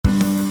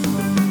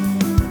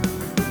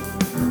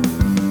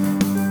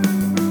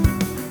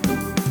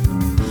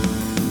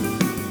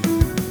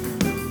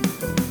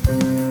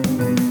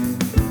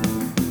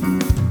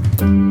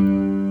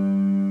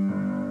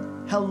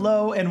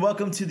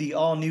welcome to the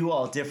all-new,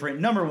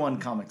 all-different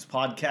 #1 Comics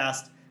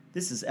podcast.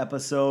 This is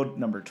episode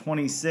number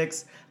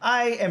 26.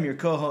 I am your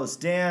co-host,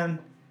 Dan.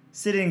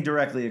 Sitting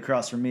directly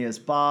across from me is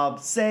Bob.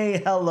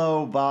 Say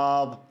hello,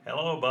 Bob.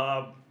 Hello,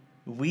 Bob.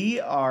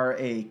 We are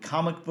a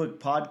comic book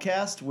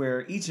podcast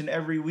where each and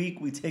every week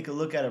we take a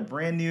look at a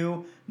brand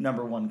new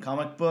 #1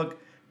 comic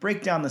book,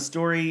 break down the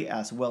story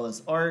as well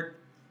as art,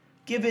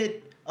 give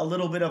it a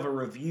little bit of a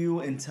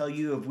review, and tell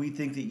you if we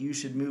think that you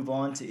should move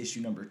on to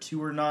issue number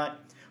 2 or not.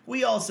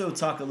 We also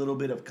talk a little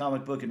bit of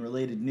comic book and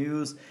related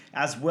news,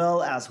 as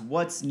well as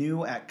what's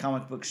new at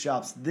comic book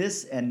shops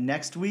this and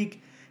next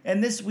week.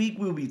 And this week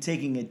we'll be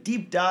taking a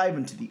deep dive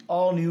into the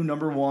all-new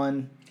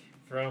 #1.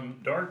 From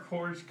Dark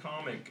Horse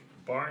comic,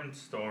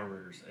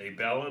 Barnstormers, A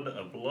Ballad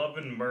of Love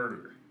and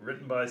Murder,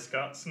 written by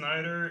Scott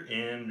Snyder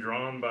and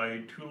drawn by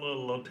Tula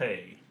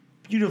Lotay.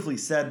 Beautifully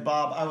said,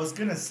 Bob. I was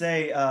going to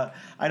say,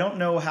 I don't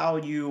know how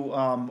you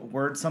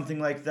word something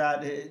like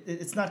that.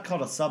 It's not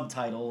called a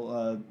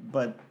subtitle,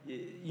 but,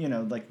 you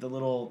know, like the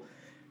little...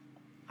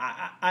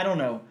 I don't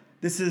know.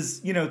 This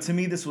is, you know, to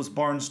me this was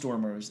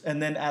Barnstormers.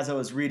 And then as I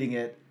was reading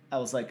it, I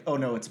was like, oh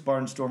no, it's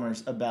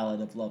Barnstormers, A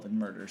Ballad of Love and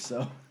Murder.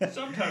 So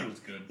Subtitle's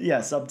good.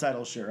 Yeah,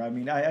 subtitle, sure. I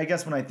mean, I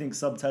guess when I think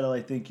subtitle,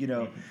 I think, you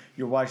know,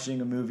 you're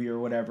watching a movie or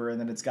whatever, and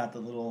then it's got the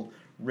little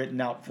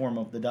written out form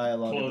of the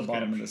dialogue at the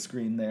bottom of the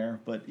screen there.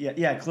 But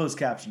yeah, closed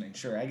captioning,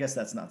 sure. I guess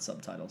that's not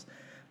subtitles.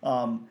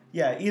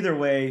 Either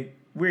way,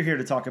 we're here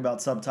to talk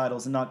about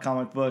subtitles and not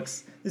comic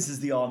books. This is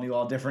the all-new,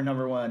 all-different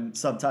 #1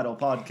 subtitle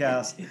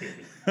podcast.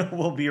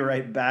 We'll be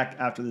right back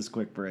after this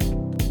quick break.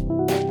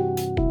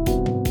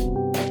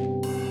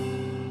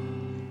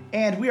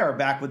 And we are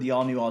back with the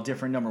all-new,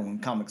 all-different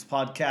 #1 Comics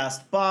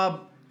podcast.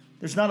 Bob,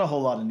 there's not a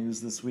whole lot of news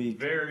this week.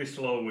 Very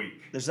slow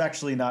week. There's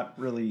actually not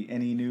really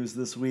any news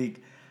this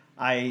week.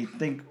 I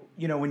think,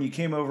 you know, when you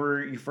came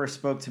over, you first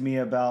spoke to me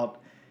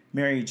about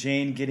Mary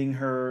Jane getting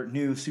her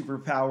new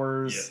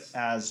superpowers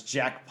as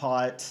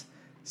Jackpot,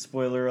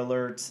 spoiler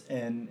alert,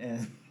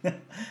 and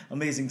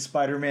Amazing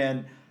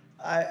Spider-Man.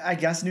 I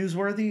guess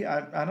newsworthy.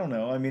 I don't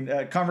know. I mean,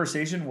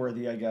 conversation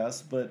worthy, I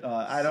guess. But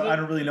I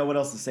don't really know what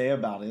else to say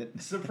about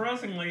it.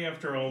 Surprisingly,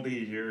 after all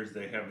these years,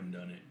 they haven't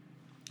done it.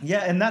 Yeah,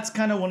 and that's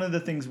kind of one of the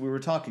things we were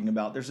talking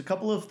about. There's a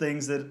couple of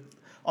things that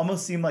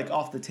almost seem like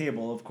off the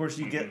table. Of course,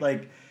 you get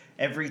like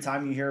every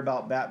time you hear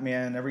about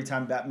Batman, every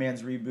time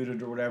Batman's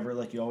rebooted or whatever,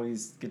 like you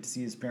always get to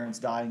see his parents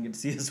die and get to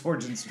see his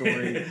origin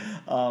story.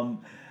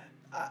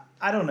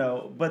 I don't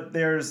know, but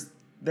there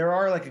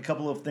are like a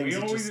couple of things.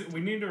 We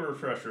need a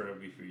refresher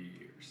every few years.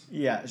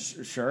 Yeah,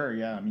 sure.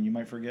 Yeah, I mean, you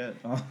might forget.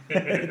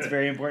 It's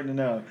very important to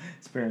know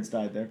his parents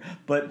died there.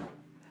 But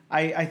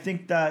I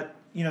think that,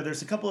 you know,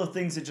 there's a couple of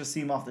things that just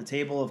seem off the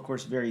table. Of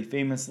course, very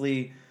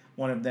famously,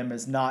 one of them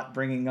is not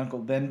bringing Uncle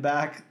Ben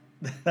back.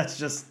 That's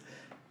just...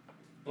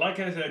 Like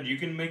I said, you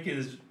can make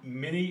as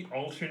many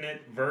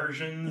alternate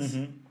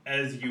versions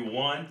as you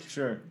want.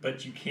 Sure.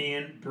 But you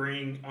can't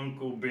bring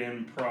Uncle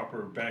Ben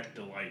proper back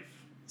to life.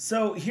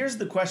 So here's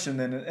the question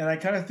then, and I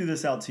kind of threw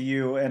this out to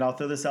you, and I'll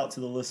throw this out to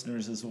the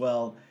listeners as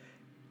well.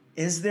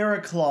 Is there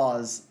a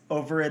clause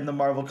over in the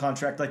Marvel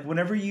contract? Like,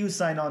 whenever you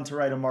sign on to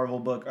write a Marvel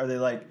book, are they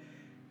like,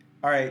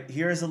 all right,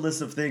 here's a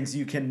list of things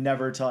you can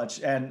never touch,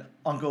 and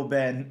Uncle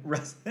Ben,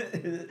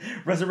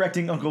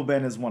 resurrecting Uncle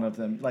Ben is one of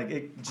them. Like,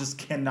 it just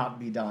cannot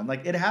be done.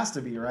 Like, it has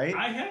to be, right?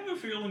 I have a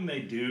feeling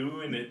they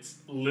do, and it's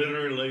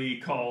literally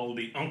called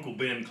the Uncle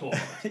Ben clause.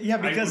 Yeah,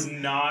 because... I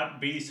would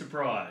not be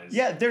surprised.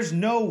 Yeah, there's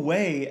no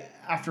way,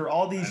 after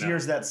all these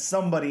years, that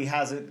somebody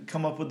hasn't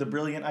come up with the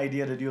brilliant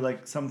idea to do,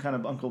 like, some kind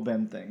of Uncle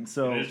Ben thing.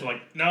 So it's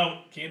like, no,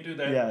 can't do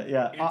that.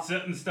 Yeah. It's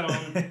set in stone.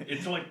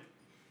 It's like,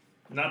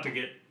 not to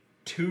get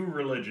too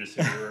religious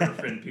here or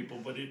offend people,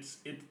 but it's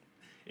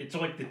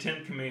like the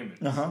 10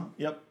 Commandments.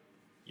 Yep.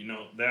 You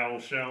know, thou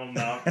shalt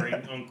not bring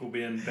Uncle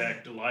Ben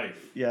back to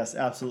life. Yes,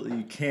 absolutely.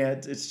 You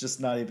can't. It's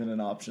just not even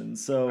an option.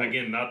 So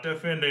again, not to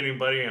offend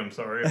anybody. I'm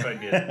sorry if I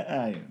did.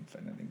 I didn't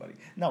offend anybody.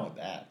 Not with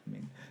that. I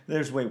mean,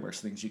 there's way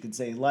worse things you could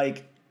say.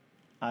 Like,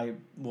 I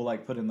will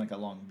like put in like a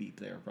long beep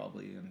there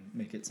probably and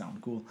make it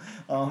sound cool.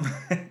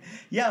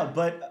 Yeah,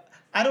 but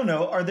I don't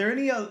know. Are there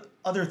any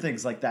other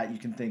things like that you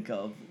can think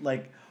of?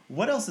 Like,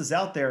 what else is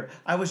out there?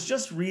 I was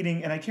just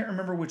reading, and I can't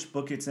remember which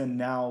book it's in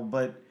now,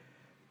 but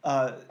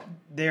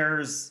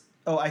there's...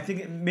 Oh, I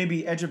think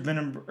maybe Edge of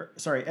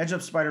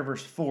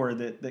Spider-Verse 4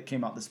 that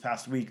came out this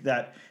past week,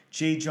 that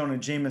J. Jonah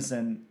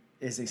Jameson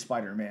is a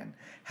Spider-Man.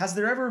 Has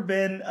there ever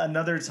been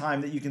another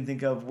time that you can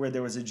think of where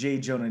there was a J.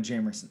 Jonah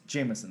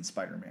Jameson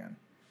Spider-Man?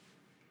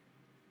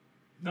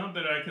 Not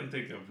that I can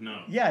think of,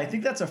 no. Yeah, I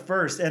think that's a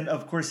first, and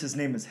of course his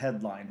name is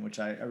Headline, which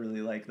I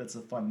really like. That's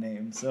a fun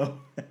name, so...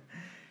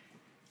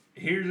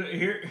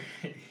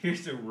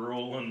 Here's a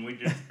rule, and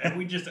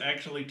we just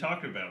actually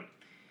talked about it.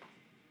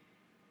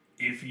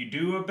 If you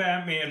do a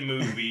Batman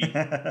movie,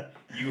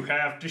 you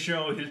have to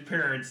show his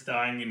parents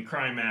dying in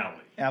Crime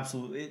Alley.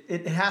 Absolutely.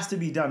 It has to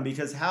be done,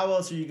 because how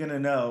else are you going to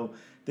know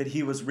that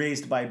he was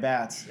raised by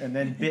bats and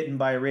then bitten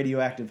by a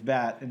radioactive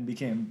bat and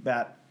became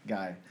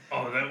guy.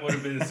 Oh, that would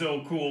have been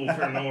so cool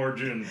for an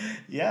origin.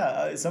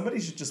 Yeah, somebody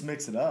should just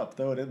mix it up,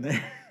 throw it in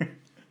there.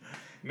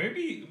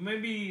 Maybe.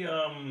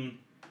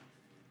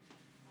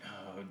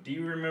 Do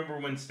you remember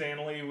when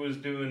Stan Lee was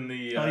doing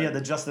the?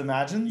 The Just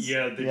Imagines.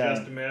 Yeah,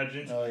 Just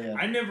Imagines. Oh yeah.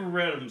 I never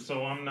read them,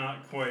 so I'm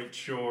not quite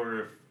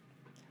sure.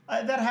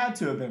 That had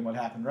to have been what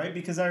happened, right?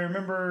 Because I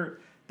remember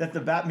that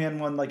the Batman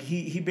one, like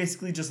he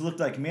basically just looked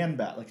like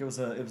Man-Bat, like it was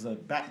a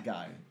Bat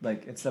guy,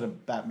 like instead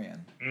of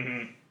Batman.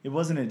 Mm-hmm. It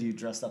wasn't a dude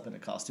dressed up in a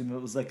costume.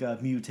 It was like a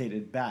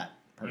mutated Bat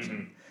person.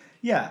 Mm-hmm.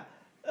 Yeah.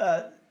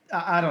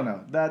 I don't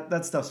know.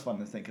 That stuff's fun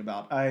to think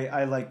about.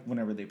 I like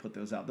whenever they put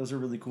those out. Those are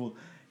really cool.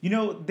 You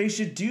know, they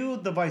should do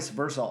the vice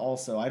versa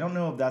also. I don't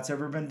know if that's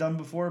ever been done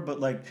before, but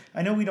like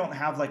I know we don't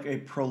have like a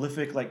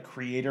prolific like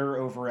creator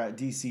over at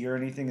DC or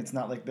anything. It's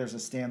not like there's a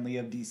Stan Lee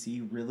of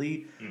DC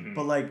really. Mm-hmm.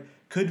 But like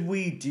could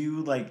we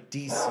do like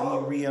DC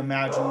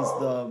reimagines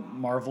the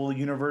Marvel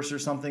universe or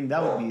something?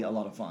 That would be a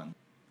lot of fun.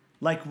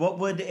 Like what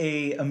would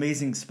a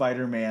Amazing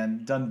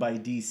Spider-Man done by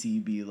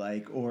DC be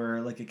like,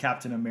 or like a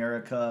Captain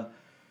America?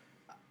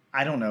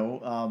 I don't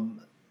know.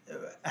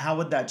 How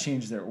would that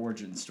change their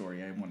origin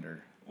story, I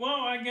wonder?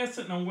 Well, I guess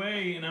in a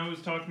way, and I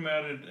was talking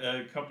about it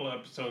a couple of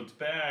episodes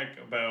back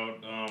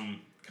about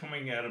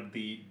coming out of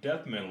the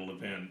death metal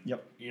event.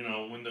 Yep. You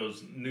know, when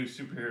those new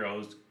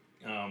superheroes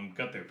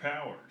got their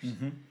powers.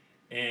 Mm-hmm.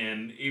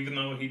 And even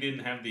though he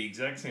didn't have the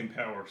exact same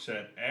power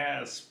set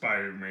as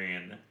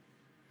Spider-Man,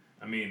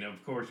 I mean,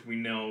 of course, we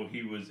know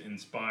he was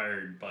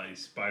inspired by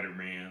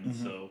Spider-Man,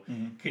 mm-hmm, so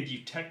could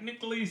you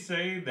technically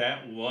say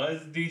that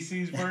was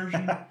DC's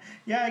version?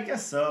 Yeah, I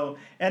guess so.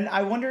 And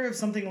I wonder if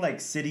something like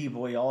City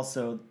Boy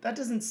also, that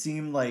doesn't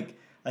seem like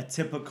a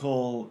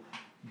typical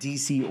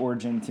DC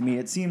origin to me.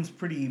 It seems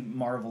pretty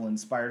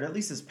Marvel-inspired, at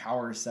least his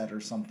power set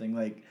or something.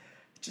 Like,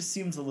 it just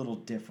seems a little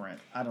different.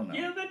 I don't know.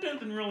 Yeah, that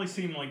doesn't really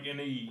seem like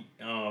any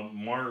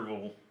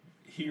Marvel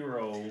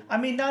hero. I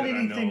mean, not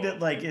anything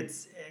that like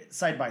it's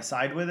side by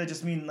side with. I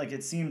just mean like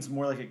it seems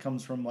more like it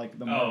comes from like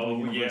the Marvel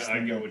universe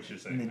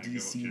than the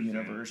DC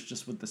universe,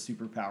 just with the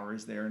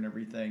superpowers there and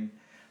everything.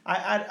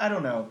 I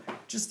don't know.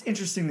 Just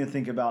interesting to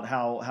think about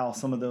how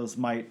some of those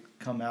might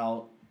come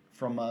out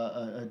from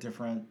a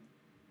different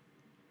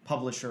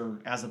publisher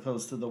as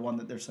opposed to the one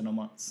that they're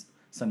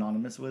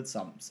synonymous with.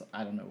 Some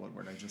I don't know what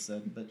word I just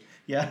said, but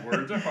yeah.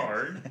 Words are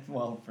hard.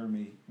 Well, for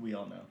me, we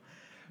all know.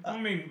 I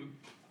mean,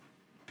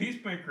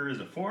 Peacemaker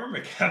is a form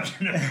of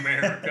Captain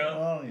America.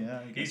 Oh, yeah.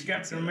 He's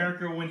Captain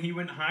America when he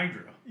went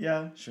Hydra.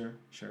 Yeah, sure.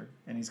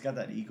 And he's got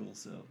that eagle,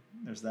 so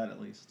there's that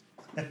at least.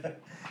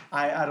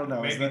 I don't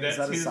know. Maybe is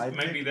that a side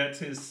maybe that's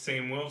his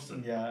Sam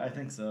Wilson. Yeah, I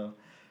think so.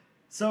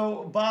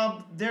 So,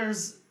 Bob,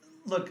 there's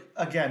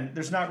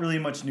not really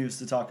much news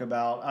to talk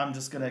about. I'm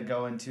just going to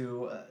go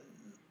into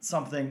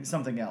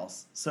something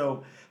else.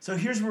 So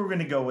here's where we're going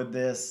to go with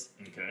this.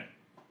 Okay.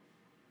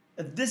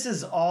 This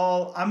is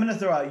all. I'm going to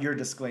throw out your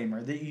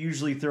disclaimer that you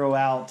usually throw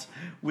out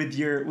with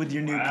your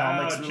new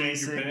comics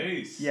releasing. Change your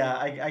pace. Yeah,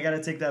 I got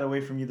to take that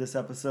away from you this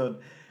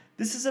episode.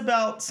 This is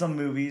about some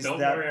movies. Don't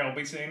worry, I'll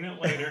be saying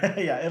it later.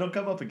 Yeah, it'll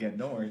come up again.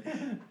 Don't worry.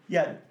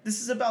 Yeah,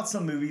 this is about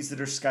some movies that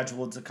are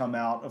scheduled to come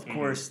out. Of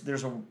course,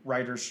 there's a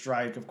writer's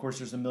strike. Of course,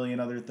 there's a million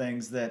other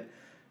things that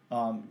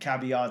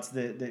caveats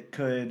that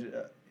could,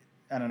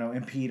 I don't know,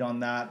 impede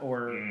on that,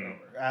 or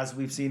as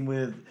we've seen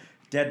with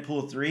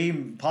Deadpool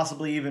 3,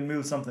 possibly even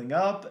move something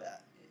up.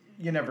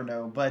 You never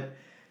know. But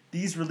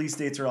these release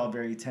dates are all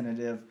very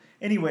tentative.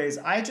 Anyways,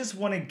 I just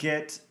want to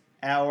get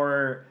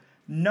our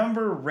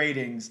number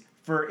ratings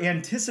for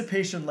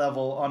anticipation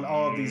level on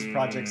all of these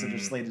projects that are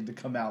slated to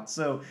come out.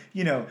 So,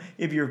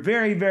 if you're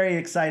very, very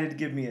excited,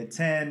 give me a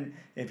 10.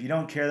 If you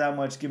don't care that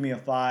much, give me a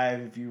 5.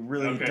 If you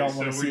really don't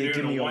want to see it,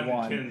 give me a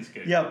 1.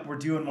 Yep, we're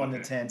doing 1 to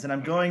 10s. And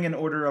I'm going in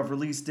order of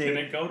release date. Can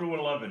it go to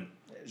 11?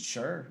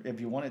 Sure,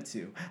 if you wanted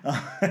to.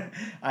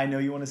 I know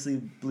you want to see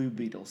Blue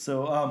Beetle.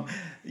 So,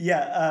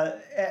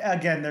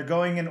 again, they're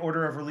going in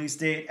order of release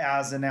date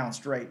as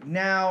announced right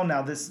now.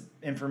 Now, this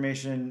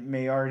information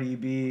may already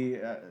be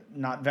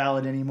not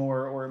valid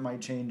anymore, or it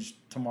might change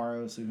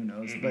tomorrow, so who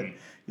knows. But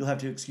you'll have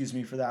to excuse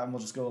me for that, and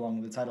we'll just go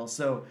along with the title.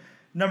 So,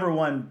 number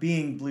 1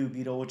 being Blue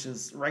Beetle, which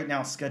is right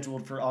now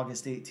scheduled for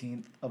August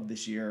 18th of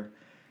this year.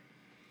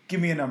 Give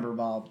me a number,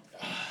 Bob.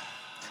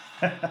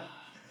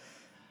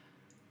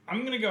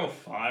 I'm going to go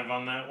 5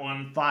 on that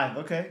one. 5,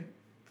 okay.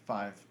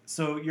 5.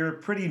 So you're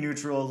pretty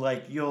neutral.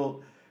 Like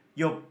you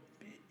don't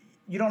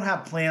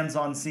have plans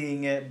on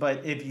seeing it,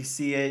 but if you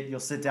see it, you'll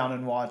sit down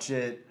and watch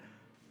it.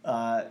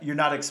 You're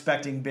not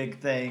expecting big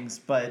things,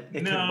 but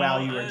it could wow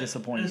you or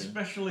disappoint you.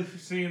 Especially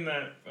seeing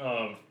that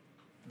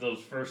those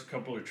first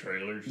couple of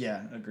trailers.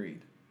 Yeah,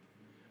 agreed.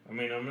 I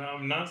mean,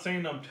 I'm not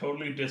saying I'm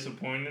totally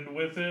disappointed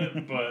with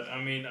it, but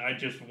I mean, I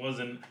just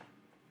wasn't.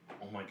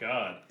 Oh my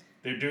God.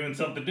 They're doing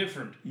something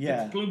different.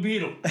 Yeah. It's Blue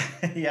Beetle.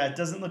 Yeah, it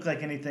doesn't look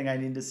like anything I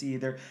need to see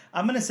either.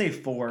 I'm going to say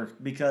 4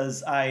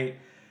 because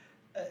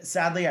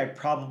sadly, I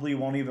probably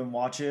won't even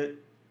watch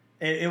it.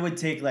 It would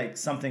take like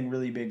something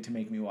really big to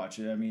make me watch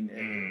it. I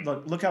mean,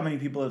 look how many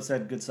people have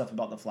said good stuff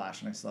about The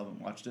Flash, and I still haven't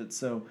watched it.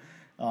 So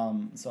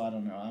So I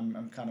don't know.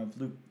 I'm kind of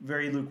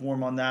very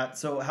lukewarm on that.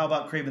 So how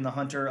about Kraven the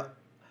Hunter,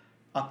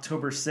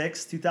 October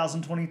 6th,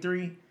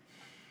 2023?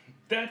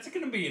 That's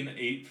gonna be an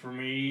 8 for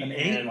me. An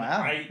 8?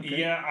 Wow. Okay.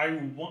 Yeah,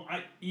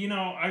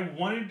 I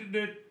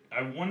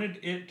wanted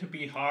it to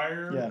be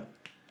higher. Yeah.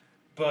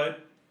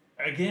 But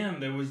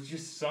again, there was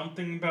just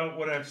something about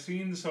what I've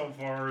seen so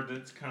far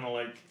that's kind of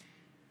like,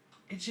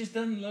 it just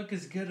doesn't look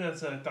as good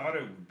as I thought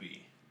it would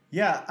be.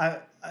 Yeah,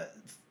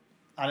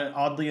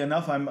 oddly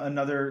enough, I'm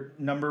another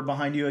number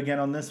behind you again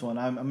on this one.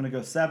 I'm going to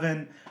go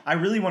 7. I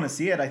really want to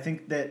see it. I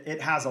think that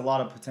it has a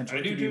lot of potential.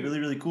 It could be really,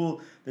 really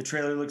cool. The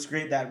trailer looks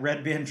great. That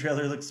Red Band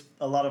trailer looks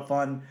a lot of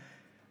fun.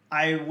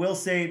 I will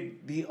say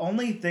the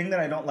only thing that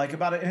I don't like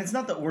about it, and it's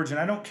not the origin.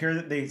 I don't care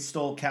that they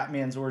stole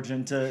Catman's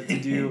origin to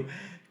do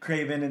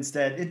Kraven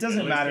instead. It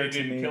doesn't matter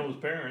to me. Kill his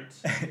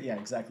parents. Yeah,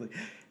 exactly.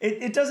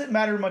 It doesn't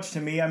matter much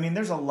to me. I mean,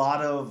 there's a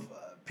lot of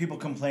people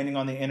complaining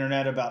on the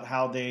internet about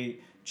how they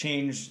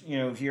change,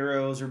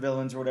 heroes or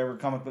villains or whatever,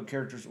 comic book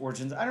characters'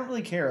 origins. I don't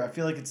really care. I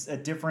feel like it's a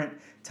different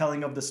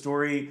telling of the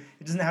story.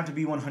 It doesn't have to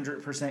be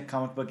 100%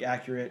 comic book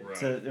accurate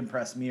to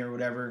impress me or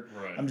whatever.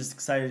 Right. I'm just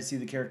excited to see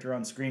the character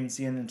on screen,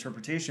 see an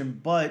interpretation.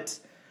 But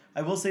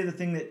I will say the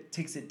thing that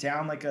takes it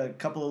down like a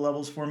couple of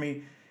levels for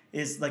me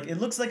is like it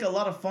looks like a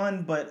lot of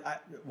fun,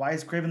 but why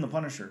is Kraven the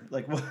Punisher?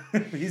 Like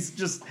he's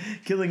just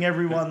killing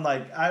everyone.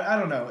 Like I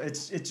don't know. It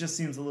just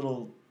seems a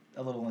little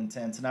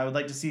intense, and I would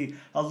like to see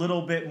a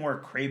little bit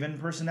more Kraven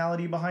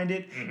personality behind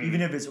it. Mm-hmm.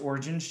 Even if his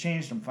origins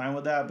changed, I'm fine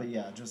with that. But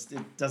yeah, just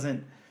it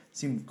doesn't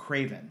seem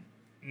Kraven.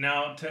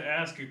 Now, to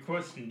ask a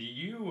question to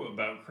you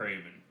about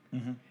Kraven,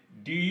 mm-hmm.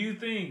 do you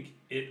think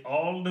it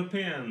all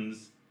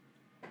depends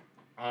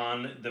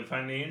on the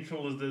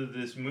financials of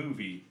this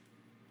movie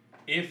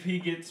if he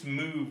gets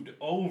moved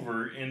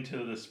over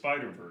into the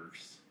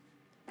Spider-Verse?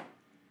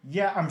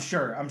 Yeah, I'm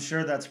sure. I'm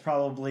sure that's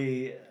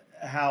probably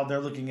how they're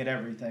looking at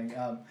everything.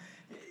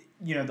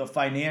 The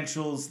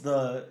financials,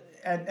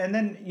 and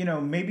then,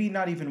 maybe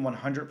not even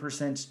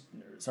 100%,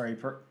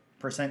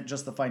 percent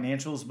just the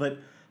financials, but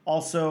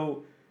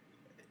also,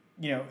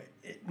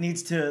 it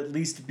needs to at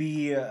least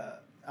be,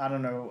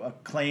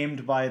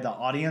 acclaimed by the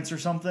audience or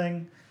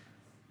something.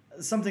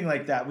 Something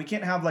like that. We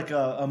can't have like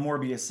a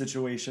Morbius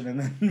situation and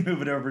then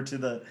move it over to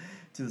the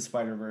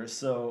Spider-Verse.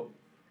 So,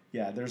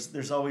 yeah,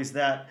 there's always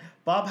that.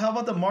 Bob, how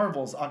about the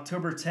Marvels,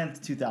 October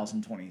 10th,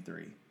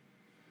 2023?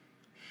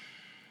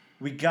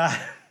 We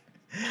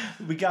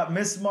got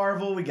Miss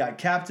Marvel, we got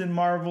Captain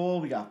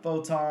Marvel, we got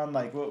Photon.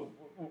 Like,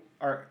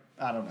 I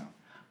don't know.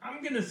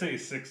 I'm gonna say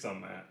 6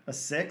 on that. A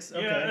 6?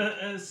 Okay.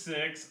 Yeah, a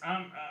 6.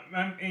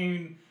 I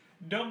mean,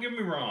 don't get me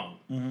wrong.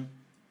 Mm-hmm.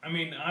 I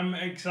mean, I'm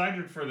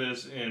excited for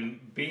this, and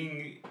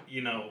being,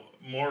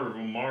 more of a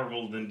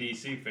Marvel than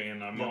DC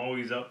fan, I'm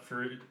always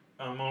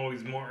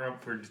more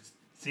up for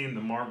seeing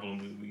the Marvel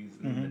movies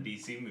than mm-hmm. the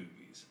DC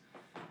movies.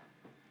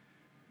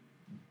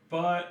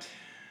 But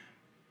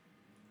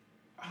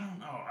I don't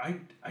know.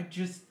 I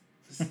just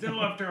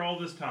still after all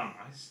this time,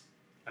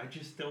 I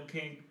just still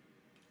can't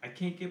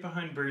get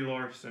behind Brie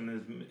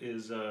Larson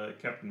as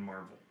Captain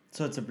Marvel.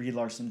 So it's a Brie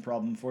Larson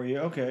problem for you.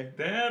 Okay.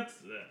 That's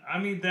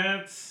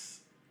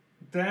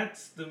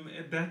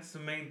the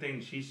main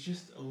thing. She's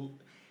just a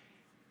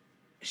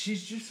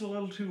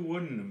little too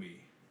wooden to me.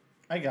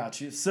 I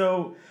got you.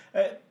 So,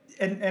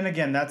 and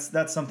again,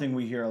 that's something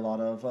we hear a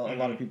lot of. A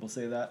lot of people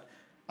say that.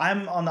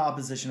 I'm on the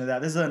opposition of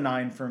that. This is a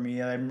 9 for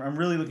me. I'm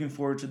really looking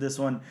forward to this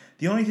one.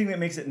 The only thing that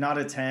makes it not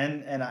a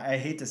 10, and I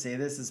hate to say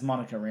this, is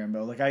Monica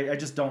Rambeau. Like I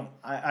just don't.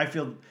 I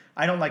feel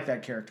I don't like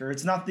that character.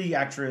 It's not the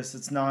actress.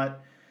 It's not.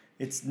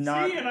 See, and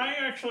I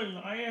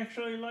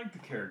actually like the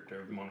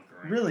character of Monica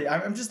Rambeau. Really,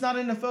 I'm just not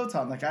into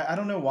Photon. Like I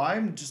don't know why.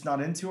 I'm just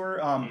not into her.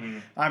 Mm-hmm.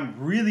 I'm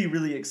really,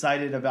 really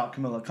excited about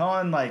Camilla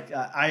Khan. Like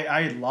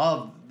I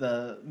love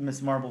the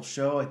Miss Marvel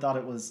show. I thought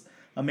it was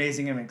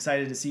amazing. I'm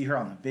excited to see her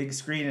on the big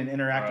screen and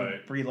interact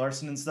with Brie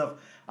Larson and stuff.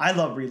 I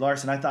love Brie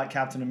Larson. I thought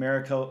Captain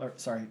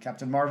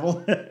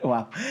Marvel,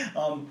 wow,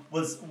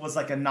 was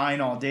like a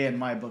 9 all day in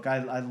my book.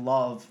 I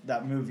love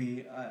that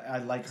movie. I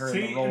like her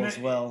in the role as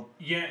well.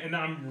 Yeah, and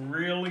I'm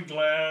really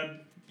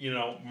glad,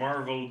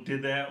 Marvel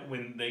did that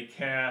when they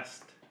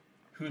cast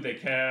who they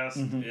cast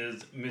mm-hmm.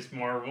 is Miss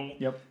Marvel.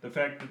 Yep. The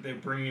fact that they're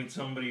bringing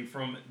somebody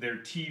from their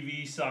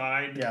TV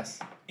side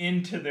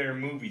into their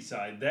movie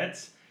side.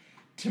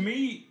 To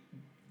me,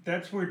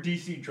 that's where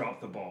DC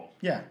dropped the ball.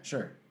 Yeah,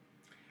 sure.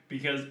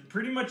 Because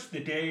pretty much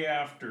the day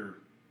after,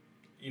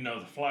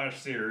 the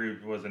Flash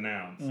series was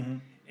announced, mm-hmm.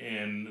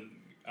 and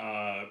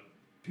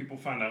people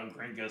found out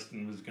Grant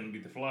Gustin was going to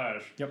be the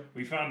Flash. Yep.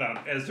 We found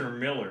out Ezra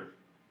Miller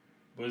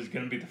was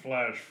going to be the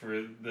Flash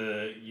for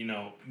the,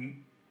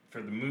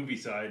 for the movie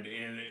side,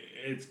 and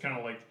it's kind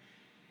of like,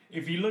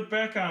 if you look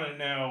back on it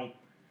now,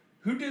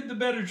 who did the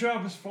better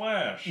job as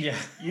Flash? Yeah.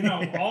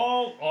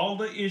 all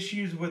the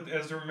issues with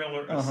Ezra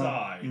Miller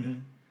aside, mm-hmm.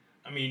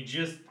 I mean,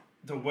 just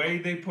the way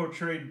they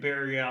portrayed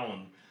Barry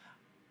Allen,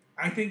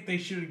 I think they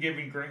should have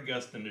given Grant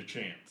Gustin a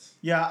chance.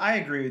 Yeah, I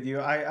agree with you.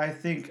 I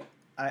think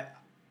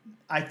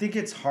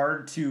it's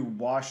hard to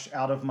wash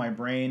out of my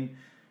brain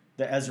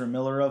the Ezra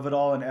Miller of it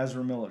all and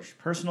Ezra Miller's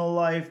personal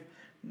life.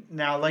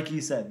 Now, like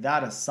you said,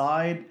 that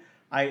aside,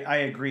 I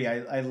agree.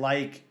 I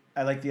like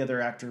the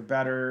other actor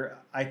better.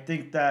 I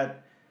think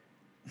that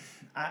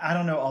I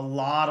don't know, a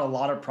lot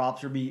of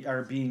props are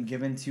being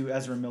given to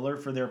Ezra Miller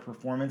for their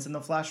performance in The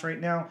Flash right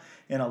now,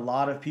 and a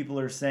lot of people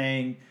are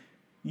saying,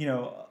 you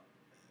know,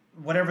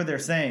 whatever they're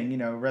saying, you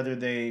know, whether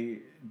they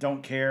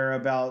don't care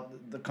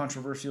about the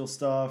controversial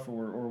stuff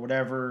or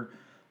whatever,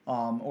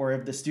 or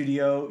if the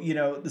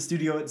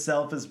studio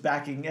itself is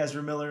backing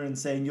Ezra Miller and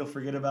saying you'll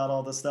forget about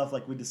all the stuff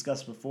like we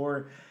discussed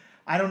before.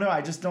 I don't know.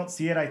 I just don't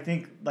see it. I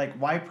think, like,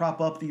 why prop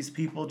up these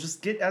people?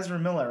 Just get Ezra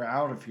Miller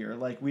out of here.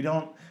 Like, we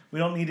don't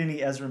need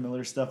any Ezra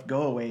Miller stuff.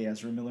 Go away,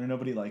 Ezra Miller.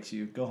 Nobody likes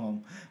you. Go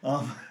home.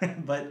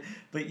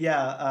 But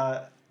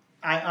yeah,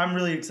 I'm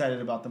really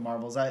excited about the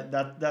Marvels.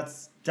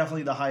 That's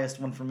definitely the highest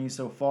one for me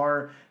so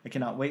far. I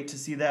cannot wait to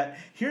see that.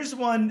 Here's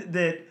one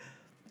that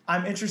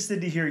I'm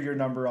interested to hear your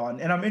number on,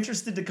 and I'm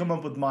interested to come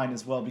up with mine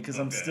as well, because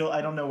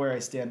I don't know where I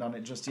stand on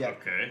it just yet.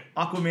 Okay.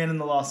 Aquaman and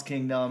the Lost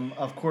Kingdom,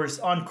 of course,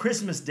 on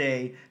Christmas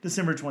Day,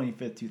 December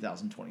 25th,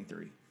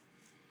 2023.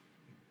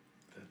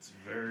 That's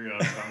very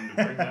odd time to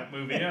bring that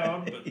movie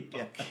out, but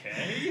Yeah.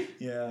 okay.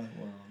 Yeah,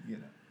 well, you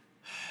know.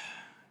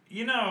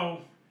 You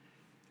know,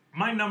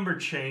 my number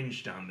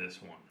changed on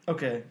this one.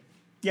 Okay.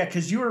 Yeah,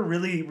 because you were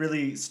really,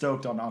 really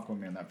stoked on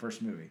Aquaman, that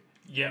first movie.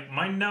 Yeah,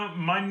 my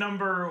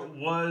number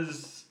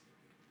was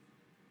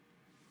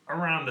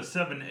around a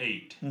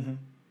 7-8. Mm-hmm.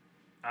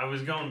 I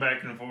was going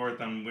back and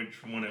forth on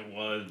which one it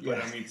was, but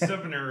Yeah. I mean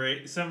 7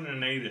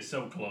 and 8 is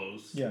so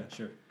close. Yeah,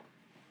 sure.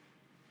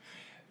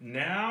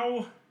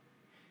 Now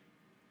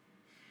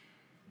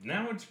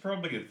it's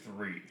probably a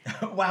 3.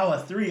 Wow, a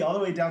 3, all the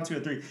way down to a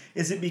 3.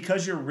 Is it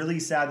because you're really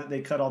sad that they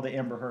cut all the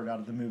Amber Heard out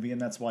of the movie,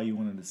 and that's why you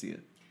wanted to see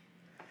it?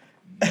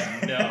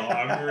 No,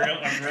 I'm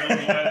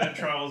really glad that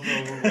trial's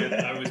over with.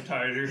 I was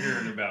tired of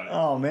hearing about it.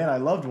 Oh man, I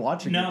loved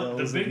watching it. No, though. the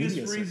It was a biggest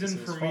media reason circus. It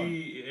was for fun.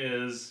 me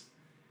is,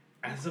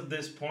 as of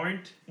this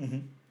point,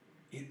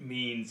 it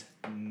means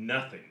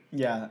nothing.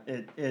 Yeah,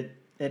 it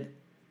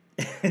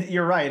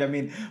you're right. I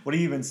mean, what do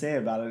you even say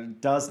about it?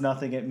 It does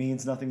nothing. It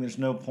means nothing. There's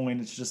no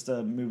point. It's just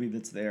a movie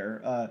that's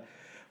there.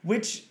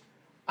 Which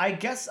I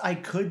guess I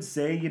could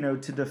say, you know,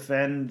 to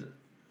defend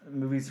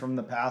movies from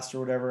the past or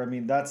whatever. I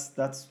mean,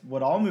 that's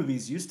what all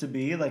movies used to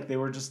be. Like, they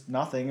were just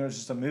nothing. It was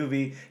just a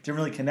movie. Didn't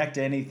really connect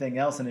to anything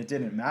else, and it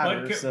didn't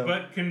matter.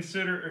 But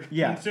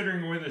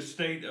considering where the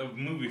state of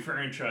movie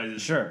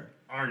franchises are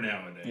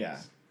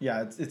nowadays.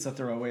 Yeah, it's a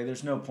throwaway.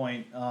 There's no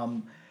point.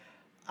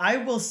 I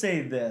will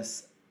say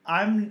this.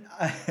 I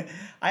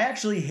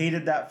actually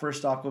hated that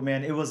first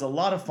Aquaman. It was a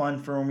lot of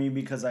fun for me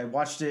because I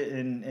watched it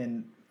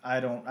in I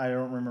don't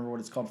remember what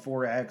it's called,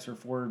 4X or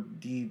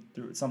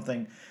 4D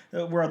something,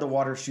 where the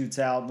water shoots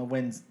out and the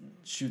wind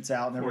shoots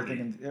out and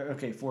everything. 4D.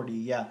 Okay,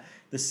 4D, yeah.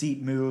 The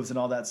seat moves and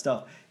all that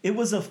stuff. It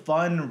was a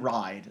fun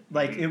ride.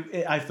 Like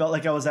I felt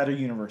like I was at a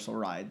Universal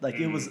ride. Like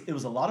it was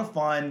a lot of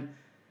fun.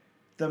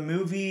 The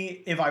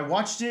movie, if I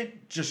watched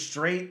it just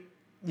straight,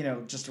 you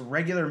know, just a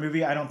regular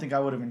movie, I don't think I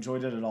would have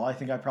enjoyed it at all. I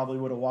think I probably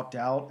would have walked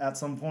out at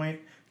some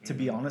point, to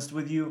be honest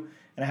with you.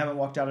 And I haven't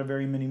walked out of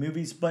very many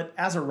movies. But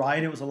as a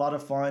ride, it was a lot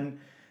of fun.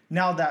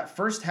 Now, that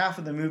first half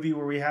of the movie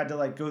where we had to,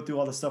 like, go through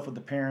all the stuff with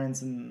the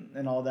parents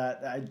and all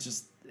that,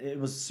 it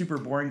was super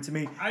boring to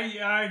me.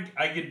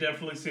 I could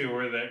definitely see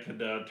where that could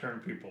turn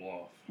people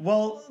off.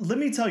 Well, let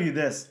me tell you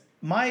this.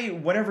 My,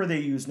 whatever they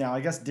use now, I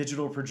guess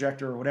digital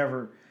projector or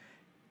whatever,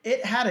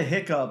 it had a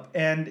hiccup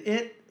and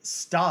it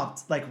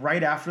stopped, like,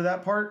 right after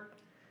that part.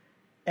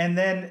 And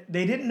then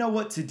they didn't know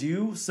what to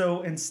do,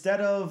 so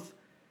instead of,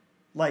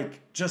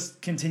 like,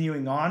 just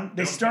continuing on,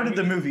 they started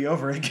the movie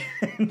over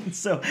again.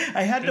 So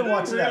I had to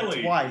watch that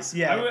twice.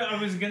 Yeah,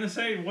 I was gonna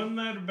say, wasn't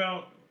that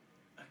about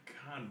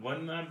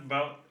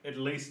at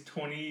least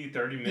 20,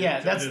 30 minutes?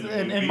 Yeah, that's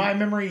in my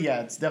memory.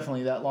 Yeah, it's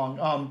definitely that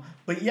long.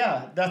 But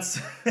yeah,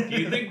 that's. Do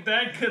you think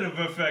that could have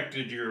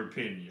affected your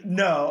opinion?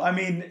 No, I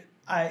mean,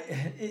 I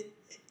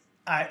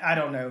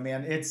don't know,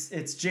 man.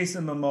 It's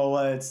Jason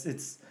Momoa.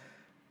 It's.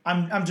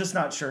 I'm just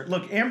not sure.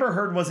 Look, Amber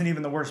Heard wasn't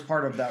even the worst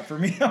part of that for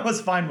me. I was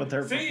fine with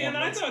her performance. See, and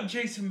I thought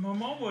Jason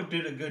Momoa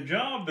did a good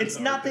job. It's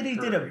not that he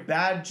did a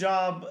bad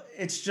job.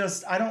 It's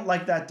just I don't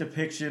like that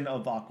depiction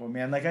of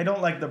Aquaman. Like, I don't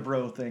like the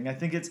bro thing. I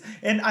think it's...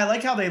 And I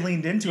like how they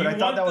leaned into it. I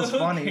thought that was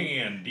funny.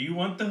 Do you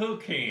want the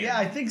hook hand? Yeah,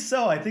 I think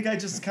so. I think I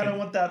just kind of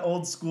want that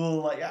old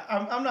school... Like,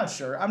 I'm not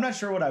sure. I'm not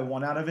sure what I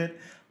want out of it.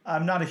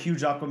 I'm not a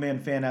huge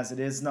Aquaman fan as it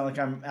is. It's not like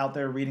I'm out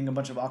there reading a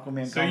bunch of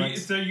Aquaman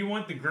comics. So you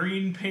want the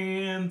green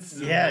pants?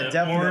 Yeah, the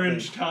definitely.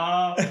 Orange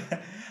top?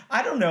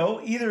 I don't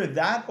know. Either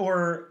that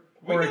or...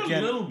 We got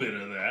a little bit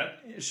of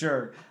that.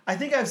 Sure. I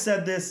think I've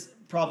said this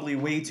probably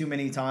way too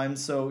many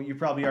times, so you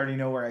probably already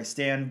know where I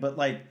stand. But,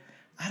 like,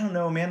 I don't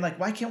know, man. Like,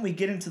 why can't we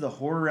get into the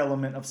horror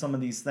element of some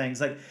of these things?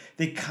 Like,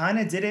 they kind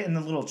of did it in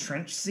the little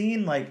trench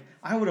scene. Like,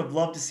 I would have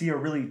loved to see a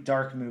really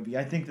dark movie.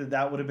 I think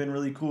that would have been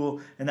really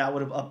cool, and that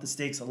would have upped the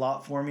stakes a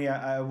lot for me.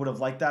 I would have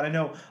liked that. I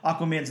know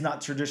Aquaman's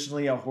not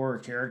traditionally a horror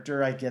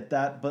character. I get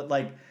that. But,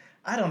 like,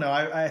 I don't know.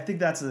 I think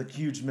that's a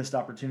huge missed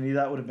opportunity.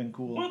 That would have been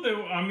cool. Well,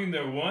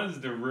 there was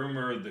the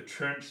rumor of the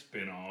Trench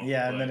spinoff.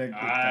 Yeah, and then it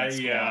got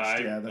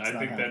squashed. I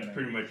think that's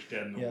pretty much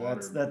dead in the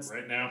water that's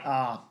right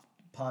now.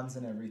 Puns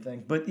and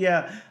everything. But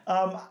yeah,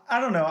 I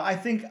don't know. I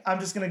think I'm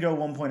just going to go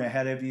 1 point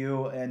ahead of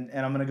you, and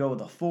I'm going to go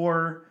with a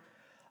 4.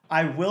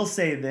 I will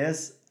say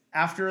this.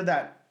 After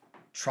that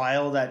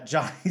trial, that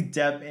Johnny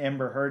Depp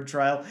Amber Heard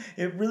trial,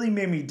 it really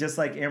made me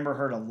dislike Amber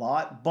Heard a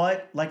lot.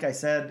 But like I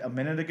said a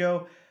minute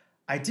ago,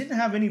 I didn't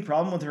have any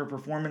problem with her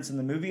performance in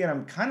the movie, and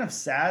I'm kind of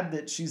sad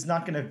that she's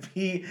not going to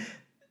be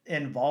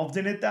involved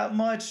in it that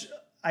much.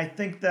 I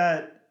think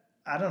that,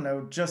 I don't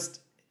know, just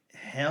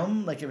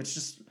him, like if it's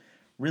just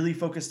really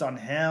focused on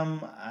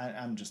him,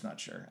 I'm just not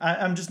sure.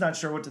 I'm just not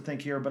sure what to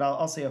think here, but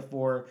I'll say a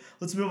 4.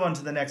 Let's move on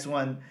to the next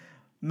one.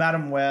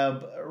 Madam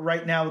Web,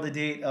 right now with the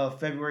date of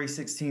February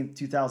 16th,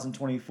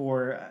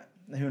 2024.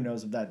 Who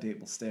knows if that date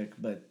will stick,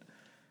 but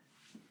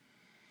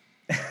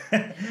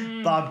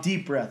Bob,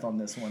 deep breath on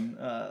this one.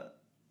 And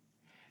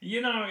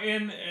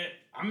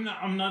I'm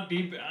not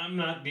deep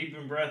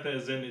in breath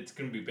as in it's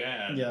gonna be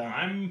bad. Yeah.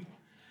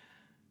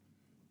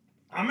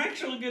 I'm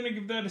actually gonna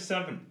give that a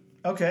 7.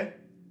 Okay.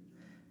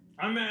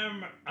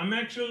 I'm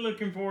actually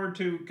looking forward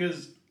to,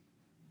 because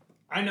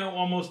I know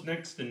almost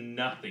next to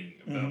nothing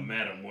about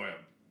Madam Web.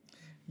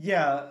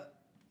 Yeah,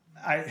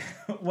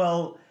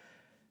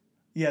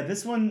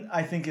 this one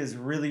I think is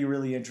really,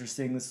 really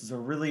interesting. This is a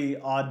really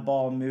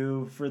oddball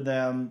move for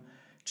them,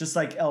 just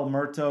like El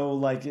Muerto,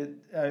 like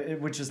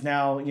which is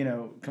now,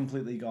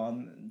 completely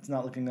gone. It's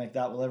not looking like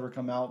that will ever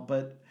come out,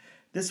 but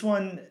this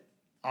one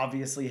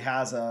obviously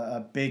has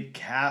a big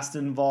cast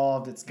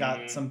involved. It's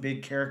got some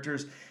big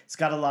characters. It's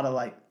got a lot of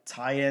like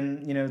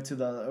tie-in, to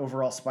the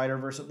overall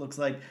Spider-Verse, it looks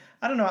like.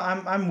 I don't know,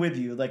 I'm with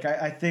you. Like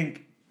I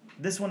think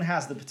this one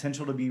has the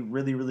potential to be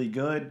really, really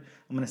good.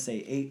 I'm going to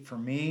say 8 for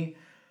me.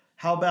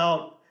 How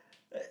about,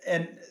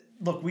 and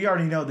look, we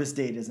already know this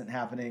date isn't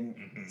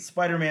happening.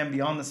 Spider-Man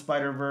Beyond the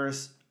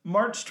Spider-Verse,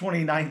 March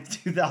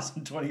 29th,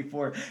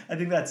 2024. I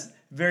think that's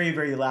very,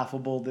 very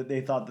laughable that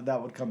they thought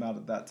that would come out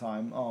at that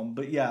time.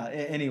 But yeah,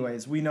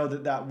 anyways, we know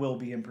that will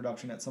be in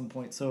production at some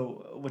point.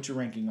 So what's your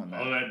ranking on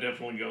that? Oh, that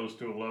definitely goes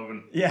to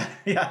 11. Yeah,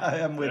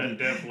 I'm with you. That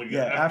definitely goes.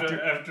 Yeah,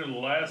 after the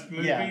last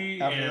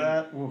movie, after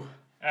that, ooh.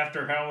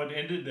 After how it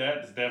ended,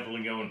 that's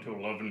definitely going to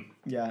 11.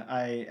 Yeah,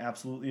 I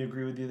absolutely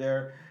agree with you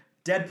there.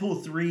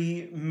 Deadpool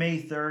 3,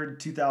 May 3rd,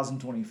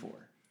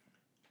 2024.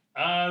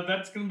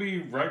 That's going to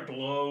be right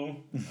below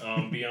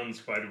Beyond the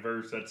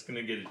Spider-Verse. That's going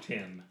to get a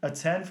 10. A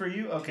 10 for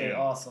you? Okay, 10.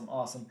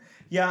 Awesome.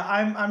 Yeah,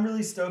 I'm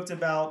really stoked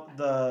about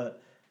the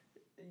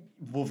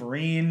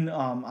Wolverine.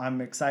 I'm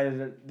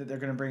excited that they're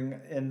going to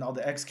bring in all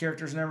the X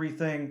characters and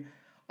everything.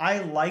 I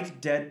like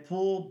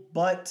Deadpool,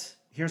 but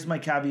here's my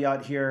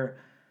caveat here.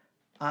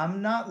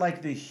 I'm not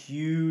like the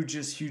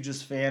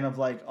hugest fan of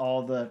like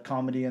all the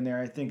comedy in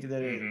there. I think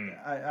that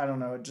I don't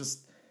know, it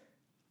just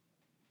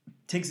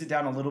takes it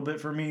down a little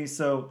bit for me.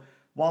 So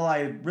while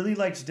I really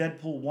liked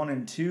Deadpool 1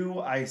 and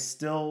 2, I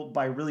still,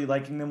 by really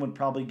liking them, would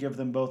probably give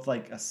them both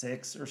like a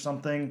 6 or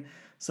something.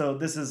 So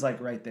this is like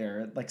right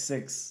there at like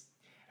 6.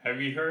 Have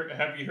you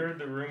heard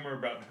the rumor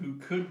about who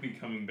could be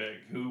coming back?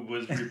 Who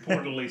was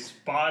reportedly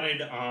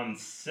spotted on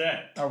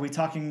set? Are we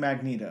talking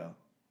Magneto?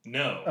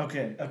 No.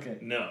 Okay.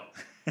 No.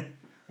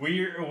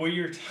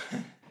 We're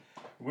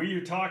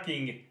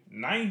talking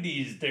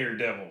 90s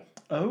Daredevil.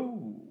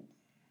 Oh,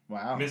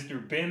 wow.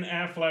 Mr. Ben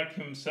Affleck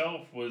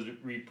himself was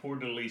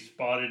reportedly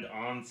spotted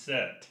on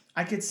set.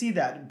 I could see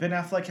that. Ben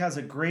Affleck has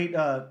a great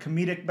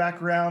comedic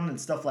background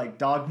and stuff like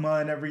Dogma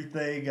and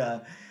everything.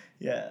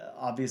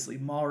 Obviously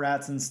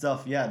Mallrats and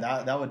stuff. Yeah,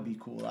 that would be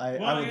cool.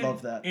 I would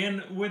love that.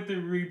 And with the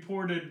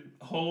reported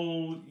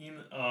whole,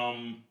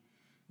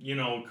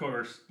 of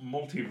course,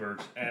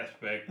 multiverse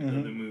aspect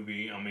of the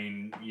movie. I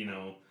mean,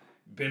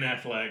 Ben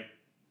Affleck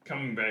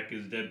coming back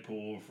as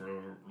Deadpool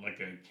for like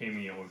a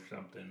cameo or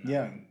something.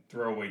 Yeah. I mean,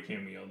 throwaway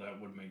cameo,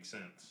 that would make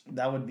sense.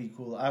 That would be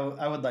cool.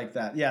 I would like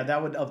that. Yeah, that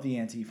would up the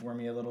ante for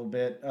me a little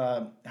bit.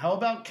 How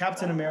about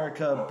Captain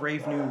America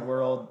Brave New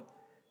World,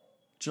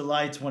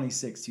 July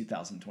 26,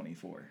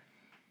 2024?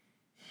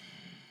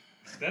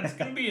 That's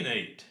going to be an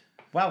 8.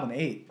 Wow, an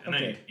 8. An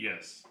okay. 8,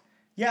 yes.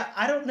 Yeah,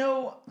 I don't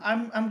know.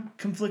 I'm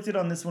conflicted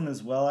on this one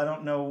as well. I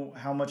don't know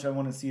how much I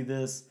want to see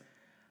this.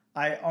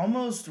 I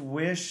almost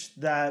wish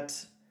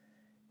that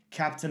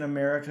Captain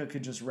America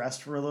could just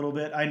rest for a little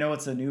bit. I know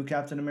it's a new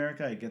Captain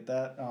America. I get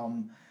that.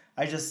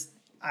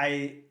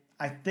 I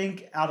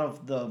think out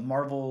of the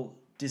Marvel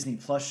Disney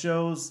Plus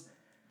shows,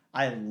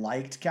 I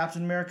liked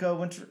Captain America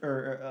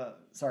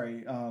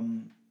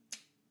Falcon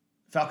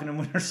and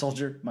Winter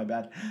Soldier. My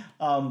bad.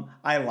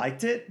 I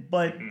liked it,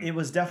 but it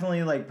was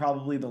definitely like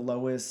probably the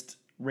lowest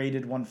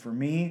rated one for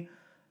me.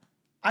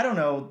 I don't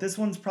know. This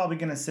one's probably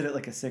going to sit at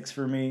like a 6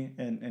 for me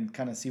and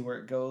kind of see where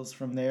it goes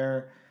from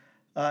there.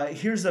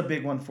 Here's a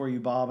big one for you,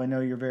 Bob. I know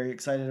you're very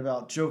excited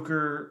about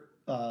Joker,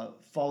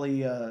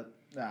 Folly. How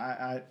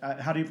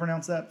do you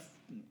pronounce that?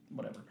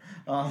 Whatever.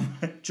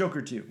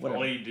 Joker 2. Whatever.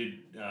 Folly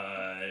did.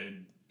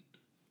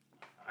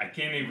 I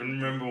can't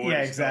even remember what Yeah,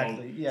 it's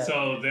exactly. called. Yeah,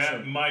 So that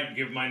sure. might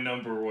give my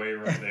number away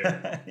right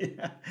there.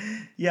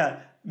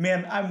 Yeah,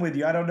 man, I'm with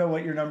you. I don't know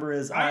what your number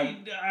is. I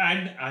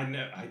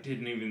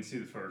didn't even see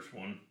the first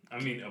one. I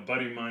mean, a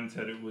buddy of mine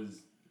said it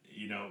was,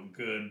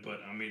 good,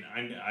 but I mean,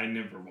 I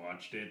never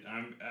watched it.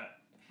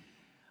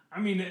 I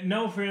mean,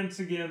 no offense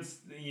against,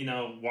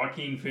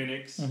 Joaquin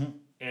Phoenix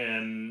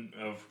and,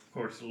 of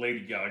course,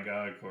 Lady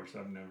Gaga. Of course,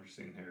 I've never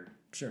seen her.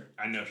 Sure.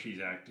 I know she's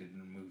acted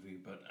in a movie,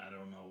 but I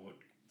don't know what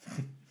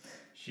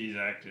she's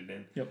acted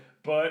in. Yep.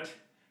 But,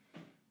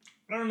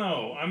 I don't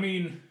know. I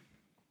mean,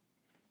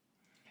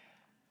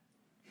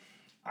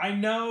 I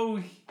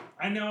know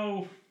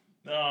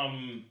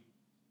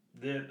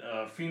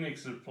that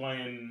Phoenix is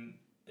playing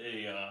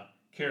a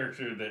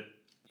character that,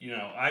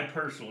 I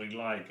personally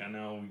like. I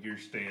know your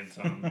stance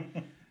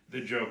on the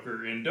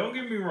Joker. And don't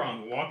get me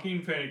wrong,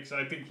 Joaquin Phoenix,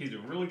 I think he's a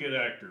really good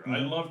actor. I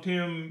loved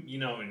him,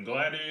 in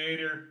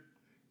Gladiator.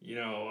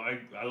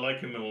 I like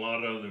him in a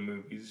lot of other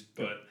movies.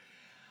 But,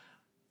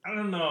 I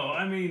don't know.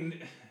 I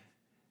mean,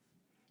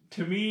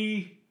 to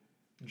me,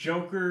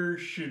 Joker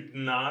should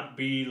not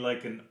be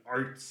like an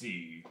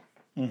artsy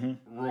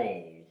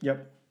role.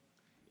 Yep.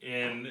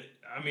 And,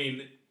 I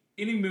mean,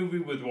 any movie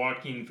with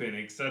Joaquin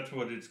Phoenix, that's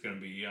what it's going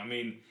to be. I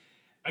mean,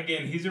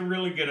 again, he's a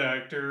really good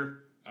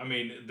actor. I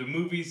mean, the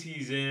movies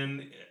he's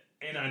in,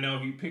 and I know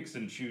he picks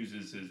and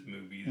chooses his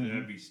movies.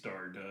 Every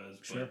star does.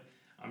 But, sure.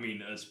 I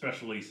mean,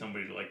 especially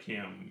somebody like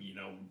him,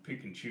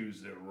 pick and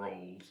choose their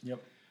roles.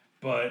 Yep.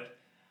 But,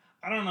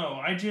 I don't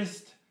know. I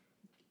just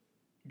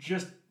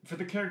for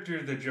the character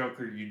of the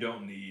Joker, you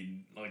don't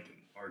need, like,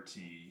 an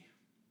artsy,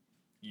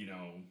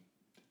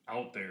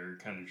 out there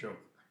kind of Joker.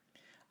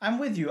 I'm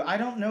with you. I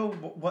don't know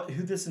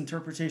who this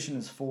interpretation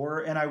is for,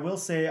 and I will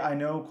say I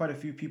know quite a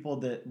few people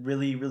that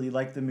really, really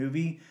like the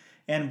movie,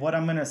 and what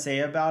I'm going to say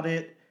about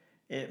it,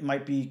 it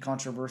might be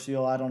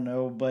controversial, I don't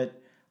know,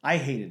 but I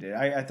hated it.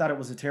 I thought it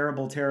was a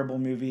terrible, terrible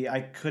movie.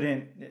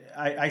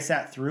 I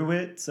sat through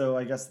it, so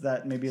I guess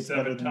that maybe it's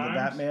 7 better than times? the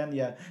Batman.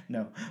 Yeah,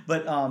 no.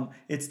 But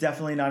it's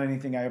definitely not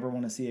anything I ever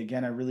want to see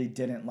again. I really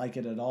didn't like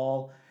it at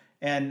all.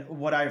 And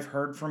what I've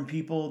heard from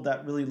people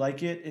that really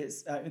like it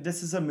is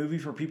this is a movie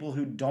for people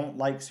who don't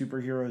like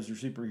superheroes or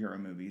superhero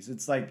movies.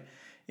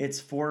 It's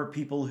for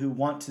people who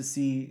want to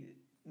see,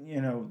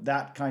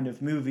 that kind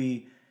of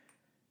movie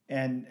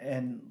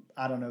and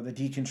I don't know, the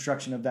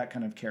deconstruction of that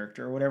kind of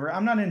character or whatever.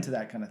 I'm not into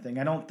that kind of thing.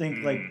 I don't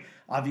think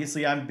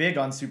obviously I'm big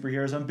on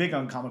superheroes. I'm big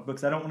on comic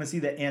books. I don't want to see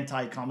the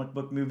anti-comic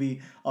book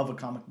movie of a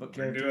comic book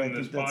character. We're doing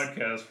this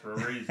podcast for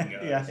a reason,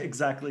 guys. Yeah,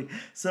 exactly.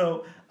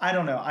 So I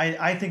don't know.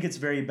 I think it's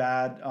very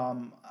bad.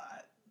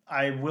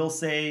 I will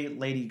say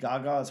Lady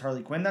Gaga as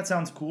Harley Quinn. That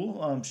sounds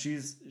cool.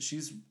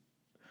 She's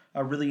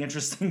a really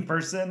interesting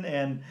person,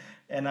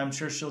 and I'm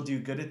sure she'll do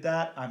good at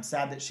that. I'm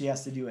sad that she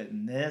has to do it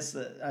in this.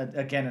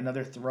 Again,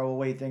 another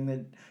throwaway thing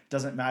that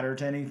doesn't matter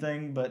to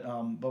anything, but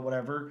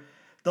whatever.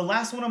 The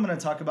last one I'm going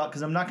to talk about,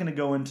 because I'm not going to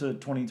go into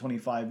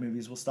 2025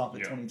 movies. We'll stop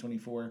at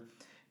 2024,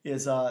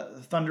 is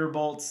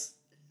Thunderbolts,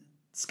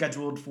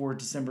 scheduled for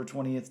December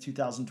 20th,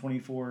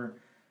 2024.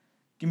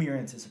 Give me your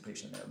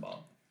anticipation there,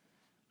 Bob.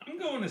 I'm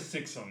going a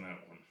 6 on that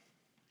one.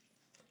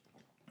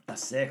 A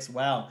 6,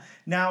 wow.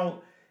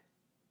 Now,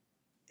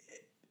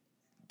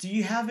 do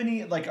you have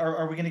any,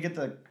 are we going to get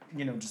the,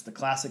 just the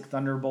classic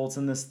Thunderbolts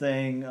in this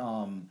thing?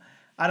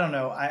 I don't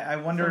know. I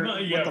wonder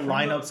what the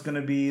lineup's going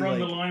to be. From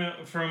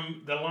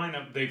the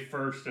lineup, they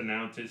first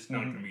announced it's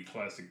not going to be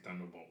classic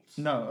Thunderbolts.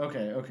 No,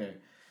 okay.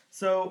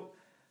 So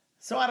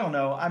I don't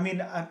know. I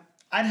mean,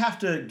 I'd have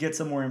to get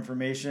some more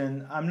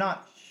information. I'm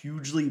not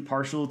hugely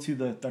partial to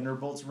the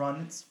Thunderbolts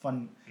run. It's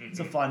fun. It's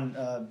a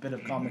fun bit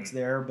of comics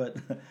there, but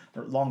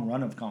or long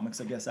run of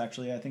comics, I guess.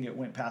 Actually, I think it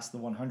went past the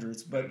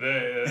 100s. But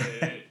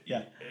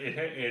yeah,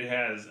 it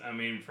has. I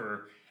mean,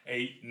 for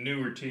a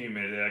newer team,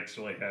 it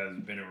actually has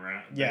been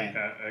around. Yeah, they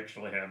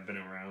actually have been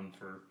around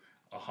for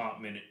a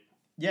hot minute.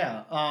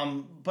 Yeah,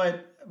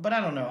 but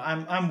I don't know.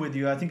 I'm with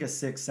you. I think a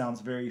 6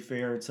 sounds very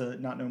fair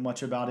to not know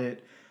much about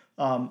it.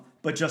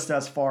 But just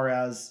as far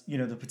as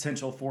the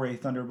potential for a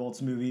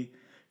Thunderbolts movie.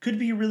 Could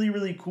be really,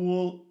 really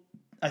cool.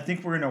 I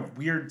think we're in a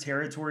weird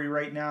territory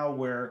right now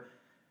where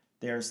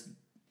there's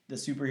the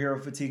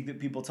superhero fatigue that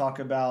people talk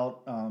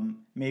about.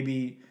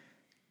 Maybe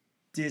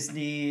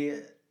Disney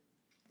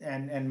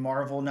and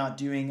Marvel not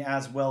doing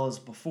as well as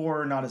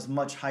before, not as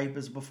much hype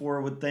as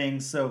before with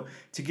things. So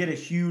to get a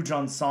huge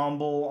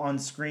ensemble on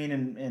screen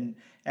and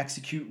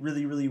execute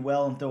really, really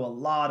well and throw a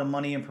lot of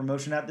money and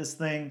promotion at this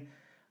thing,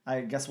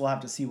 I guess we'll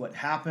have to see what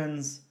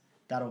happens.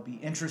 That'll be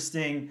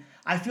interesting.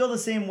 I feel the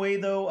same way,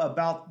 though,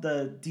 about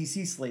the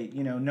DC slate,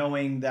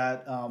 knowing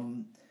that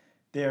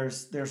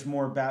there's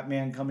more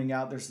Batman coming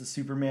out. There's the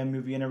Superman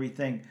movie and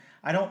everything.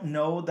 I don't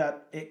know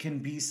that it can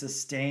be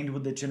sustained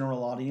with the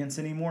general audience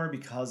anymore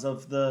because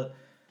of the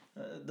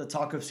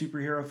talk of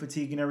superhero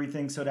fatigue and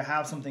everything. So to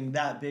have something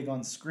that big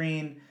on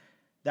screen,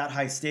 that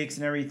high stakes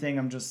and everything,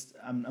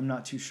 I'm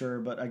not too sure,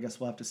 but I guess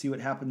we'll have to see what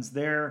happens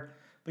there.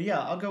 But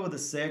yeah, I'll go with a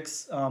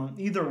 6.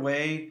 Either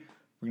way,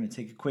 we're going to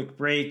take a quick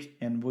break,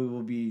 and we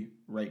will be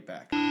right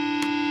back.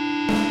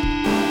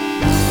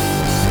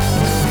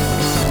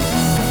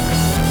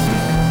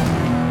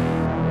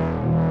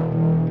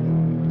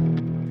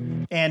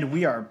 And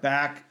we are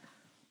back.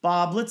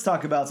 Bob, let's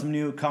talk about some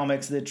new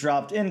comics that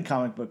dropped in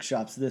comic book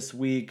shops this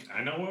week.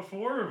 I know what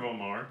 4 of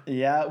them are.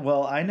 Yeah,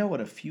 well, I know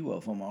what a few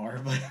of them are,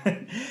 but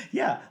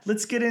yeah,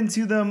 let's get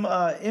into them.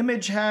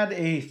 Image had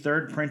a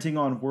third printing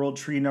on World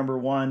Tree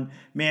 #1.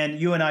 Man,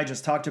 you and I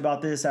just talked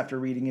about this after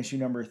reading issue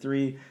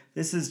 #3.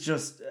 This is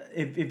just,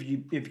 if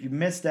you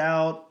missed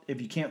out, if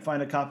you can't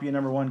find a copy of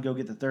 #1, go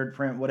get the third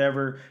print,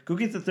 whatever. Go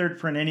get the third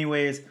print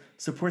anyways.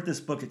 Support this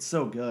book. It's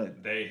so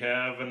good. They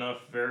have enough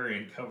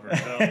variant covers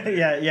out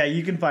there. yeah,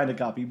 you can find a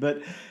copy.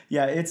 But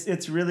yeah,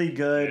 it's really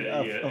good.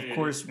 Of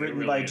course, written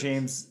really by is.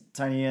 James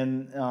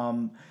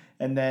Tynion.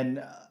 And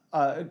then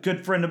a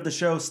good friend of the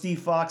show,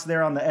 Steve Fox,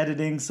 there on the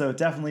editing. So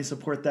definitely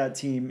support that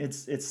team.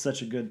 It's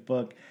such a good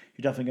book.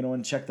 You're definitely going to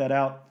want to check that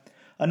out.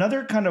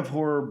 Another kind of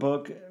horror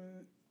book,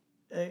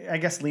 I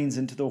guess leans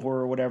into the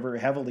horror, whatever,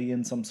 heavily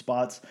in some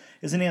spots,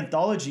 is an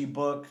anthology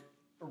book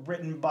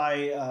written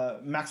by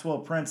Maxwell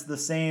Prince, the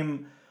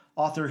same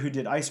author who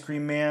did Ice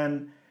Cream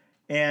Man,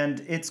 and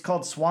it's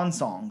called Swan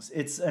Songs.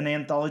 It's an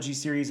anthology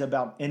series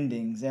about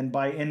endings, and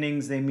by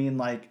endings they mean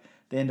like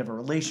the end of a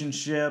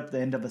relationship, the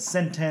end of a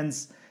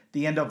sentence,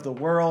 the end of the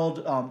world,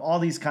 all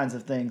these kinds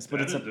of things. But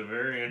That is a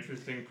very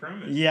interesting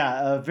premise.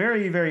 Yeah, a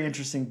very, very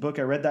interesting book.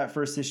 I read that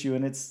first issue,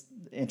 and it's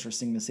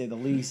interesting to say the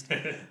least.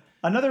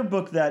 Another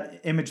book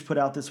that Image put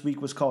out this week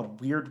was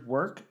called Weird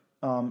Work.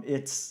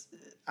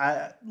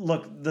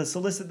 Look, the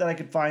solicit that I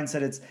could find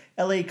said it's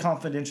LA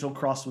Confidential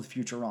crossed with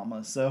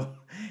Futurama. So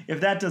if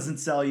that doesn't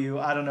sell you,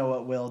 I don't know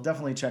what will.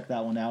 Definitely check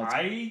that one out.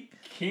 I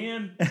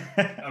can't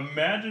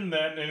imagine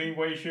that in any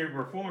way, shape,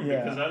 or form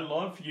Yeah. because I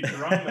love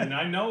Futurama and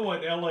I know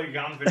what LA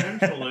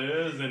Confidential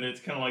is, and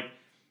it's kind of like,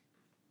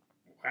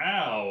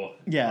 wow.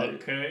 Yeah.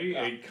 Okay,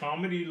 a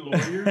comedy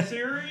lawyer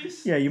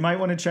series? Yeah, you might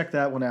want to check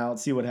that one out,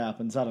 see what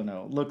happens. I don't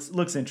know.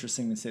 Looks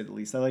interesting to say the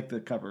least. I like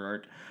the cover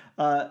art.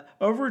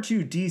 Over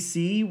to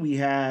DC, we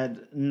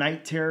had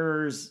Night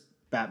Terror's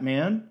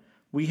Batman.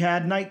 We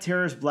had Night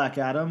Terror's Black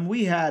Adam.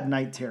 We had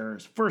Night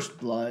Terror's First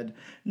Blood.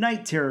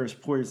 Night Terror's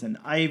Poison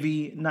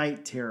Ivy.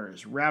 Night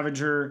Terror's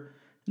Ravager.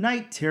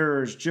 Night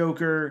Terror's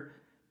Joker.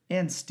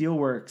 And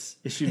Steelworks,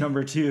 issue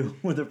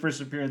 #2, with the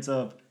first appearance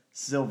of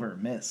Silver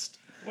Mist.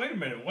 Wait a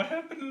minute, what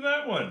happened to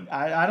that one?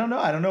 I don't know.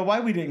 I don't know why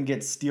we didn't get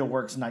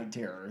Steelworks Night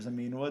Terrors. I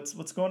mean,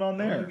 what's going on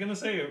I there? was going to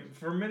say,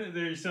 for a minute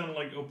there, you sounded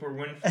like Oprah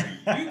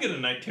Winfrey. You get a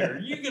night terror,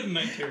 you get a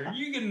night terror,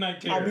 you get a night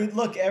terror. I mean,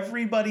 look,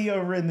 everybody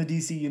over in the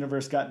DC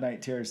universe got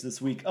Night Terrors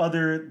this week,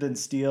 other than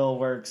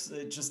Steelworks.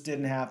 It just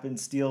didn't happen.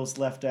 Steel's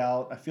left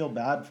out. I feel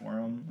bad for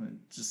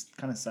him. It's just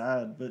kind of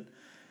sad, but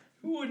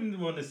who wouldn't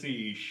want to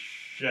see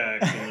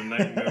Shaq in the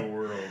Nightmare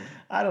world?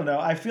 I don't know.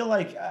 I feel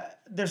like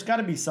there's got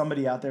to be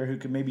somebody out there who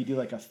could maybe do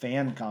like a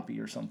fan copy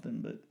or something,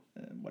 but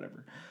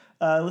whatever.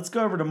 Let's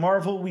go over to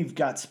Marvel. We've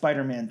got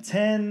Spider-Man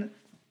 10.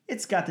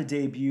 It's got the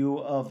debut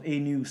of a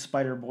new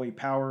Spider-Boy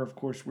power. Of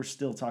course, we're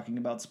still talking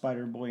about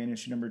Spider-Boy in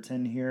issue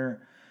 #10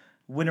 here.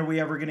 When are we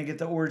ever going to get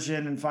the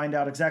origin and find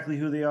out exactly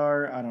who they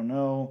are? I don't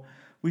know.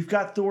 We've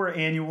got Thor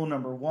Annual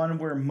 #1,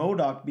 where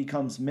MODOK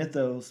becomes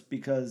Mythos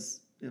because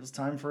it was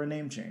time for a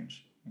name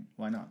change.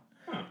 Why not?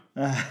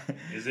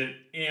 Is it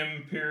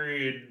M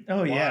period?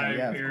 Oh yeah, Y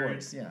yeah, period? of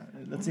course, yeah.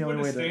 That's the only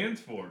way What it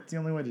stands for. It's the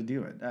only way to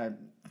do it.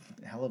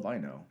 Hell if I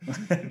know.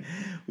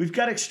 We've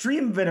got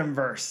Extreme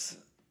Venomverse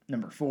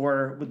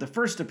 #4 with the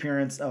first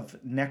appearance of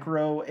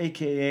Necro,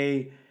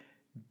 aka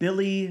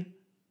Billy,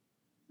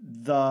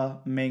 the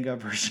manga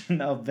version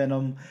of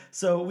Venom.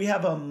 So we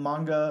have a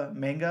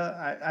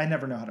manga. I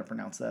never know how to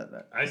pronounce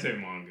that. I say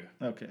manga.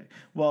 Okay.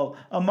 Well,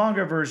 a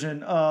manga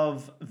version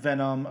of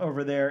Venom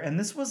over there. And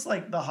this was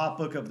like the hot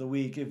book of the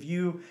week. If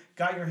you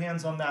got your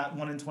hands on that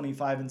 1 in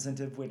 25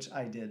 incentive, which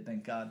I did,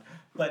 thank God.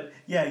 But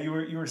yeah, you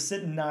were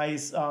sitting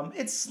nice.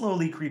 It's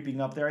slowly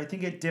creeping up there. I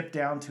think it dipped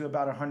down to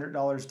about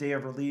 $100 day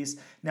of release.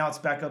 Now it's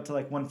back up to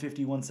like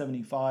 $150,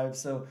 $175.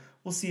 So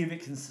we'll see if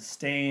it can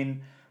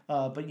sustain.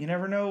 But you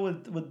never know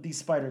with these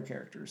spider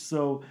characters.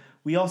 So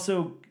we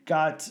also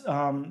got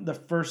the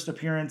first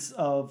appearance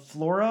of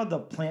Flora, the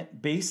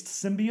plant-based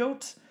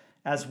symbiote,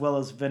 as well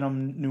as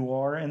Venom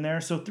Noir in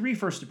there. So 3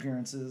 first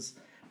appearances.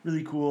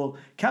 Really cool.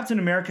 Captain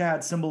America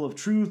had Symbol of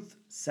Truth,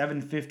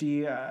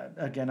 $750.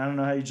 Again, I don't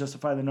know how you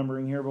justify the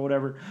numbering here, but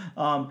whatever.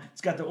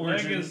 It's got the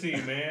origin. Legacy,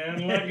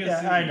 man. Legacy.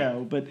 Yeah, I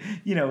know, but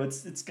you know,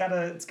 it's got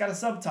a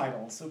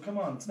subtitle. So come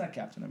on, it's not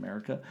Captain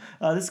America.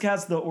 This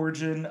has the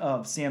origin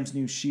of Sam's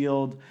new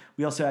shield.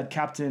 We also had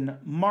Captain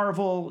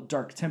Marvel,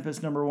 Dark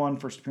Tempest #1,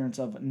 first appearance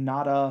of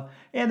Nada,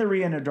 and the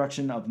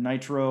reintroduction of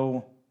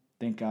Nitro.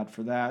 Thank God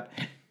for that.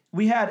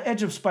 We had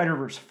Edge of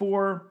Spider-Verse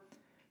 4.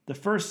 The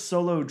first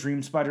solo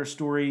Dream Spider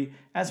story,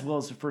 as well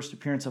as the first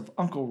appearance of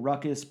Uncle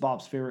Ruckus,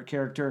 Bob's favorite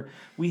character.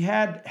 We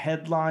had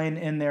Headline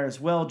in there as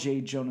well, J.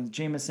 Jonah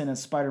Jameson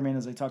as Spider-Man,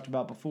 as I talked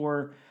about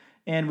before.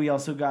 And we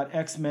also got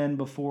X-Men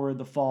Before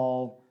the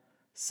Fall,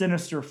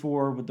 Sinister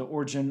 4, with the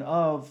origin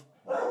of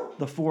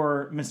the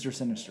 4 Mr.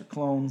 Sinister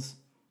clones.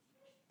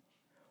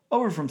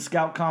 Over from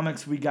Scout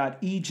Comics, we got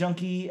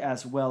E-Junkie,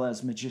 as well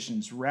as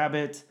Magician's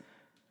Rabbit.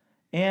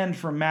 And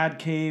from Mad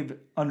Cave,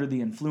 Under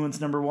the Influence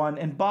 #1.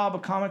 And Bob, a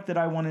comic that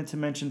I wanted to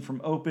mention from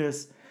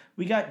Opus,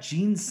 we got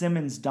Gene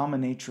Simmons'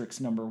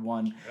 Dominatrix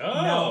 #1. Oh.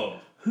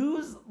 Now,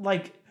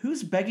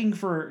 who's begging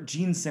for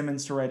Gene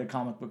Simmons to write a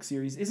comic book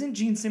series? Isn't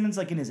Gene Simmons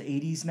like in his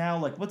 80s now?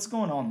 Like, what's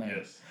going on there?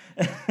 Yes.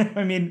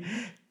 I mean,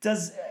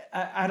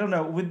 I don't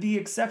know, with the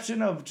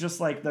exception of just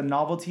like the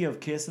novelty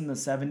of Kiss in the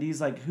 70s,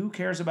 like who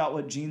cares about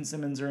what Gene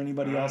Simmons or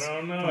anybody else? I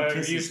don't know.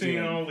 Have you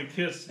seen all the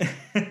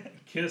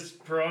Kiss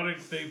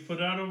products they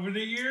put out over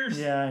the years?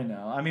 Yeah, I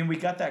know. I mean, we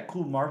got that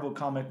cool Marvel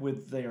comic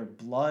with their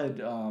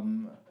blood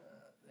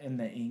in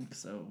the ink,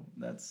 so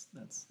that's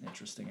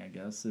interesting, I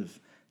guess, if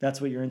that's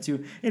what you're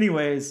into.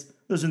 Anyways,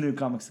 those are new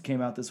comics that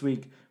came out this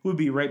week. We'll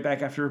be right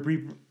back after a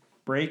brief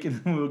break, and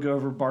then we'll go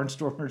over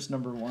Barnstormers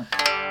 #1.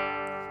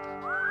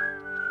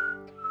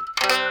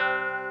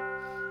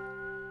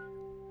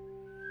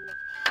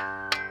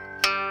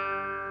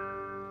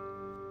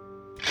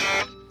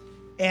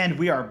 And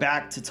we are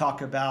back to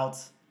talk about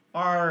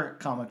our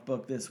comic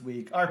book this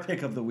week, our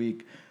pick of the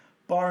week,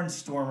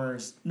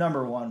 Barnstormers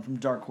 #1 from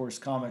Dark Horse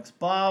Comics.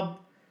 Bob,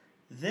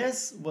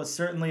 this was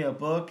certainly a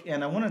book,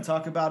 and I want to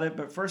talk about it,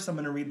 but first I'm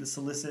going to read the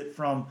solicit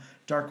from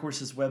Dark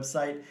Horse's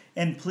website.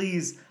 And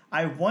please,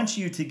 I want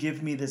you to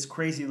give me this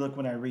crazy look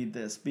when I read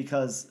this,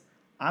 because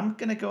I'm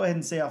going to go ahead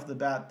and say off the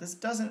bat, this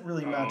doesn't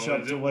really match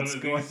up to what's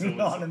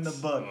going on in the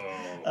book.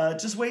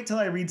 Just wait till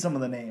I read some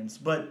of the names.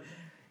 But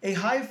a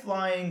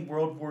high-flying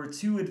World War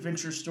II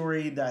adventure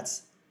story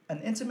that's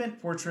an intimate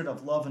portrait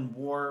of love and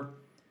war,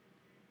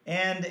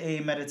 and a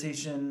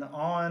meditation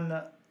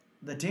on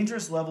the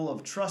dangerous level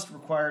of trust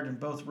required in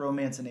both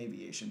romance and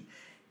aviation.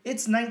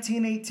 It's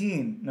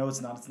 1918. No,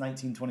 it's not. It's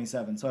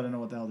 1927, so I don't know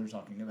what the hell they're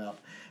talking about.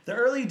 The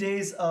early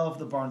days of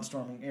the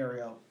barnstorming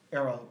era,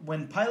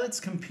 when pilots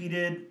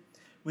competed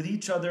with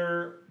each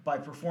other by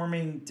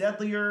performing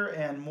deadlier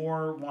and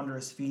more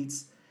wondrous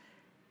feats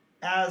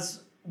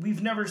as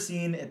we've never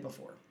seen it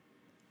before.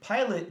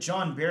 Pilot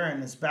John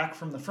Barron is back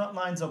from the front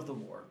lines of the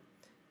war,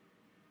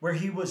 where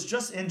he was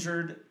just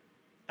injured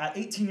at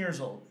 18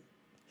 years old.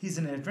 He's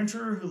an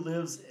adventurer who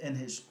lives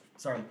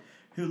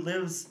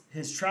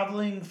his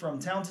traveling from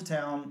town to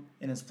town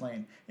in his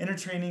plane,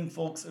 entertaining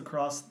folks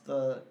across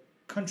the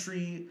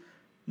country,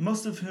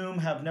 most of whom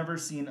have never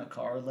seen a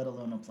car, let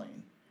alone a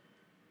plane.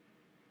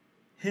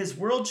 His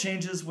world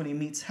changes when he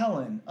meets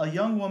Helen, a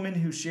young woman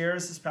who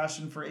shares his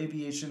passion for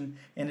aviation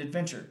and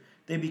adventure.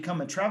 They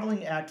become a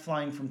traveling act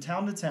flying from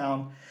town to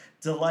town,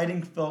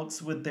 delighting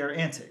folks with their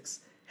antics.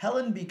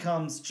 Helen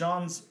becomes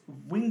John's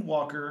wing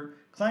walker,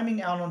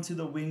 climbing out onto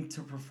the wing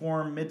to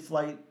perform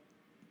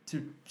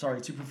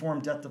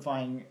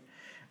death-defying.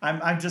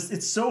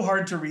 It's so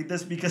hard to read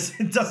this because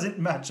it doesn't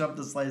match up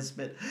the slightest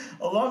bit.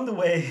 Along the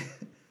way,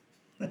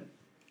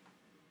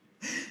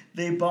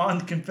 they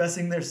bond,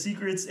 confessing their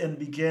secrets, and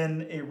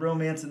begin a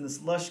romance in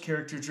this lush,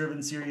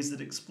 character-driven series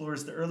that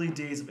explores the early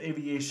days of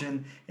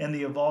aviation and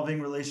the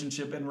evolving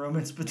relationship and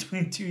romance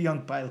between two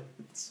young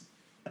pilots.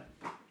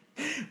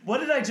 What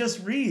did I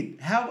just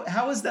read?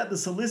 How is that the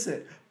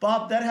solicit?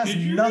 Bob, that has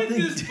nothing. Did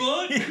you read this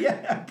book?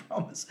 Yeah, I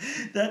promise.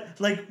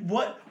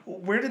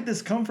 Where did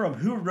this come from?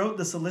 Who wrote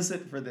the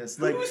solicit for this?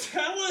 Who's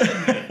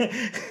Helen?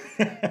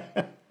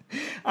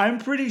 I'm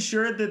pretty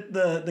sure that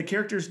the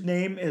character's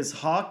name is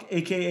Hawk,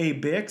 a.k.a.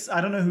 Bix.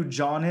 I don't know who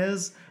John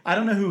is. I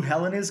don't know who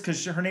Helen is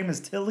because her name is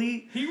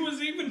Tilly. He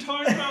was even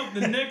talking about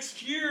the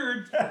next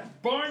year,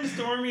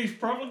 Barnstormers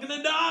probably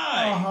going to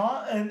die.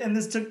 Uh-huh. And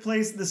this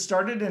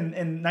started in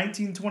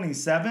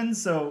 1927,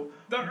 so...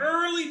 The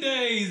early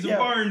days of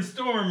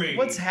Barnstorming.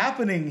 What's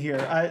happening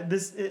here?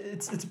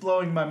 It's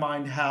blowing my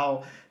mind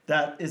how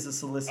that is a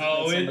solicit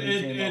that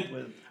somebody came up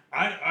with.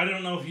 I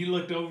don't know if you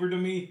looked over to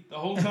me the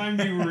whole time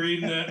you were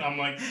reading that. I'm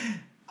like...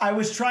 I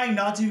was trying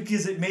not to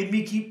because it made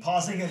me keep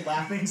pausing and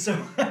laughing,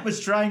 so I was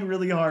trying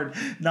really hard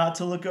not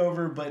to look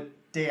over, but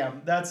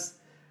damn, that's...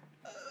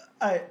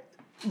 I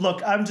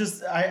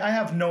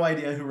have no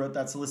idea who wrote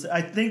that solicit.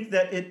 I think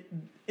that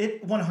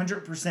it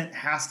 100%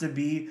 has to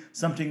be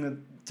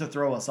something to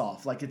throw us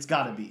off. Like, it's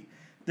got to be.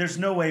 There's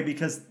no way,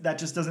 because that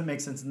just doesn't make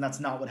sense, and that's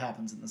not what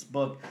happens in this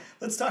book.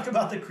 Let's talk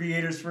about the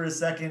creators for a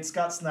second.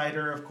 Scott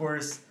Snyder, of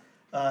course...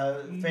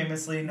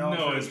 famously known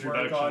for his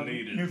work on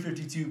New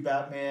 52,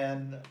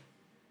 Batman,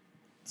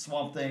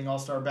 Swamp Thing,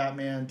 All-Star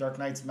Batman, Dark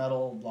Knight's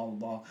Metal, blah, blah,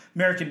 blah.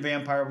 American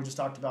Vampire, we just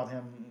talked about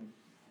him.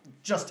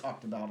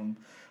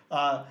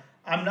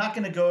 I'm not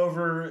going to go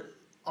over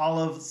all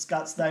of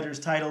Scott Snyder's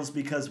titles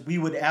because we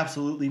would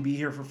absolutely be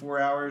here for 4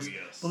 hours.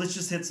 Yes. But let's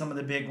just hit some of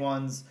the big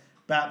ones.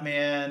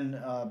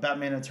 Batman,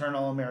 Batman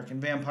Eternal, American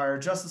Vampire,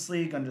 Justice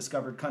League,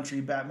 Undiscovered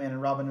Country, Batman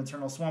and Robin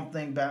Eternal, Swamp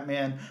Thing,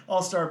 Batman,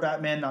 All-Star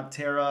Batman,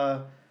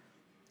 Noctera,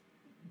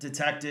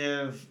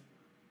 Detective.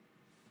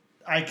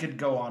 I could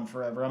go on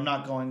forever. I'm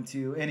not going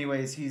to.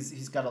 Anyways,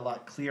 he's got a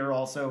lot. Clear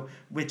also,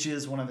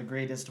 Witches, one of the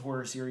greatest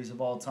horror series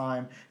of all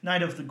time.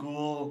 Night of the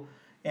Ghoul,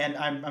 and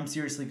I'm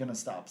seriously gonna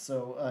stop.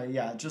 So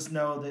just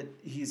know that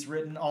he's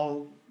written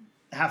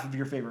half of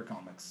your favorite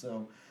comics.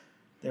 So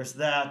there's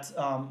that.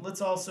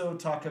 Let's also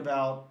talk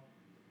about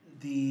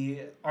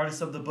the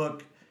artist of the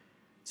book,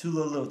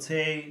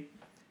 Tulalote,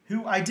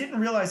 who I didn't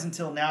realize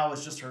until now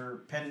is just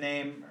her pen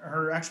name.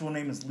 Her actual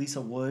name is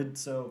Lisa Wood.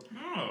 So,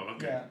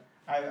 okay. Yeah,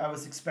 I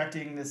was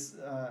expecting this,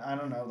 I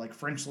don't know, like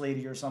French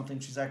lady or something.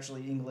 She's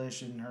actually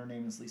English, and her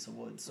name is Lisa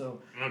Wood.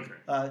 So, Okay.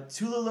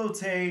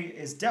 Tulalote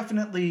is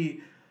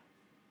definitely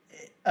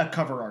a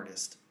cover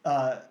artist.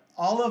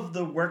 All of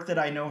the work that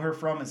I know her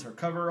from is her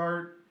cover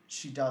art.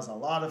 She does a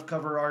lot of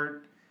cover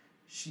art.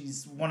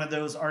 She's one of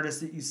those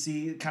artists that you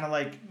see, kind of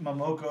like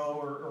Momoko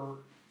or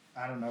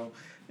I don't know.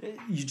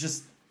 You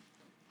just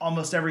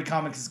almost every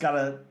comic has got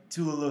a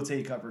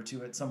Tulalote cover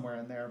to it somewhere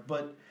in there.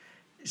 But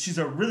she's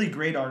a really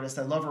great artist.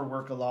 I love her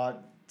work a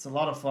lot. It's a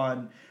lot of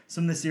fun.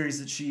 Some of the series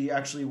that she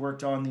actually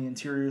worked on the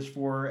interiors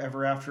for,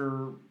 Ever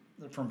After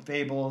from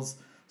Fables,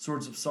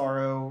 Swords of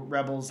Sorrow,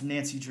 Rebels,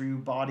 Nancy Drew,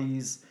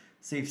 Bodies,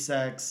 Safe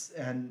Sex,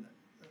 and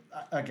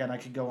again, I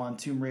could go on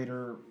Tomb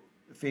Raider,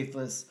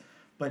 Faithless,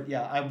 but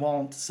yeah, I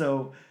won't.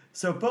 So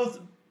both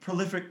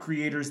prolific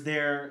creators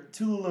there.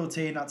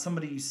 Tulalote, not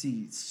somebody you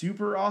see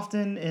super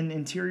often in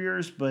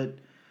interiors, but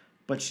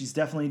she's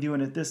definitely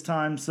doing it this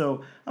time.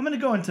 So I'm going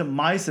to go into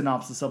my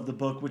synopsis of the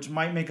book, which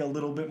might make a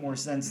little bit more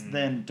sense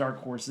than Dark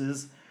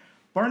Horse's.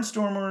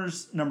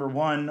 Barnstormers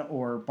 #1,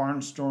 or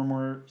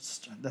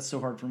Barnstormers, that's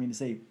so hard for me to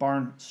say,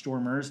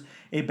 Barnstormers,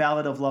 A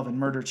Ballad of Love and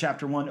Murder,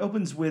 Chapter 1,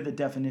 opens with a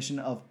definition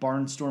of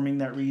barnstorming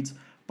that reads,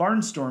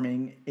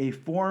 barnstorming, a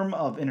form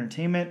of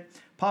entertainment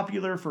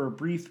popular for a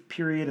brief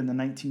period in the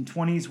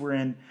 1920s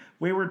wherein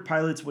wayward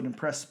pilots would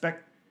impress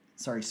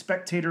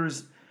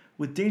spectators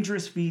with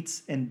dangerous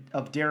feats and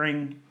of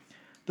daring.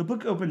 The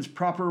book opens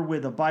proper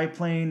with a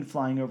biplane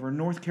flying over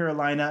North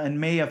Carolina in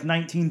May of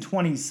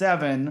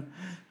 1927.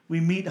 We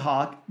meet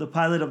Hawk, the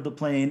pilot of the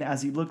plane,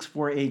 as he looks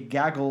for a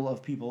gaggle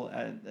of people.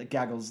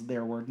 Gaggle's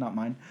their word, not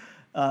mine.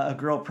 A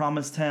girl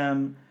promised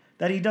him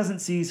that he doesn't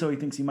see, so he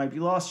thinks he might be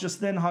lost. Just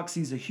then, Hawk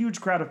sees a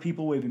huge crowd of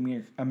people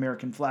waving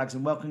American flags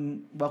and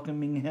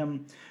welcoming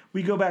him.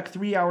 We go back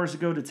 3 hours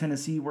ago to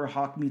Tennessee, where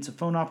Hawk meets a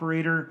phone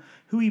operator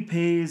who he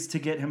pays to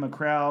get him a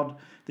crowd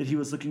that he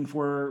was looking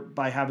for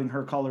by having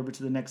her call over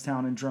to the next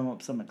town and drum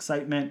up some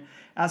excitement.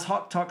 As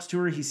Hawk talks to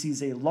her, he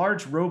sees a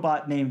large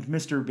robot named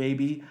Mr.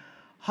 Baby.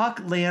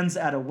 Hawk lands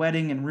at a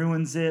wedding and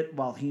ruins it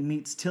while he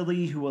meets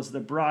Tilly, who was the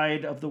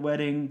bride of the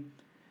wedding.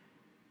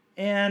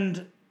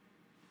 And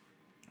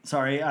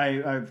sorry,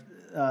 I've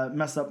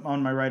messed up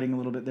on my writing a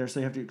little bit there, so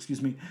you have to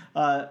excuse me.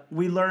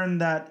 We learn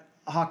that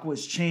Hawk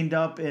was chained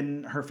up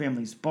in her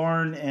family's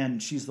barn,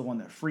 and she's the one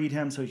that freed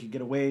him so he could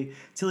get away.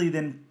 Tilly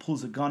then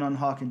pulls a gun on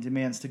Hawk and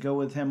demands to go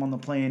with him on the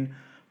plane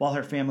while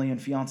her family and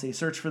fiancé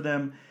search for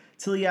them.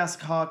 Tilly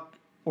asks Hawk,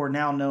 or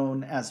now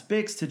known as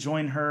Bix, to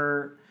join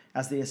her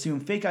as they assume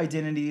fake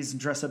identities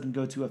and dress up and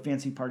go to a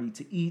fancy party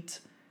to eat.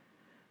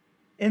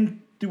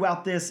 And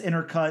throughout this,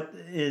 intercut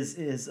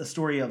is a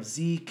story of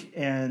Zeke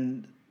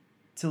and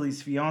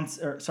Tilly's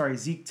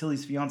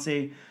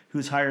fiance,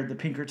 who's hired the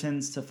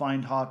Pinkertons to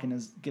find Hawk and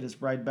get his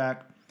bride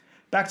back.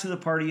 Back to the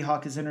party,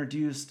 Hawk is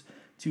introduced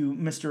to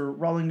Mr.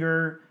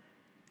 Rollinger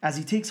as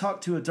he takes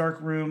Hawk to a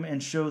dark room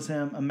and shows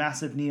him a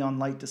massive neon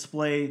light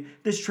display.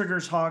 This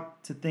triggers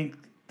Hawk to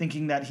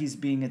thinking that he's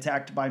being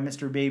attacked by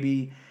Mr.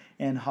 Baby,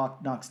 and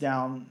Hawk knocks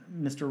down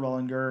Mr.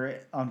 Rollinger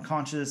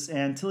unconscious,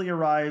 and Tilly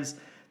arrives.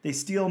 They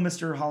steal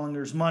Mr.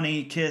 Hollinger's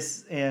money,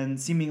 kiss, and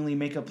seemingly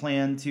make a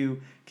plan to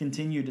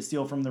continue to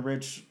steal from the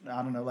rich,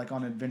 I don't know, like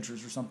on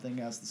adventures or something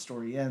as the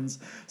story ends.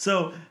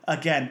 So,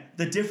 again,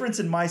 the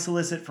difference in my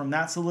solicit from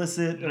that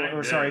solicit,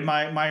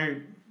 my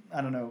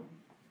I don't know,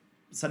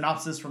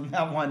 synopsis from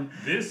that one.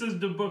 This is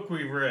the book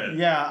we read.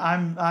 Yeah,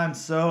 I'm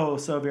so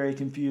very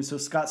confused. So,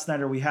 Scott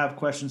Snyder, we have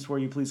questions for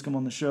you. Please come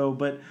on the show.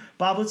 But,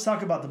 Bob, let's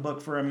talk about the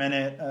book for a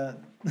minute.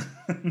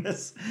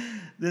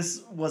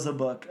 This was a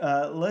book.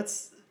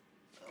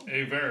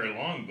 A very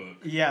long book.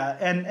 Yeah,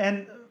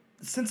 and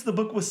since the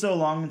book was so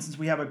long, and since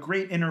we have a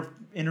great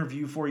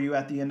interview for you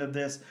at the end of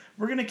this,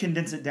 we're going to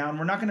condense it down.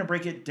 We're not going to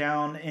break it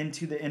down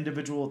into the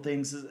individual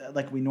things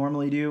like we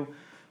normally do,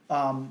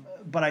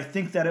 but I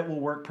think that it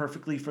will work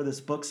perfectly for this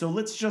book. So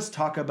let's just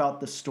talk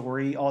about the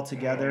story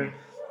altogether,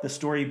 the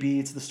story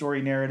beats, the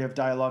story narrative,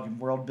 dialogue, and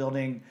world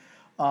building.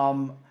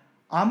 I'm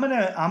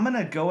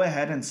gonna go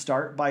ahead and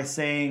start by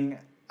saying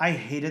I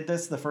hated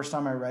this the first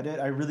time I read it.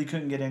 I really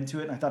couldn't get into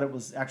it, and I thought it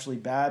was actually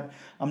bad.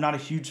 I'm not a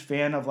huge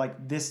fan of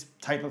like this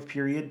type of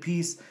period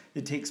piece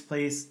that takes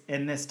place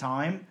in this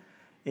time.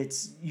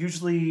 It's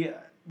usually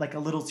like a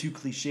little too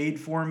cliched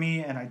for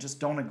me, and I just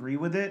don't agree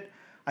with it.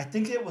 I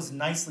think it was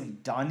nicely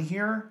done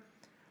here.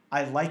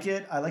 I like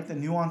it. I like the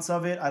nuance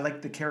of it. I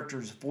like the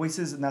characters'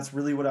 voices, and that's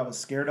really what I was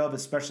scared of,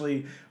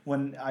 especially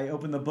when I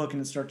opened the book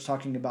and it starts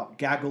talking about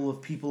gaggle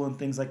of people and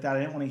things like that.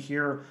 I didn't want to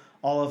hear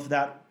all of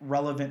that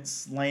relevant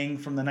slang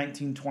from the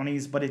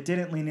 1920s, but it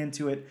didn't lean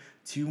into it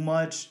too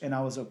much, and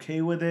I was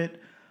okay with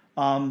it.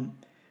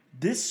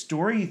 This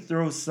story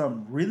throws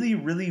some really,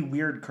 really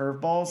weird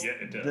curveballs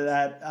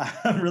that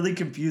I'm really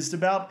confused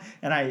about,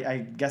 and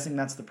I'm guessing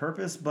that's the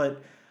purpose,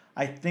 but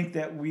I think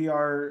that we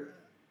are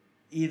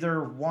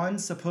either, one,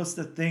 supposed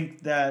to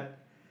think that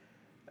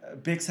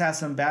Bix has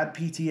some bad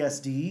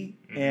PTSD,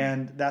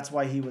 and that's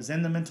why he was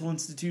in the mental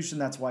institution.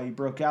 That's why he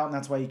broke out, and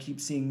that's why he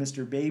keeps seeing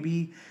Mr.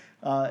 Baby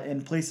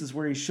in places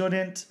where he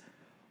shouldn't.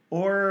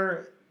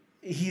 Or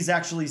he's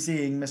actually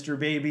seeing Mr.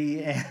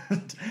 Baby,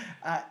 and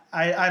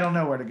I don't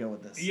know where to go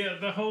with this. Yeah,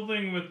 the whole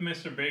thing with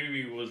Mr.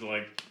 Baby was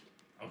like,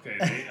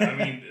 okay, I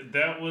mean,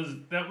 that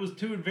was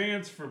too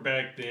advanced for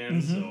back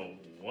then, so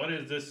what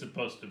is this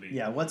supposed to be?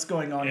 Yeah, what's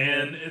going on here?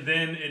 And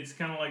then it's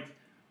kind of like,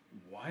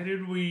 why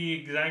did we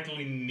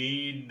exactly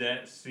need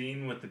that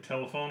scene with the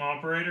telephone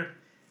operator?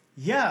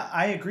 Yeah,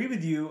 I agree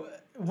with you.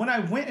 When I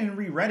went and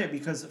reread it,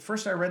 because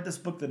first I read this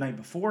book the night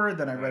before,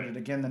 then I read it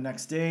again the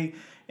next day,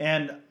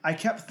 and I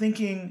kept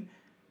thinking,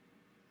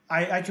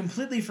 I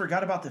completely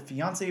forgot about the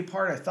fiance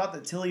part. I thought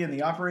that Tilly and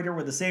the operator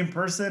were the same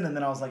person, and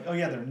then I was like, oh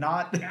yeah, they're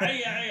not.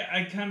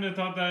 I kind of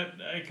thought that.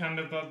 I kind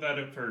of thought that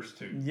at first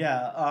too.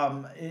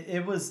 Yeah,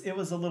 it was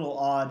a little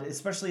odd,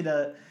 especially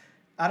to,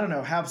 I don't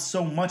know, have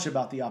so much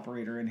about the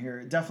operator in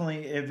here.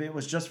 Definitely, if it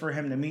was just for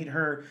him to meet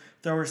her,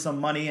 throw her some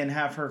money, and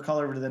have her call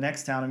over to the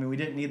next town. I mean, we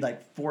didn't need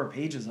like 4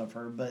 pages of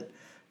her, but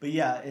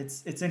yeah,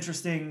 it's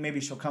interesting.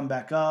 Maybe she'll come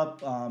back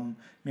up.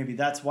 Maybe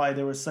that's why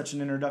there was such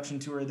an introduction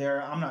to her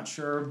there. I'm not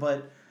sure,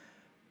 but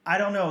I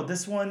don't know.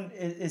 This one,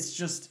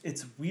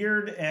 it's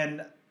weird,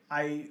 and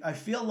I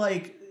feel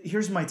like,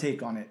 here's my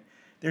take on it.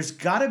 There's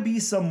got to be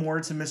some more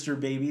to Mr.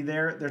 Baby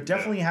there. There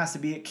definitely has to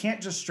be. It can't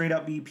just straight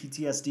up be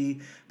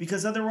PTSD,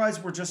 because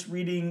otherwise we're just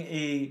reading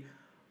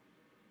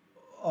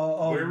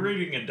we're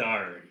reading a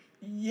diary.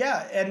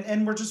 Yeah,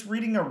 and we're just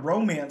reading a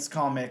romance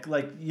comic,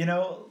 like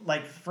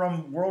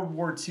from World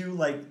War II,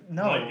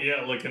 no.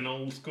 Like an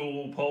old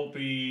school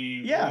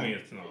pulpy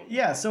romance novel.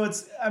 Yeah, so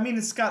it's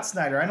Scott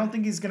Snyder. I don't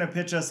think he's going to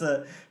pitch us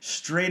a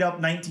straight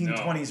up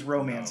 1920s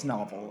romance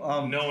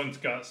novel. Knowing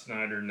Scott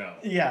Snyder, no.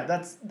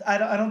 Yeah,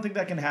 I don't think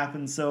that can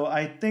happen. So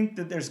I think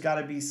that there's got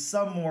to be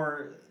some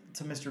more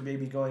to Mr.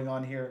 Baby going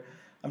on here.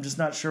 I'm just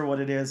not sure what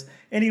it is.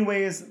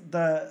 Anyways,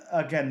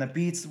 the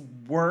beats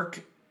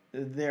work.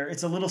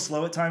 It's a little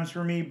slow at times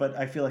for me, but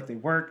I feel like they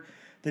work.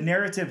 The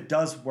narrative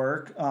does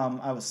work.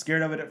 I was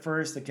scared of it at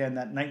first. Again,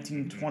 that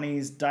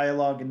 1920s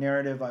dialogue and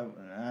narrative,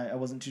 I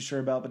wasn't too sure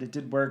about, but it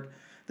did work.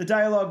 The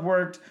dialogue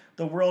worked.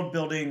 The world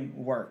building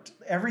worked.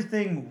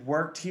 Everything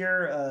worked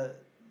here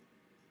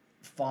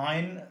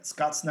fine.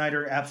 Scott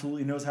Snyder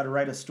absolutely knows how to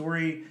write a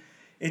story.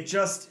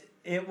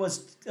 It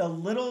was a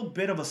little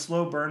bit of a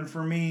slow burn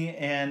for me,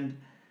 and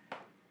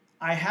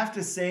I have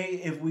to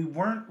say, if we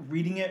weren't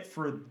reading it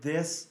for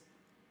this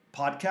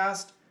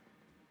podcast,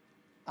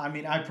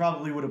 I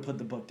probably would have put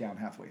the book down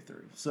halfway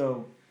through.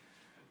 So,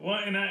 well,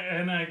 and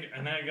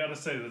I gotta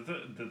say that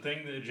the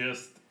thing that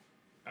just,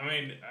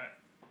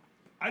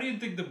 I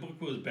didn't think the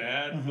book was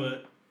bad,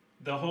 but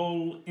the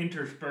whole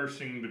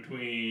interspersing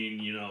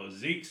between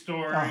Zeke's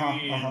story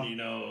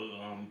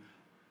and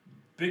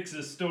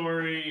Bix's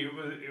story,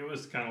 it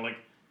was kind of like,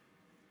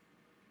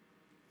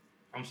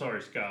 I'm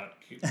sorry, Scott,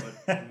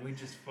 but can we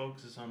just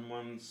focus on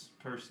one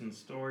person's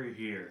story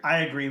here?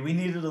 I agree. We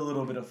needed a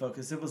little bit of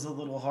focus. It was a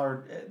little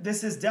hard.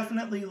 This is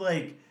definitely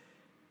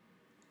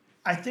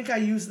I think I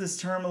used this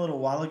term a little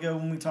while ago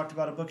when we talked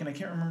about a book, and I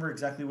can't remember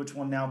exactly which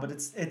one now, but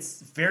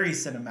it's very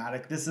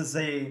cinematic. This is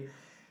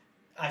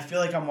I feel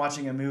like I'm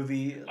watching a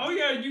movie. Oh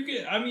yeah, you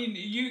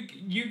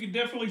could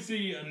definitely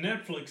see a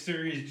Netflix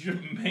series just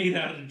made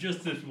out of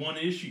just this one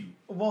issue.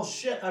 Well,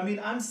 shit.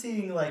 I'm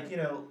seeing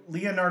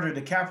Leonardo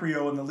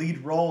DiCaprio in the lead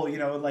role.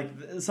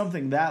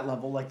 Something that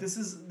level. This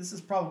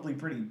is probably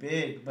pretty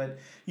big, but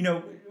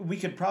we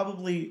could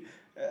probably.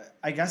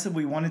 I guess if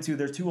we wanted to,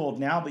 they're too old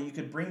now, but you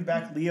could bring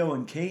back Leo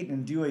and Kate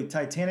and do a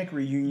Titanic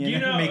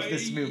reunion and make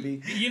this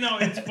movie.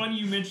 It's funny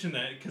you mention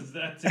that, because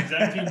that's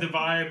exactly the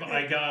vibe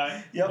I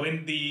got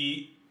when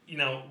the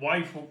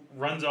wife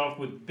runs off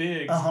with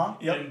Biggs,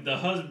 and the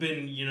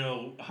husband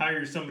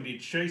hires somebody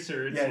to chase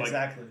her. It's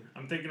exactly.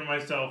 I'm thinking to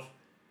myself,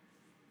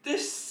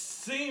 this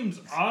seems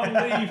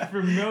oddly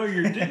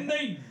familiar. Didn't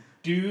they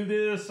do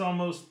this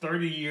almost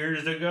 30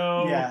 years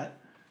ago? Yeah.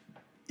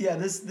 Yeah,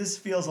 this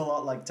feels a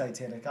lot like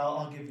Titanic.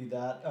 I'll give you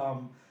that.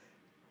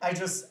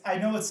 I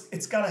know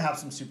it's got to have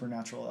some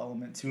supernatural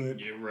element to it.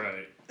 Yeah,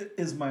 right.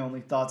 Is my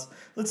only thoughts.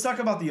 Let's talk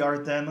about the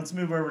art then. Let's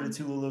move over to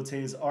Tula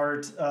Lote's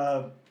art.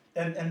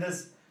 And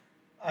this,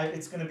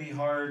 it's going to be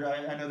hard.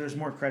 I know there's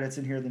more credits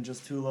in here than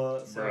just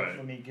Tula, so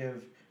let me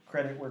give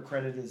credit where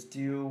credit is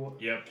due.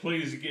 Yeah,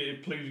 please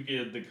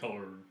give the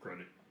color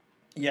credit.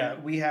 Yeah,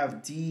 we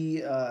have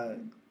D.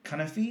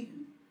 Cunniffe.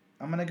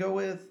 I'm going to go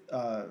with.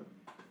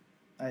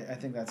 I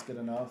think that's good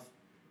enough.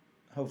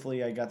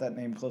 Hopefully I got that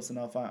name close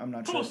enough. I'm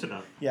not sure. Close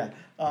enough. Yeah.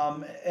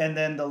 And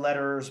then the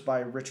letters by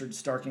Richard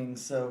Starking.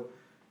 Sorry.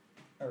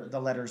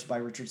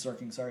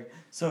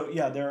 So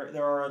yeah,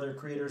 there are other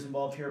creators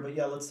involved here, but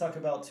yeah, let's talk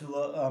about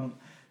Tula.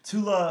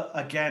 Tula,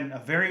 again, a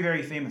very,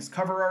 very famous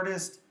cover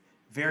artist,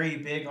 very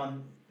big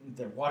on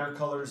their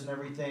watercolors and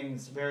everything.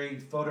 It's very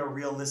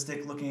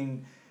photorealistic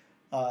looking,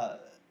 I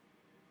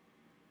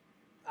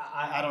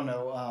don't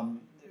know,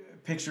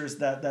 pictures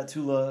that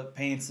Tula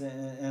paints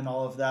and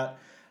all of that.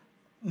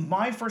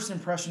 My first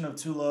impression of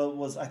Tula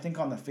was, I think,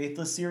 on the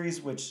Faithless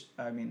series, which,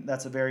 I mean,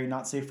 that's a very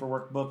not safe for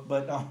work book,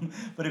 but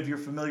if you're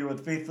familiar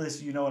with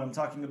Faithless, you know what I'm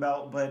talking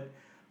about. But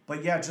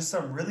yeah, just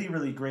some really,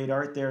 really great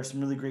art there, some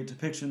really great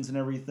depictions and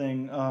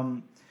everything.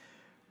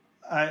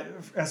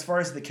 As far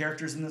as the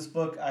characters in this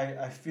book,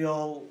 I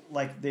feel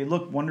like they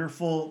look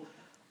wonderful.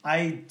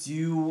 I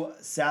do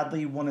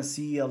sadly want to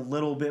see a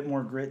little bit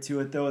more grit to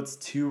it, though. It's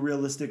too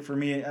realistic for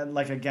me.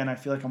 Like, again, I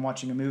feel like I'm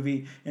watching a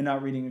movie and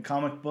not reading a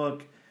comic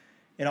book.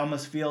 It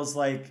almost feels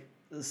like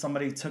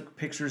somebody took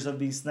pictures of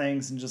these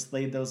things and just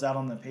laid those out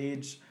on the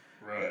page.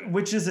 Right.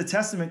 Which is a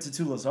testament to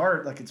Tula's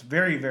art. Like, it's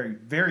very, very,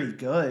 very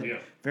good. Yeah.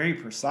 Very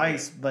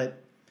precise,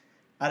 but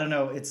I don't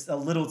know. It's a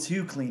little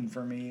too clean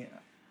for me.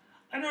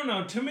 I don't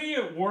know. To me,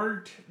 it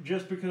worked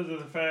just because of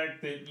the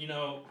fact that,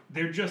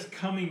 they're just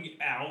coming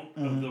out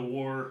of the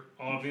war,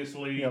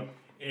 obviously. Yep.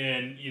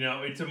 And,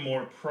 it's a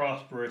more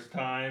prosperous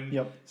time.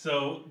 Yep.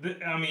 So,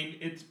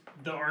 it's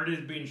the art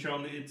is being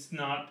shown. It's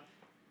not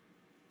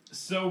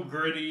so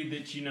gritty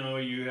that,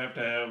 you have to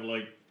have,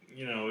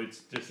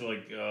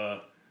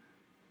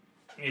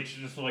 it's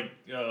just like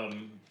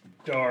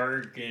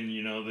dark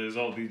and, there's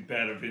all these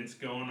bad events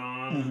going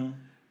on. Mm-hmm.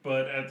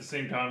 But at the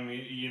same time,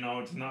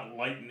 it's not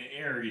light and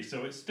airy,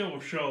 so it still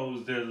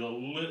shows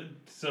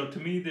so to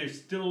me, there's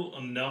still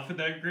enough of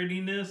that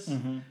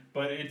grittiness,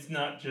 but it's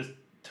not just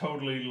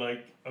totally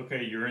like,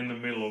 okay, you're in the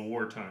middle of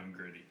wartime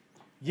gritty.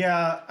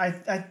 Yeah,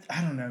 I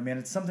don't know, man.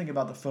 It's something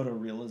about the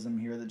photorealism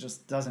here that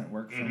just doesn't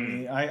work for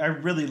me. I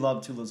really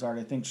love Tula's art.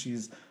 I think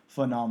she's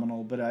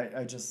phenomenal, but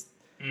I just...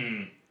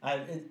 I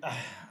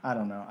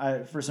don't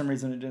know. For some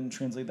reason, it didn't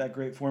translate that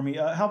great for me.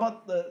 How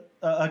about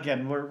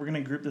again, we're going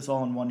to group this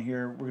all in one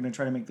here. We're going to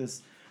try to make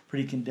this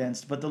pretty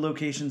condensed. But the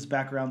locations,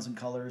 backgrounds, and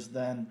colors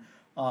then.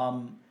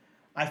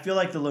 I feel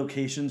like the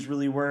locations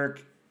really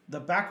work.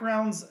 The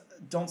backgrounds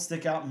don't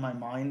stick out in my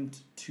mind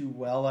too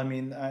well. I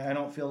mean, I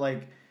don't feel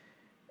like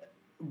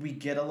we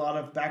get a lot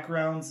of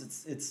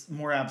backgrounds. It's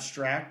more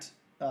abstract.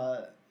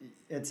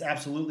 It's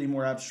absolutely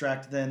more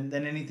abstract than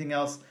anything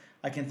else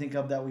I can think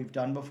of that we've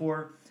done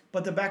before.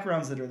 But the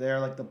backgrounds that are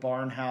there, like the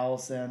barn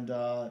house and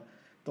the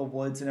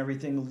woods and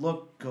everything,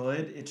 look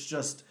good. It's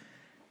just,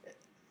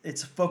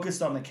 it's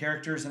focused on the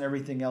characters and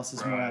everything else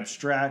is more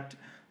abstract.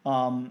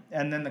 And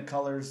then the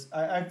colors,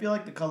 I feel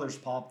like the colors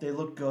pop. They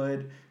look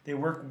good. They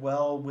work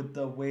well with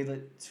the way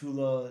that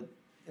Tula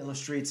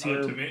illustrates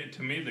here.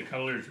 To me, the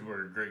colors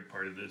were a great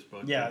part of this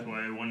book. Yeah. That's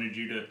why I wanted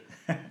you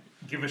to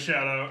give a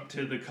shout out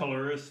to the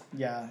colorist.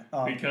 Yeah.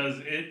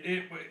 Because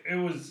it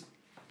was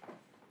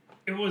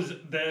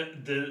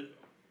the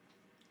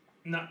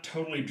not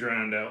totally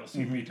drowned out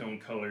sepia tone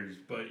colors,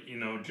 but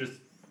just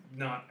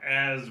not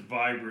as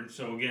vibrant.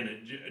 So again,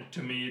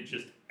 to me it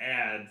just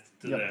adds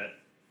to that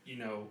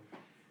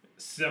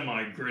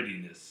semi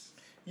grittiness.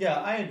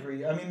 Yeah, I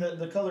agree. I mean,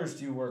 the colors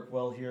do work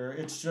well here.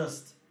 It's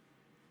just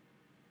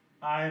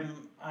I'm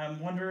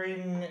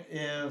wondering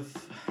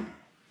if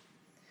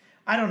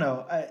I don't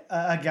know.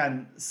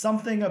 Again,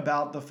 something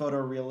about the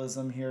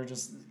photorealism here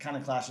just kind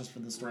of clashes for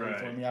the story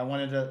for me. I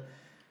wanted to.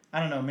 I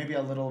don't know, maybe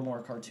a little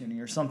more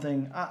cartoony or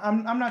something.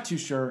 I'm not too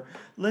sure.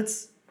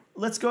 Let's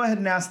go ahead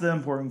and ask the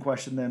important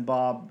question then,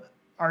 Bob.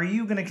 Are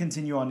you going to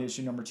continue on to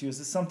issue number 2? Is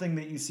this something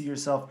that you see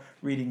yourself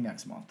reading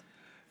next month?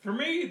 For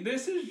me,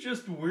 this is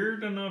just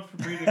weird enough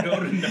for me to go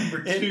to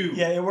number 2.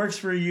 Yeah, it works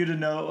for you to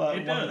know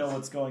want to know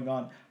what's going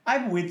on.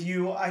 I'm with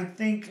you. I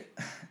think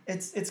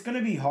it's going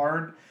to be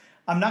hard.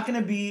 I'm not going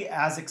to be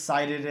as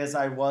excited as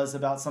I was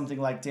about something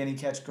like Danny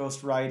Ketch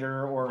Ghost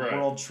Rider or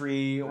World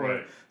Tree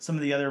or some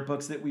of the other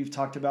books that we've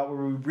talked about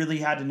where we really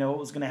had to know what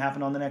was going to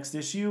happen on the next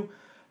issue.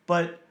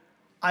 But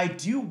I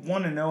do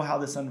want to know how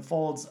this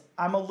unfolds.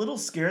 I'm a little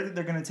scared that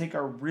they're going to take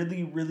a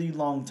really, really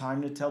long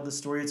time to tell the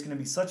story. It's going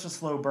to be such a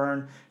slow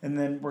burn, and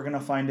then we're going to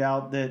find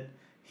out that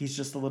he's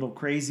just a little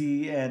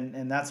crazy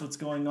and that's what's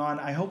going on.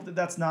 I hope that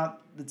that's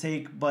not the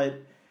take,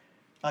 but...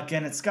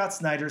 Again, it's Scott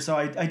Snyder, so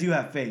I do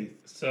have faith.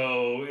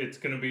 So it's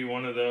going to be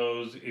one of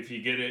those, if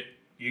you get it,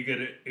 you get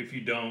it. If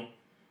you don't,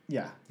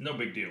 no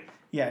big deal.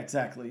 Yeah,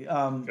 exactly.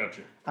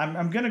 Gotcha.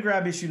 I'm going to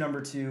grab issue number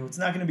 2. It's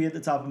not going to be at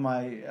the top of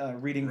my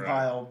reading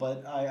pile,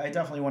 but I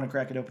definitely want to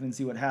crack it open and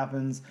see what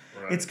happens.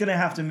 Right. It's going to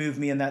have to move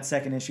me in that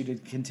second issue to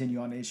continue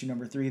on to issue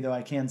number 3, though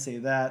I can say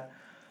that.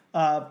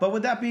 But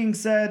with that being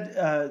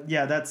said,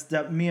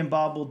 me and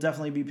Bob will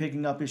definitely be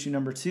picking up issue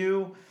number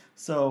 2.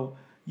 So...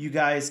 you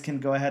guys can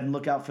go ahead and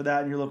look out for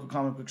that in your local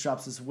comic book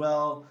shops as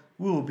well.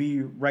 We will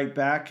be right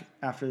back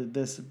after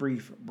this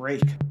brief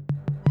break.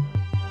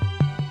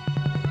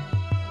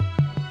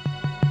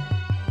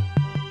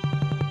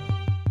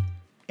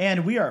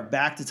 And we are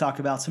back to talk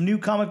about some new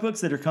comic books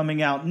that are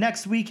coming out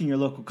next week in your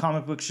local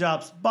comic book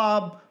shops.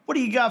 Bob, what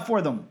do you got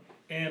for them?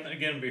 And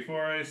again,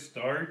 before I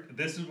start,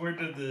 this is where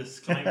the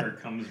disclaimer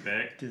comes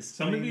back.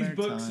 Some of these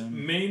books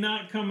may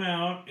not come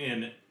out,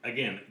 and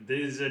again,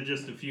 these are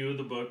just a few of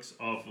the books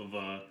off of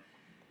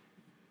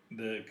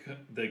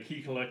the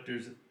Key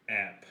Collectors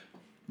app.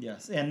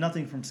 Yes, and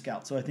nothing from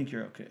Scout, so I think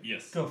you're okay.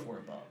 Yes. Go for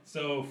it, Bob.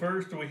 So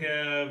first we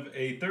have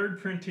a third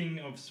printing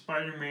of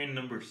Spider-Man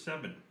number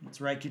 7. That's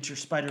right. Get your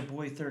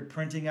Spider-Boy third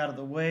printing out of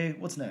the way.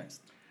 What's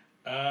next?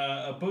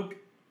 A book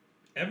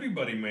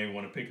everybody may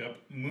want to pick up,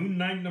 Moon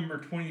Knight number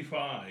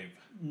 25.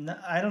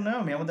 I don't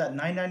know, man. With that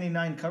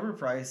 $9.99 cover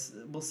price,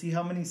 we'll see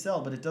how many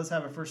sell, but it does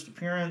have a first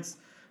appearance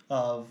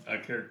of a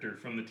character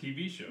from the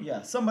TV show.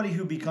 Yeah, somebody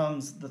who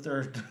becomes the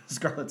third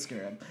Scarlet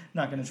Scarab.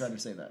 Not going to try to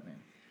say that name.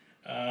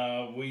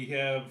 We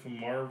have from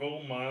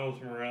Marvel,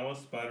 Miles Morales,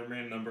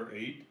 Spider-Man number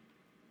 8.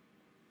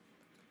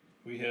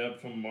 We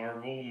have from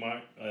Marvel,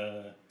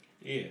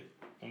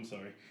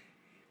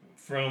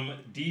 From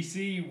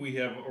DC, we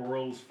have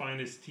Orwell's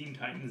Finest Teen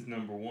Titans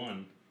number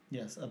 1.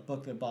 Yes, a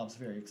book that Bob's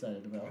very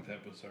excited about.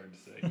 That was hard to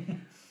say.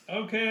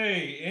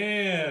 Okay,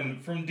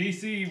 and from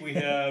DC, we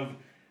have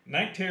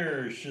Night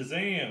Terrors,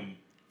 Shazam.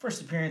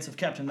 First appearance of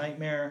Captain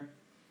Nightmare.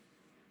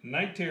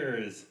 Night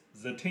Terrors,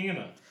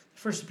 Zatanna.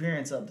 First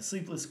appearance of The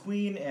Sleepless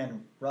Queen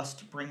and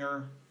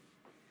Rustbringer.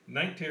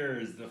 Night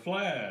Terrors, The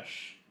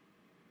Flash.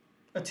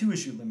 A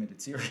 2-issue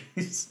limited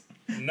series.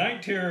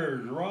 Night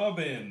Terrors,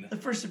 Robin. The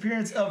first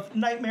appearance of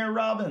Nightmare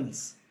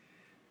Robins.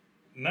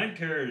 Night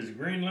Terrors,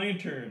 Green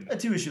Lantern. A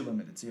 2-issue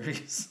limited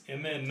series.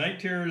 And then Night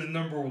Terrors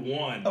number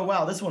 1. Oh,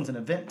 wow, this one's an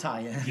event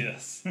tie-in.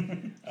 Yes.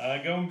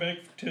 Going back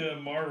to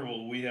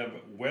Marvel, we have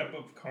Web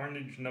of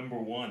Carnage number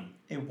 1.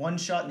 A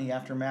one-shot in the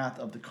aftermath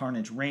of the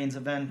Carnage Reigns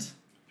event.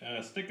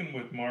 Sticking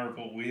with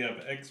Marvel, we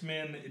have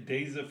X-Men,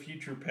 Days of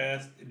Future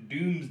Past,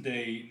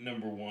 Doomsday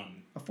number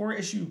 1. A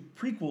 4-issue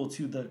prequel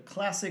to the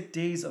classic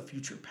Days of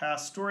Future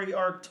Past story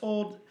arc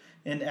told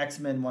in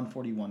X-Men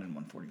 141 and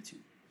 142.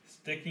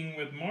 Sticking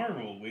with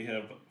Marvel, we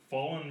have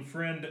Fallen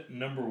Friend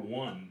number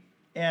 1.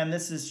 And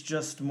this is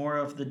just more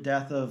of the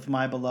death of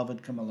my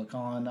beloved Kamala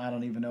Khan. I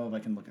don't even know if I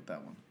can look at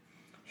that one.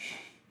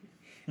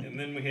 And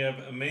then we have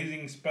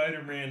Amazing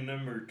Spider-Man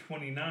number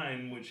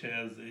 29, which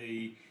has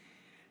a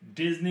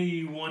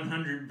Disney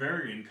 100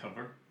 variant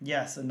cover.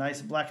 Yes, a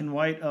nice black and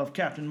white of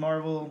Captain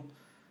Marvel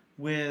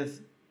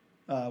with,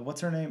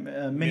 what's her name?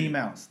 Minnie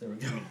Mouse. There we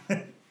go.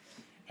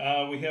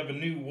 We have a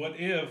new What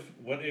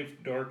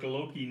If Dark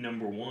Loki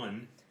number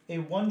 1. A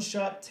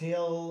one-shot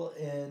tale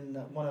in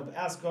one of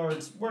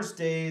Asgard's worst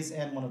days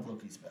and one of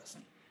Loki's best.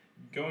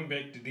 Going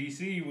back to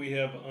DC, we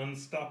have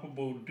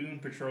Unstoppable Doom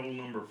Patrol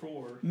number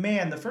 4.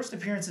 Man, the first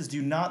appearances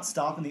do not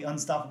stop in the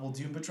Unstoppable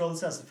Doom Patrol.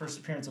 This has the first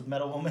appearance of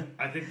Metal Woman.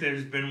 I think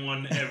there's been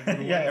one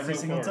every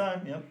single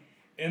time. Yep.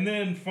 And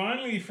then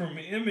finally from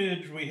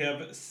Image, we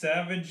have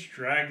Savage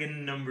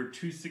Dragon number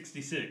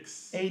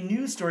 266. A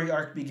new story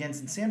arc begins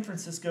in San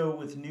Francisco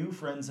with new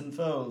friends and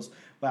foes.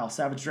 Wow,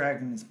 Savage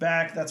Dragon is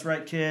back. That's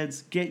right,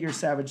 kids. Get your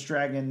Savage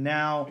Dragon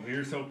now.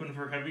 Here's hoping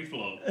for heavy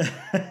flow.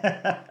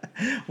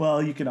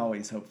 Well, you can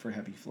always hope for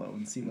heavy flow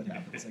and see what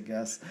happens, I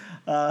guess.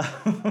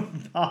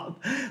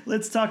 Bob,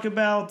 let's talk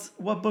about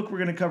what book we're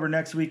going to cover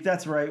next week.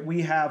 That's right.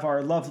 We have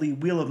our lovely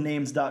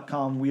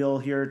wheelofnames.com wheel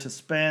here to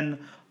spin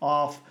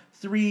off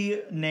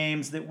 3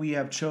 names that we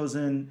have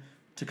chosen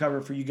to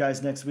cover for you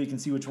guys next week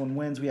and see which one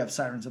wins. We have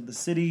Sirens of the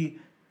City,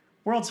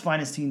 World's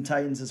Finest Teen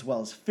Titans, as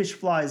well as Fish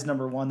Flies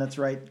number 1. That's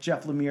right,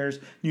 Jeff Lemire's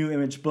new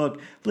Image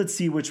book. Let's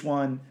see which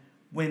one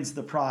wins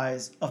the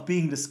prize of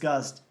being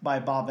discussed by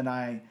Bob and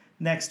I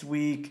next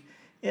week.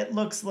 It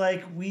looks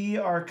like we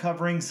are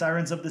covering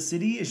Sirens of the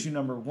City, issue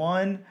number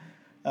 1.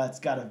 It's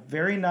got a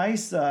very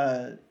nice...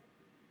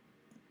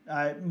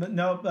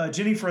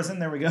 Jenny Frizen,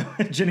 there we go.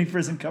 Jenny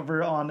Frizen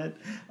cover on it.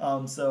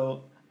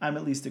 So I'm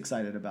at least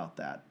excited about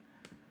that.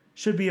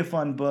 Should be a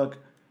fun book.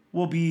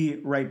 We'll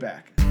be right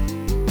back.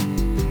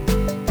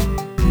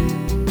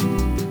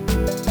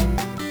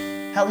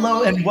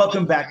 Hello and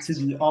welcome back to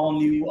the all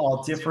new,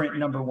 all different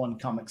number 1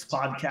 comics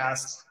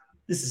podcast.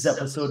 This is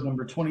episode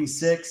number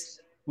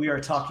 26. We are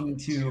talking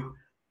to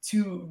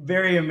 2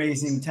 very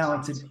amazing,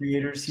 talented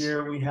creators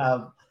here. We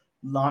have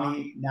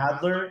Lonnie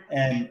Nadler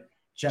and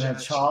Jenna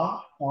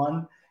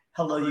on.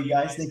 Hello, you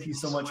guys. Thank you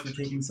so much for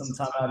taking some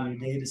time out of your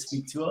day to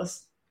speak to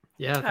us.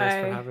 Yeah,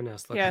 thanks for having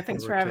us.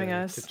 Thanks for having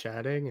us. To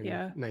chatting,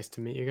 and nice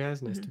to meet you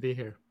guys. Nice to be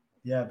here.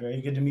 Yeah,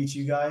 very good to meet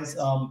you guys.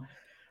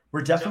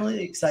 We're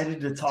definitely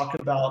excited to talk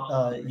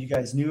about you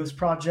guys' newest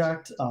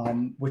project,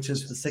 which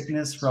is The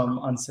Sickness from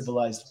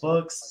Uncivilized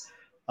Books.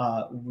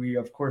 We,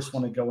 of course,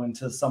 want to go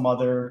into some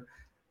other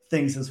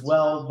things as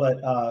well, but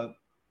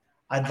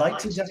I'd like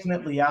to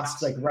definitely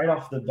ask, like, right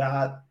off the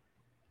bat,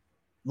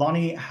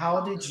 Lonnie,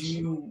 how did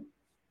you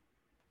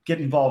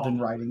get involved in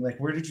writing? Like,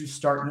 where did you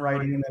start in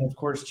writing? And then, of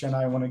course, Jenna,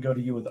 I want to go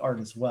to you with art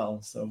as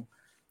well. So,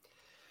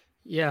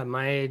 yeah,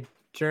 my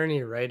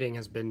journey writing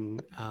has been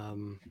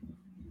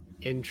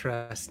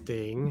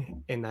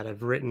interesting in that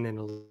I've written in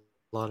a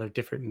lot of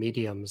different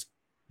mediums.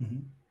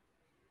 Mm-hmm.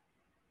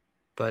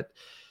 But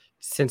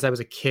since I was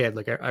a kid,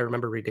 like I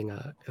remember reading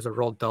it was a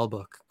Roald Dahl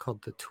book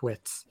called The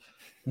Twits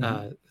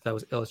that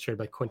was illustrated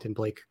by Quentin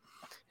Blake.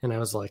 And I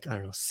was like, I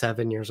don't know,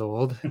 7 years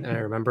old. And I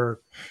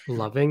remember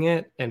loving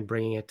it and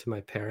bringing it to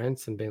my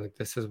parents and being like,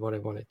 this is what I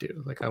want to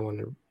do. Like, I want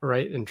to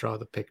write and draw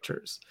the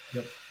pictures.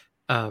 Yep.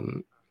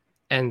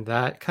 And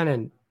that kind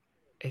of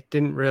it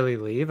didn't really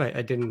leave.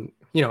 I didn't,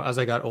 as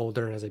I got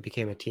older and as I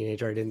became a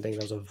teenager, I didn't think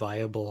that was a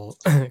viable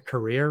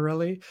career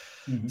really.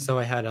 Mm-hmm. So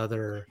I had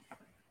other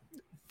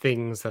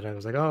things that I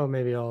was like, oh,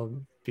 maybe I'll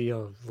be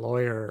a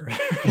lawyer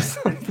or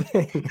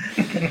something.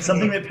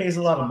 Something that pays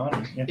a lot of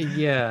money.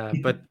 Yeah,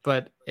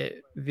 but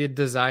the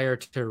desire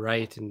to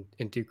write and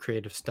do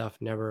creative stuff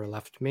never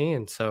left me.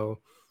 And so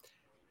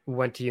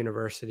went to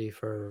university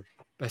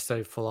I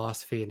studied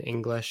philosophy and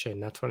English,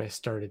 and that's when I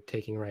started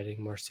taking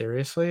writing more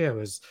seriously. I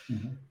was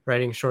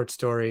writing short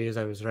stories.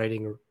 I was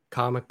writing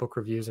comic book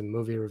reviews and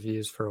movie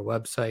reviews for a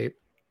website.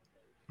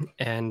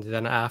 And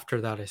then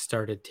after that, I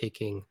started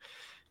taking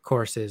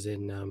courses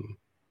in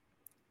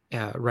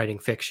writing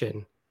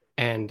fiction.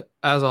 And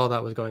as all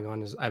that was going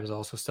on, I was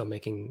also still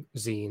making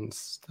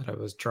zines that I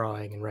was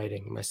drawing and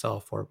writing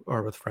myself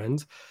or with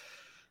friends.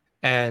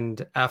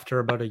 And after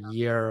about a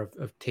year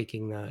of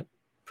taking that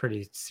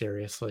pretty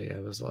seriously, I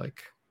was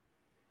like,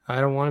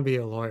 I don't want to be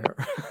a lawyer.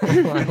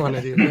 I want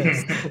to do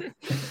this.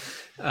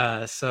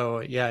 So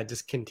yeah, I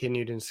just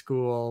continued in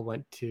school,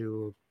 went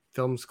to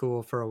film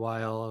school for a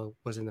while,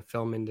 was in the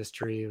film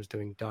industry, was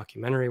doing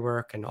documentary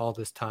work. And all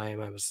this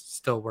time I was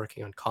still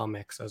working on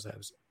comics as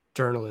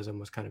journalism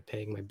was kind of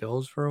paying my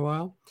bills for a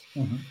while.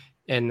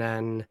 And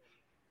then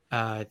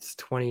it's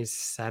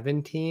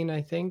 2017,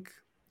 I think,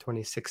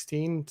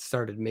 2016,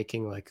 started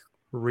making like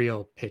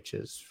real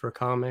pitches for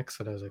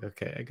comics. And I was like,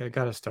 okay, I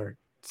got to start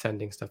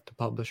sending stuff to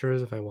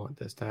publishers if I want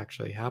this to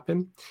actually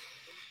happen.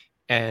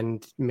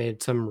 And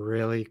made some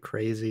really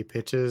crazy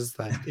pitches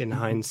that in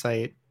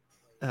hindsight,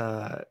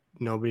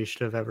 nobody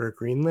should have ever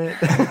greenlit.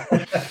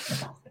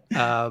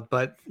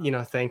 But,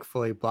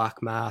 thankfully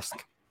Black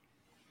Mask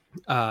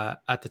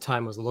at the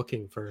time was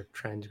looking for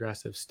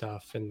transgressive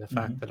stuff. And the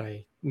fact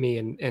that me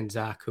and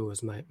Zach, who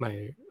was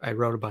I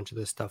wrote a bunch of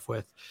this stuff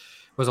with,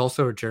 was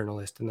also a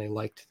journalist, and they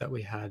liked that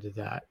we had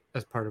that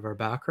as part of our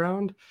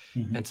background.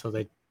 And so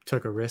they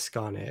took a risk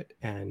on it,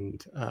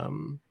 and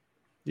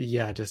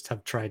just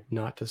have tried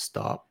not to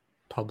stop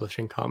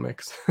publishing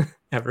comics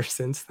ever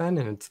since then.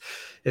 And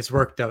it's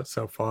worked out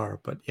so far.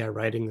 But yeah,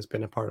 writing has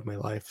been a part of my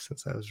life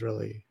since I was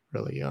really,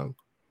 really young.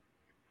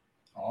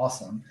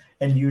 Awesome.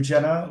 And you,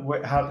 Jenna,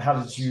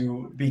 how did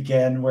you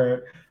begin?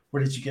 Where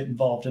did you get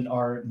involved in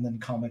art and then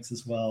comics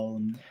as well,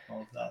 and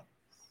all of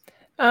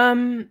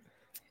that?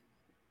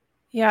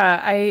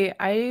 Yeah,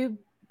 I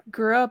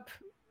grew up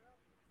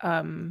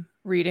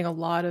reading a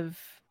lot of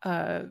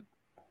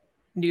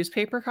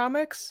newspaper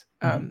comics.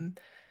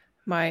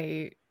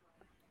 My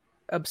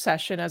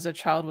obsession as a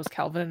child was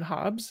Calvin and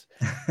Hobbes.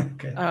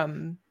 Okay.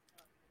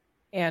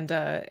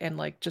 And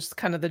like just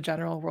kind of the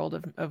general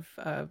world of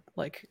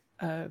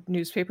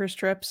newspaper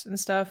strips and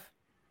stuff.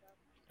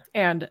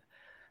 And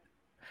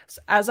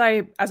as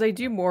I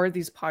do more of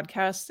these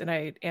podcasts and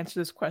I answer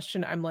this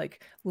question, I'm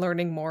like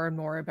learning more and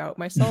more about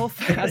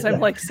myself as I'm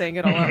like saying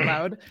it all out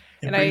loud.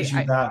 It brings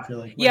you back. You're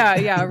like,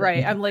 yeah,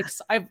 right. I'm like,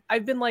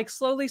 I've been like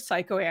slowly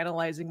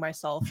psychoanalyzing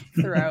myself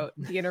throughout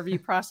the interview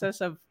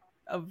process of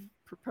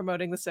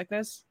promoting the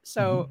sickness.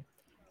 So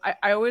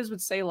I always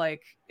would say,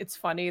 like, it's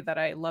funny that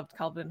I loved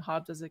Calvin and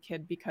Hobbes as a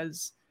kid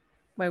because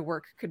my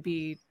work could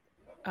be,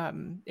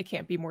 it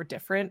can't be more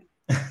different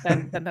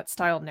than that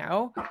style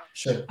now.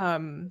 Sure.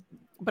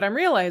 But I'm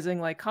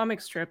realizing, like, comic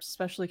strips,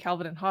 especially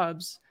Calvin and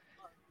Hobbes,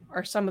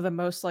 are some of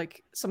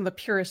the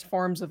purest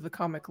forms of the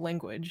comic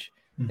language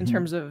in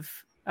terms of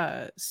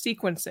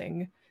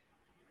sequencing,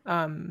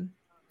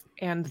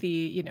 and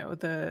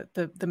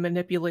the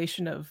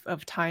manipulation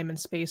of time and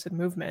space and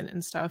movement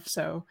and stuff.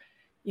 So,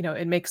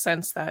 it makes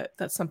sense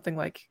that something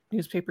like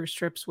newspaper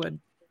strips would,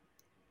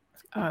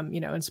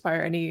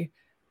 inspire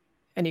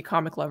any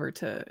comic lover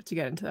to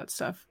get into that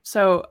stuff.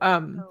 So,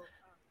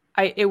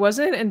 it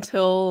wasn't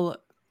until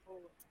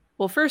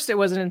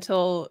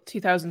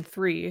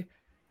 2003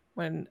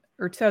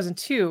 or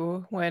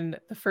 2002 when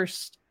the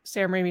first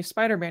Sam Raimi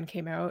Spider-Man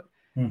came out,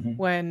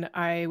 when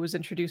I was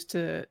introduced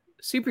to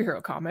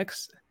superhero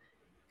comics.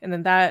 And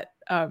then that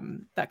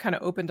kind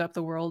of opened up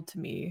the world to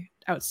me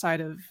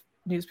outside of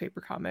newspaper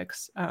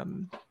comics.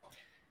 And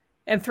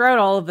throughout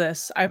all of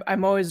this,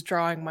 I'm always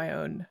drawing my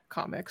own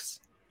comics.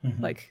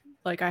 Like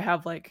I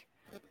have like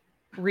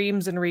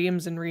reams and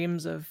reams and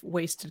reams of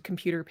wasted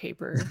computer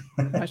paper,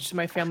 much to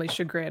my family's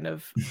chagrin,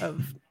 of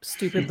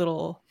stupid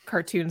little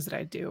cartoons that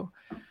I do.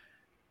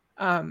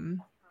 And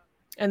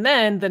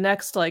then the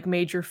next like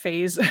major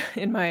phase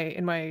in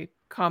my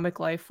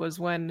comic life was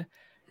when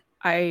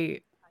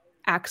I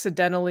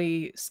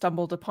accidentally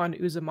stumbled upon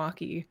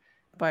Uzumaki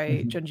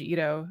by Junji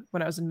Ito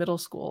when I was in middle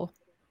school.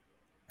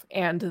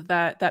 And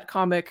that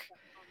comic,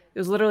 it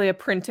was literally a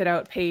printed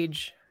out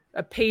page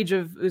of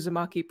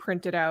Uzumaki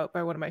printed out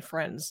by one of my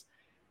friends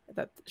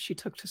that she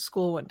took to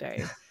school one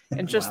day.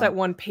 And just that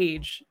one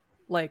page,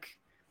 like,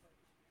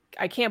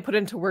 I can't put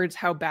into words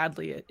how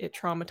badly it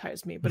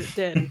traumatized me, but it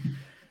did.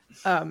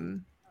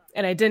 And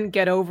I didn't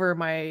get over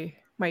my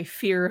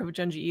fear of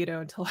Junji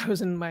Ito until I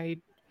was in my,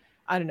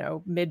 I don't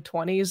know,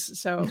 mid-20s.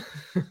 So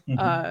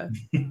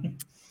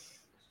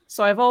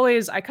so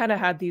I kind of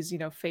had these,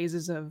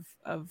 phases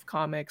of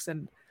comics,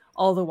 and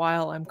all the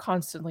while I'm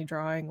constantly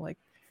drawing. Like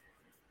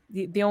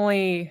the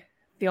only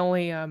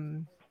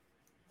thing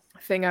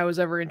I was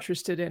ever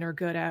interested in or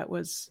good at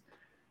was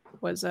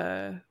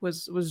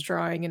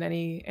drawing in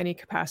any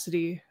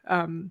capacity.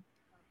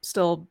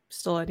 Still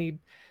the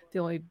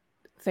only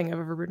thing I've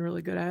ever been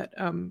really good at.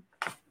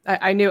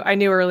 I knew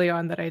early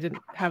on that I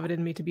didn't have it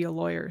in me to be a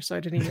lawyer, so I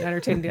didn't even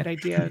entertain that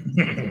idea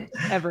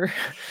ever.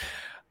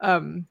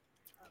 And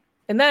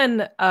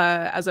then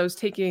as I was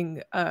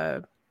taking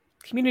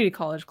community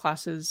college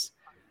classes,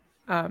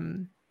 I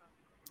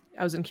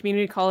was in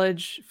community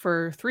college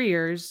for 3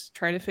 years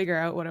trying to figure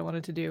out what I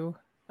wanted to do.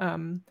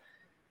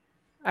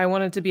 I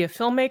wanted to be a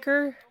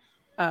filmmaker,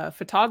 a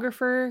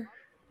photographer.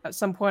 At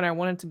some point, I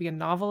wanted to be a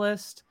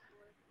novelist.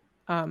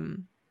 I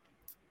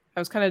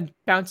was kind of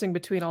bouncing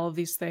between all of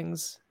these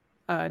things.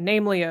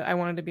 Namely, I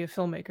wanted to be a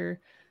filmmaker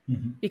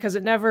because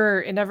it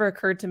never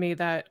occurred to me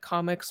that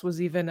comics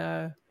was even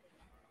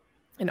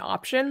an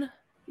option,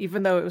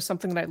 even though it was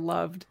something that I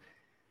loved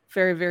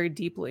very, very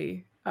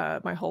deeply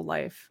my whole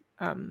life.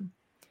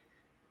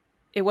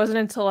 It wasn't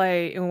until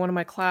in one of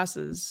my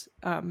classes,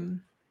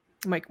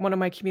 one of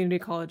my community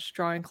college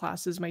drawing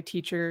classes, my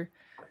teacher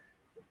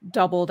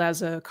doubled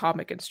as a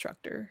comic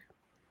instructor.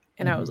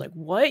 And I was like,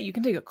 what? You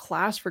can take a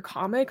class for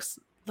comics?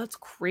 That's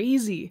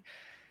crazy.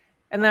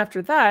 And then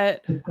after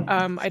that,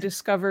 I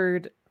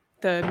discovered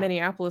the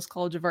Minneapolis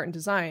College of Art and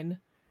Design,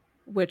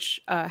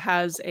 which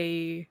has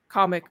a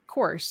comic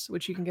course,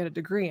 which you can get a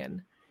degree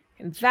in.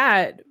 And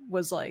that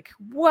was like,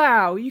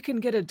 wow, you can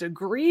get a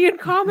degree in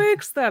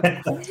comics?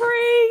 That's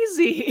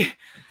crazy.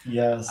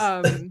 Yes.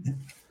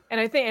 And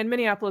I think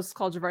Minneapolis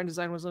College of Art and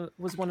Design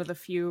was one of the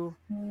few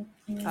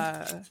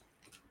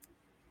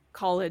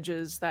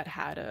colleges that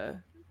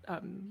had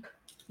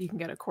you can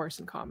get a course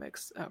in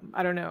comics.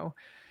 I don't know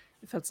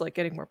if that's like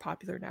getting more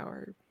popular now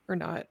or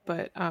not,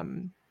 but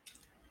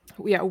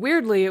yeah,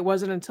 weirdly, it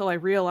wasn't until I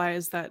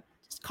realized that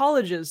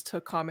colleges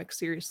took comics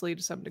seriously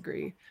to some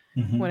degree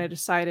when I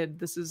decided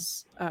this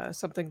is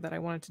something that I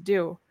wanted to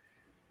do.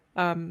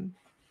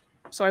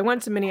 So I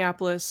went to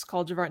Minneapolis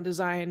College of Art and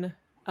Design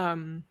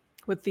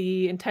with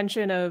the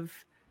intention of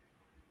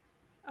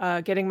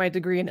getting my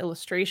degree in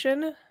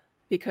illustration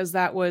because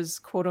that was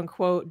quote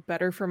unquote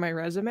better for my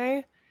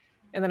resume.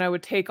 And then I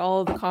would take all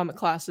of the comic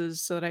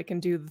classes so that I can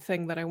do the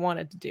thing that I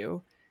wanted to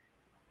do,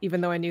 even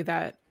though I knew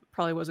that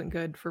probably wasn't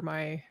good for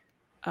my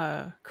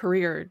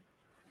career.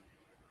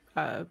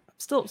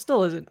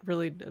 Still isn't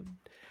really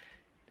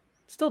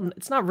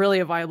it's not really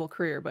a viable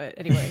career, but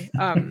anyway.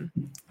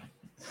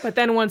 But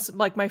then once,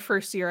 like my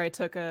first year, I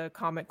took a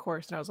comic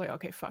course and I was like,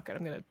 okay, fuck it,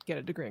 I'm gonna get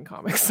a degree in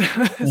comics.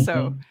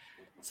 So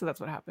that's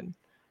what happened.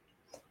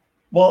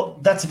 Well,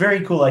 that's very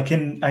cool. I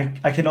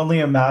can only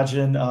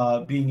imagine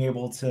being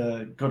able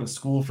to go to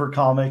school for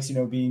comics,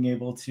 being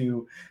able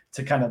to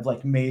kind of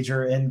like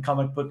major in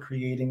comic book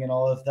creating and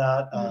all of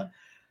that.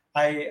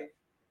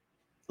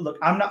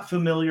 I'm not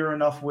familiar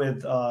enough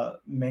with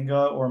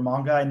manga or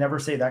manga. I never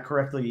say that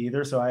correctly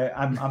either. So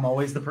I'm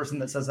always the person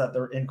that says that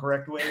the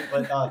incorrect way.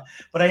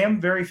 But I am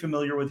very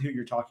familiar with who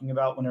you're talking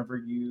about. Whenever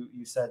you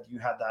said you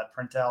had that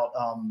printout,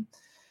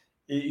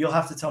 you'll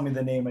have to tell me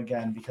the name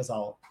again because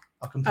I'll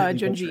completely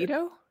Junji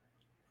Ito.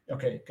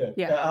 Okay, good.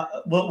 Yeah,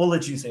 we'll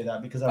let you say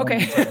that because I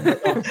okay.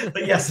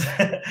 But yes,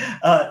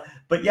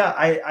 but yeah,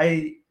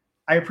 I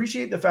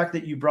appreciate the fact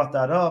that you brought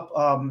that up.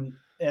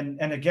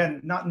 And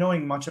again, not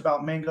knowing much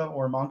about manga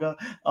or manga,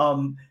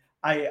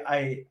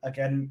 I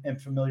again am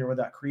familiar with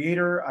that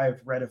creator.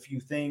 I've read a few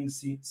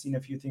things, seen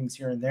a few things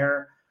here and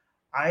there.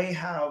 I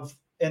have,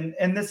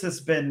 and this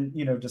has been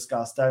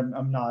discussed.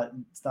 I'm not.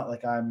 It's not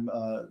like I'm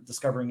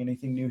discovering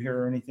anything new here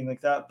or anything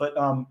like that.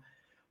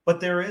 But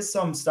there is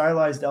some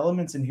stylized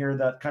elements in here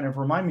that kind of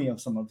remind me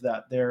of some of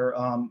that. There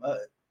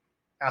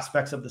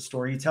aspects of the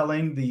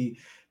storytelling, the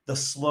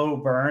slow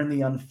burn,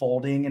 the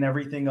unfolding and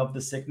everything of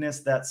the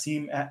sickness that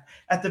seem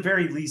at the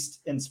very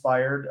least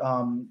inspired.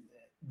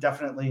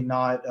 Definitely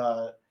not,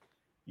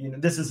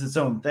 this is its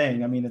own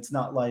thing. I mean, it's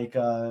not like,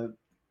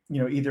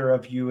 either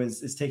of you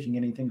is taking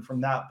anything from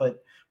that,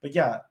 but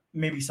yeah,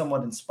 maybe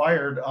somewhat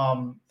inspired.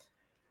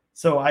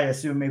 So I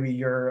assume maybe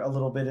you're a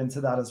little bit into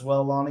that as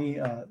well, Lonnie.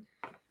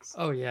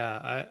 Oh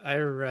yeah, I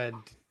read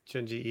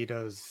Junji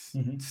Ito's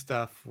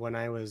stuff when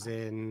I was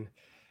in.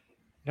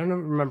 I don't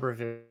remember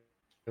if it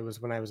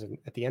was when I was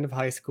at the end of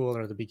high school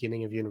or the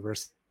beginning of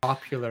university.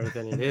 Popular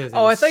than it is.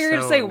 Oh, I thought you were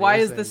going to say, why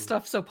is this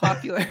stuff so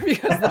popular?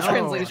 Because the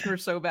translations were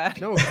so bad.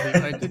 No,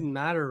 it didn't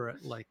matter.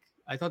 Like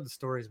I thought the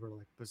stories were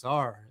like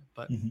bizarre,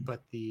 but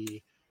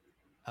the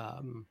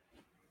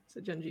it's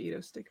a Junji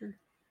Ito sticker.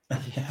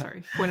 Yeah.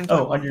 Sorry.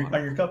 On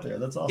your cup there.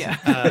 That's awesome.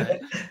 Yeah.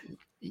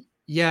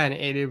 Yeah, and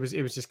it was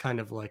just kind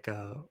of like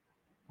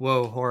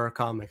whoa, horror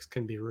comics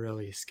can be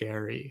really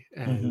scary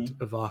and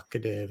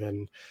evocative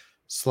and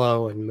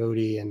slow and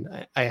moody.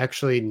 And I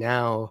actually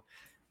now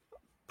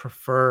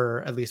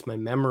prefer at least my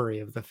memory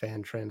of the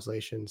fan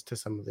translations to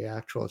some of the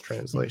actual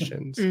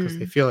translations because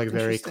they feel like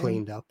very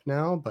cleaned up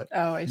now. But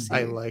I see.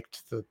 I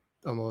liked the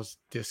almost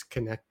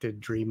disconnected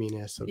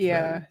dreaminess of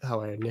how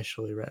I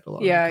initially read a lot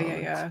of the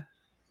comics.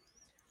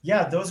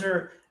 Yeah,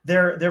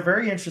 they're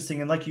very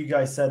interesting, and like you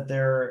guys said,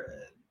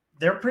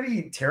 they're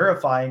pretty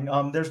terrifying.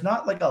 There's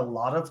not like a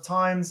lot of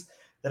times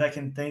that I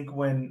can think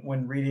when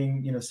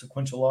reading,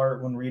 sequential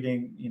art, when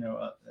reading,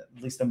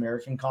 at least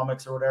American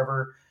comics or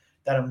whatever,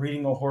 that I'm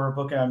reading a horror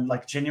book and I'm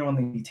like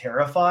genuinely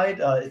terrified.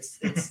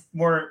 It's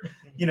more,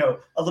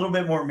 a little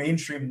bit more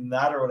mainstream than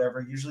that or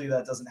whatever. Usually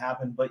that doesn't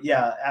happen, but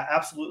yeah,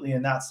 absolutely.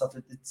 In that stuff,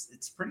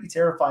 it's pretty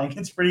terrifying.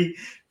 It's pretty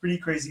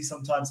crazy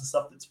sometimes the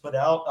stuff that's put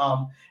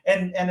out.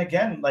 And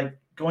again, like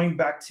going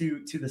back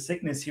to the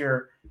sickness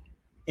here,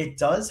 it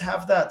does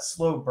have that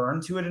slow burn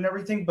to it and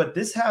everything, but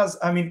this has,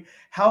 I mean,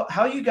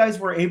 how you guys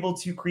were able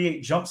to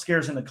create jump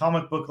scares in a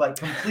comic book like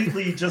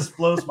completely just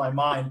blows my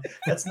mind.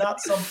 That's not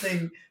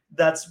something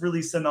that's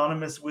really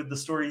synonymous with the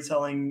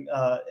storytelling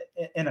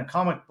in a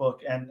comic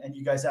book, and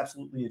you guys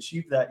absolutely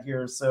achieved that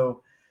here.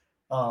 So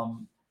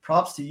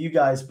props to you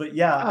guys. But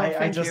yeah,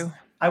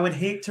 I would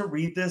hate to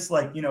read this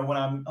like, when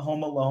I'm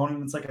home alone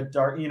and it's like a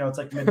dark, it's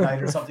like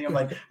midnight or something. I'm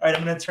like, all right,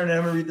 I'm going to turn it,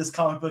 I'm going to read this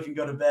comic book and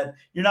go to bed.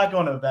 You're not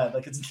going to bed.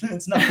 Like it's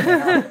not going to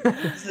happen.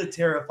 It's a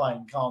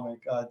terrifying comic.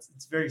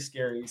 It's very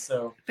scary.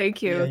 So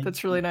thank you. Yeah,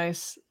 that's really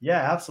nice.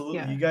 Yeah, absolutely.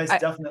 Yeah. You guys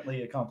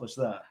definitely accomplished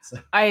that. So.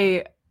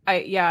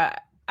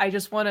 I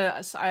just want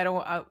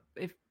to,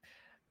 if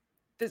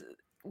this,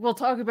 we'll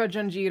talk about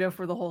Junji Ito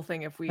for the whole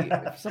thing if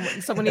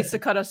someone needs to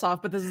cut us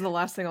off, but this is the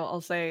last thing I'll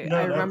say.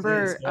 I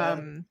remember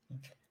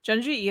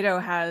Junji Ito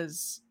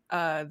has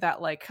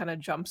that like kind of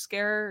jump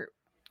scare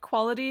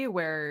quality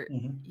where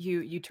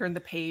you turn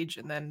the page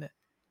and then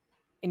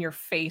in your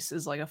face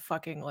is like a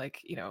fucking like,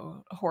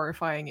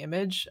 horrifying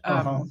image.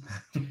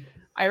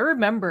 I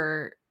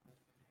remember,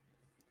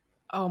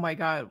 oh my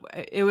God,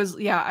 it was,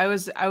 I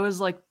was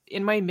like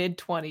in my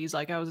mid-20s,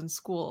 like I was in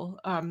school.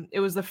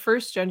 It was the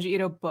first Junji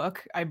Ito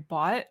book I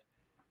bought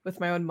with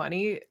my own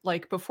money.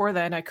 Like before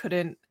then I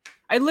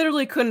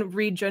literally couldn't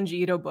read Junji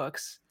Ito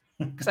books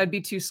because I'd be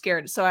too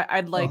scared. So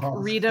I'd like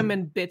read them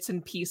in bits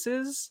and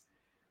pieces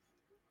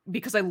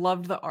because I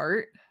loved the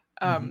art.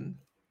 And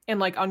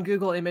like on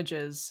Google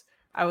Images,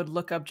 I would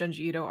look up Junji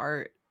Ito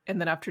art. And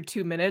then after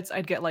 2 minutes,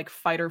 I'd get like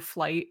fight or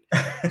flight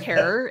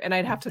terror. And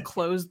I'd have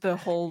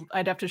to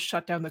I'd have to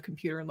shut down the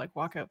computer and like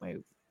walk out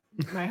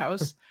my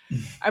house.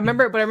 I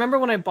remember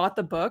when I bought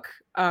the book,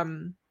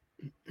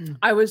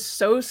 I was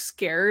so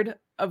scared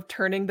of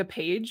turning the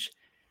page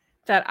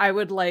that I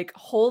would like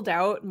hold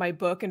out my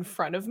book in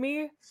front of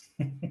me,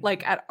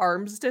 like at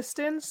arm's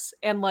distance,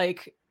 and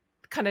like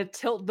kind of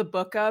tilt the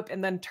book up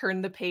and then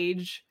turn the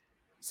page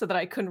so that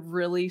I couldn't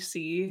really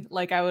see.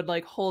 Like I would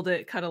like hold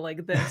it kind of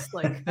like this,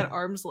 like at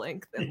arm's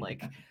length, and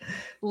like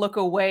look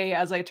away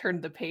as I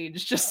turned the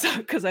page, just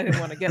because I didn't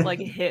want to get like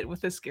hit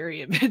with a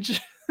scary image.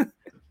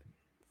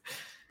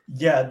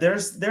 Yeah,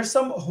 there's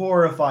some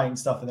horrifying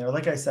stuff in there.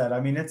 Like I said,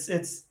 I mean,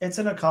 it's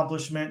an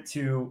accomplishment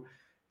to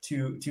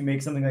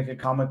make something like a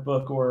comic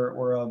book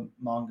or a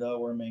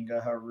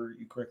manga, however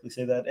you correctly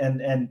say that,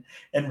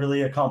 and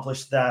really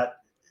accomplish that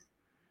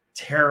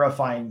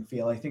terrifying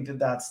feel. I think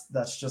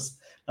that's just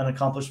an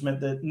accomplishment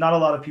that not a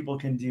lot of people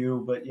can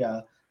do. But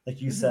yeah,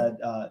 like you said,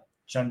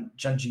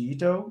 Junji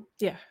Ito.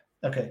 Yeah.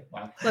 Okay.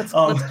 Wow. Let's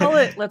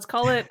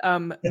call it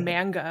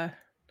manga.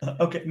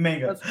 Okay,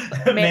 manga.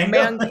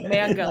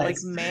 Manga,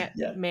 nice. Like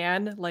yeah.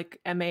 man, like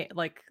MA,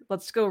 like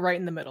let's go right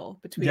in the middle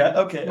between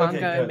manga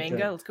and manga.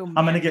 Good. Let's go.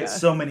 I'm gonna get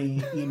so many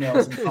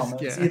emails and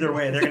comments. Either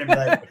way, they're gonna be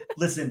like,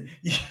 "Listen,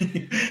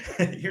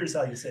 here's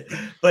how you say it."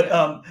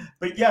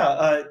 But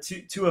yeah,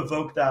 to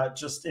evoke that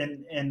just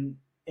in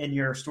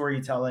your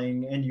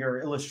storytelling, in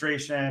your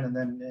illustration, and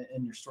then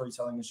in your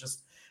storytelling is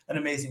just an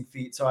amazing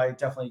feat. So I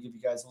definitely give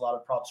you guys a lot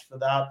of props for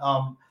that.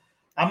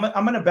 I'm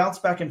going to bounce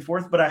back and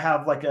forth, but I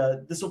have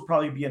this will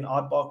probably be an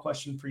oddball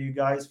question for you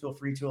guys. Feel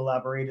free to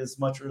elaborate as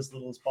much or as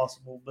little as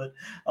possible, but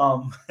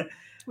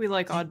we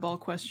like oddball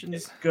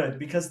questions. Good,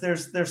 because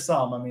there's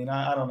some. I mean,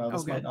 I don't know.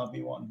 This might not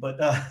be one, but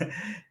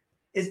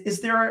is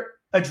there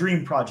a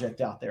dream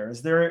project out there?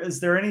 Is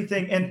there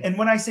anything? And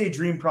when I say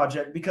dream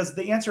project, because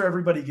the answer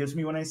everybody gives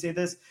me when I say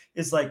this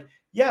is like,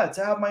 yeah,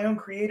 to have my own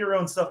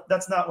creator-owned stuff.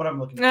 That's not what I'm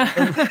looking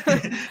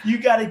for. You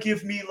got to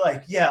give me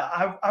like,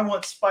 yeah, I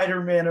want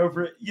Spider-Man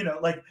over it.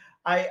 Like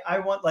I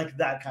want like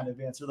that kind of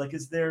answer. Like,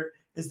 is there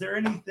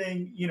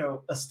anything,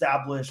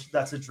 established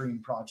that's a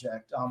dream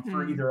project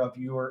for either of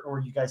you or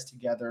you guys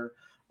together?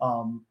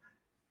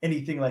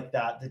 Anything like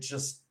that that's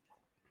just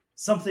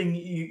something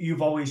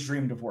you've always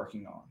dreamed of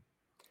working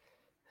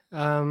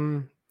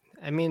on?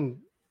 I mean,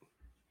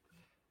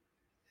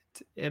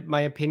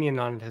 my opinion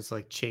on it has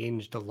like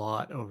changed a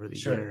lot over the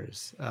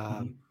years.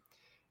 So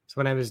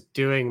when I was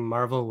doing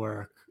Marvel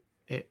work,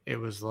 it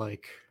was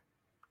like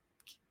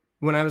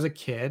when I was a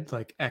kid,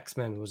 like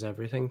X-Men was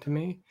everything to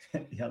me.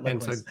 Yeah,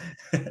 likewise.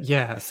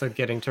 And so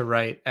getting to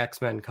write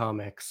X-Men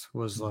comics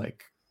was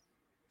like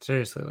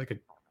seriously like it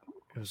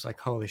was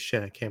like, holy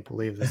shit, I can't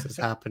believe this is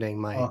happening.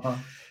 My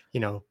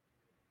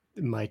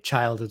my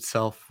childhood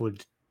self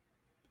would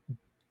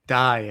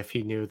die if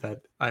he knew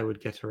that I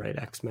would get to write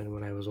X-Men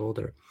when I was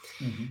older.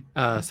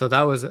 So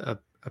that was a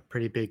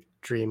pretty big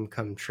dream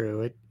come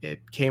true.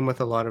 It came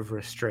with a lot of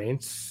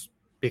restraints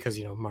because,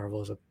 you know,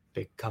 Marvel is a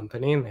big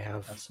company and they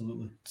have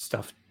absolutely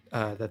stuff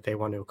that they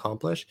want to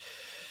accomplish.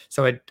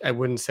 So I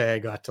wouldn't say I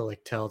got to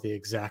like tell the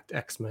exact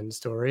X-Men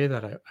story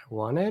that I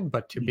wanted,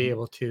 but to be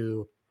able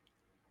to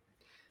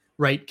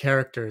write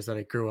characters that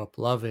I grew up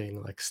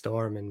loving, like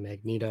Storm and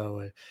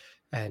Magneto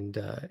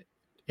and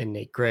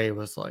Nate Gray,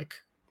 was like,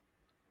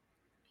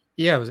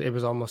 yeah, it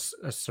was almost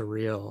a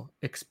surreal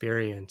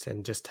experience.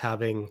 And just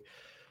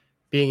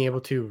being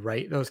able to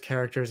write those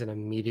characters and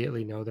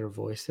immediately know their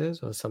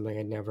voices was something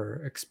I'd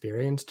never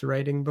experienced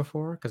writing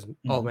before, because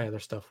all my other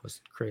stuff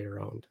was creator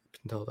owned up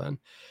until then.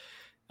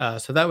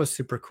 So that was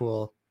super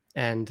cool.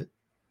 And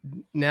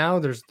now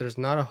there's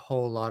not a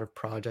whole lot of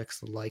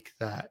projects like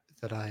that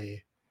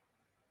I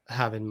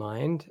have in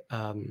mind.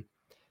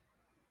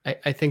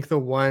 I think the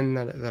one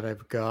that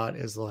I've got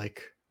is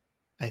like,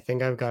 I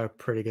think I've got a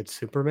pretty good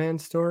Superman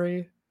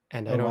story,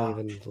 and I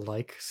don't even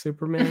like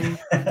Superman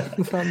that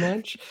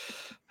much,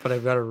 but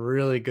I've got a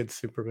really good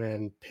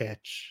Superman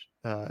pitch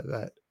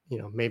that, you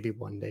know, maybe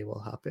one day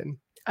will happen.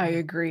 I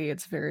agree.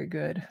 It's very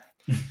good.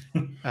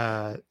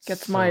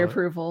 Gets So, my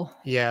approval.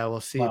 Yeah,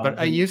 we'll see. But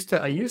I used to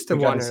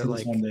want to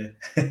like one day.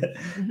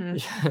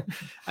 Yeah,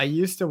 I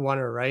used to want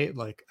to write,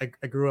 like,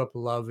 I grew up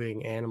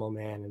loving Animal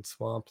Man and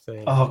Swamp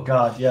Thing. Oh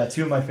God, yeah,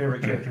 two of my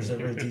favorite characters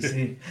ever at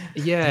DC.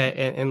 Yeah,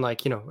 and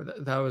like, you know,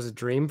 that was a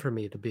dream for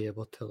me to be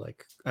able to,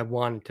 like, I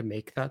wanted to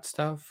make that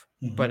stuff.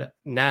 But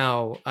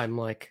now I'm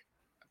like,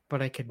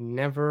 but I could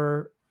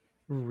never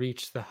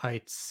reach the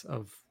heights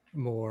of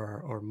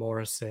Moore or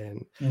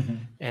Morrison.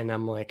 And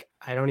I'm like,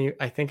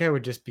 I think I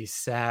would just be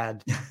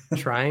sad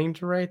trying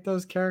to write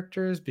those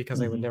characters,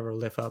 because I would never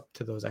live up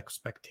to those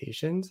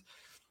expectations.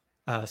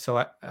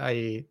 So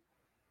I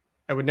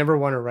would never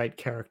want to write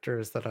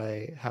characters that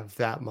I have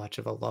that much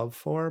of a love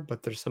for,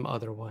 but there's some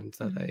other ones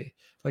that I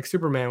like,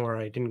 Superman, where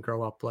I didn't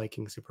grow up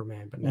liking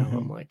Superman, but now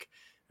I'm like,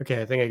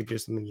 okay, I think I could do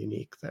something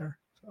unique there.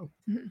 So.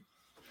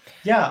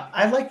 Yeah,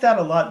 I like that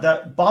a lot.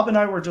 That Bob and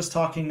I were just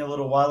talking a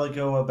little while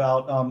ago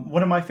about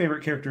one of my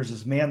favorite characters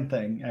is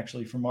Man-Thing,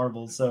 actually, from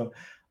Marvel. So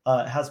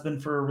has been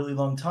for a really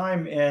long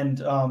time.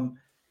 And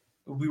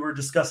we were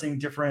discussing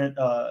different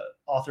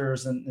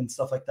authors and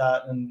stuff like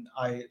that. And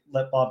I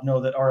let Bob know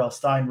that R.L.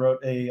 Stine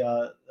wrote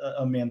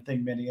a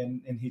Man-Thing mini,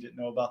 and he didn't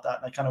know about that.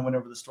 And I kind of went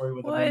over the story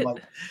with him. And I'm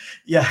like,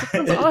 yeah,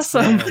 it's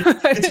awesome.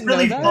 It's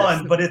really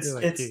fun, but it's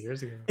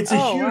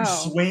a huge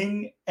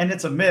swing, and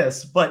it's a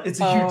miss, but it's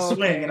a huge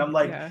swing. And I'm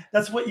like,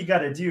 that's what you got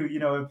to do. You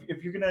know,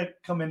 if you're gonna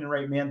come in and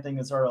write Man-Thing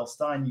as R.L.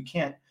 Stine, you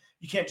can't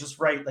just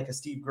write like a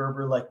Steve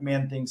Gerber like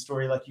Man-Thing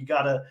story. Like you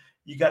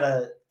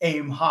gotta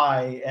aim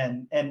high,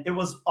 and it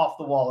was off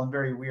the wall and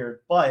very weird,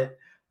 but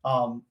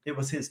it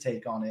was his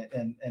take on it,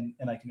 and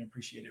I can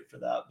appreciate it for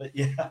that. But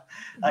yeah,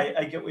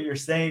 I get what you're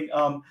saying.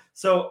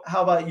 So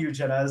how about you,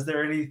 Jenna? Is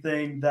there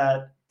anything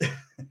that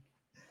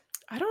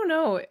I don't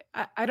know.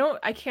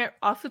 I can't,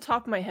 off the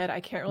top of my head, I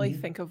can't really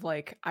think of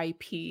like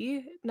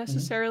IP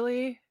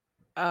necessarily.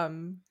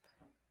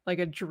 Like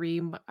a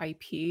dream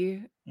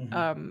IP.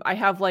 I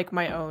have like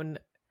my own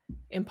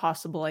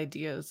impossible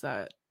ideas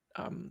that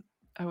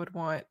I would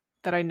want,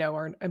 that I know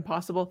are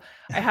impossible.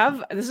 I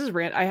have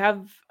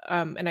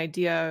an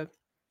idea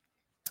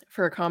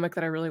for a comic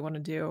that I really want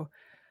to do.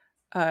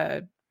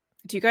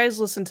 Do you guys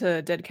listen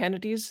to Dead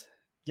Kennedys?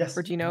 Yes.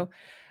 Or do you know?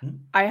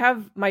 I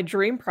have, my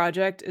dream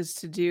project is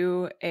to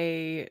do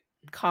a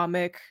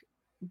comic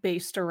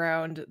based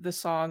around the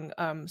song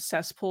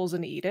Cesspools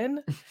in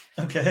Eden.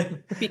 Okay.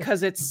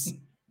 Because it's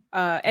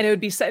and it would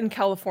be set in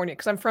California,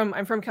 because I'm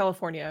from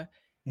California.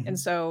 And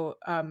so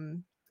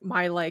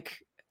my like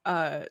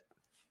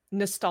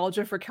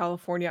nostalgia for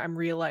California, I'm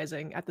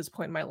realizing at this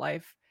point in my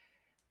life,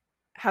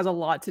 has a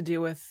lot to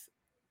do with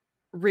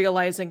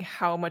realizing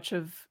how much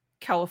of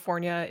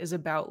California is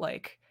about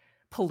like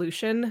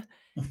pollution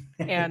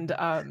and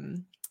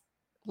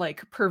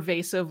like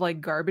pervasive like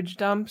garbage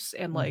dumps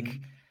and like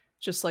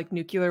just like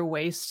nuclear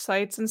waste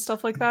sites and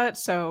stuff like that.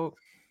 So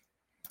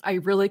I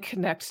really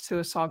connect to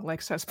a song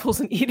like Cesspools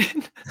in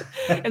Eden.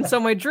 And so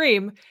my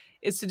dream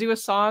is to do a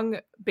song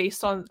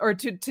based on, or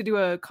to do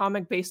a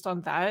comic based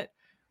on that,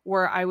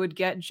 where I would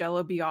get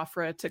Jello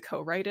Biafra to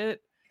co-write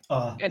it.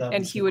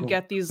 And he would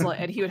get these,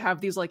 and he would have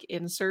these like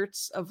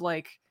inserts of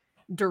like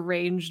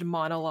deranged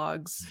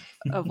monologues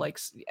of like,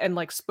 and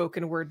like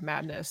spoken word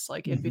madness,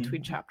 like in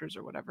between chapters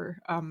or whatever.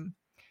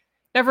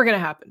 Never gonna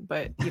happen,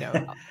 but you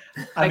know,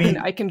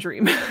 I can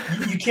dream.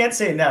 You can't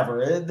say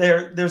never.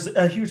 There's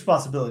a huge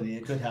possibility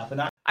it could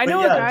happen. I know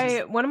a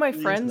guy. One of my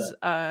friends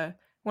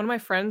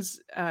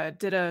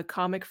did a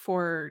comic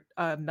for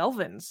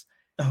Melvins.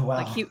 Oh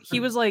wow! Like he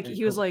was like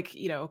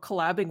you know,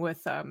 collabing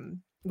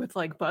with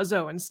like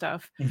Buzzo and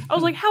stuff. I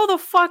was like, how the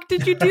fuck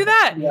did you do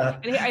that?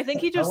 And I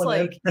think he just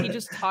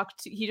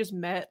he just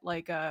met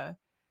like a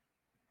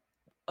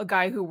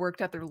guy who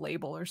worked at their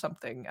label or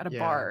something at a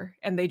bar,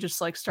 and they just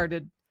like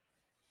started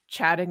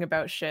chatting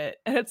about shit,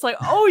 and it's like,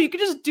 oh, you could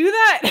just do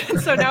that.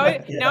 And so now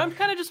I'm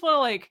kind of just want to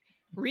like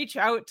reach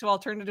out to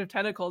Alternative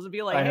Tentacles and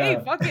be like,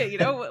 hey, fuck it, you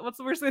know, what's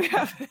the worst thing that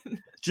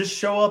happen? Just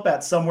show up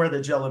at somewhere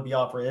that Jello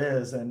Biafra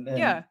is, and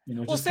yeah, you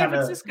know, well, just San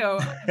Francisco,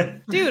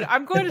 dude,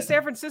 I'm going to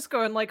San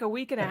Francisco in like a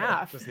week and a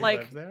half. Does he like,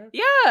 live there?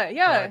 yeah,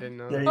 Oh, I didn't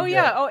know. Oh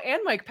yeah, oh,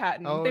 and Mike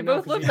Patton, they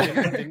both live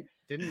there.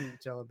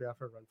 Didn't Jello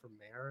Biafra run for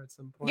mayor at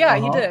some point? Yeah,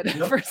 he did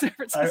for San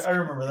Francisco. I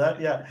remember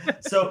that. Yeah.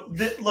 So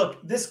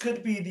look, this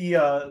could be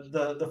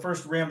the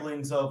first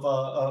ramblings of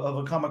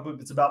a comic book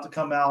that's about to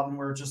come out, and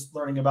we're just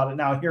learning about it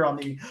now here on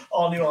the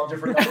All New, All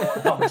Different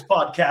Comics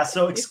podcast.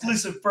 So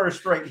exclusive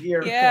first right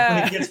here. Yeah.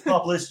 When it gets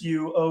published,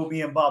 you owe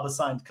me and Bob a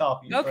signed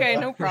copy. Okay,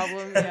 no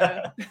problem.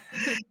 Yeah.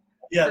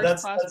 Yeah,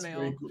 that's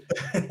very cool.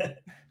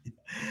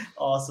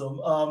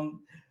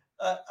 Awesome.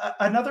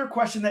 Another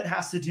question that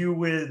has to do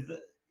with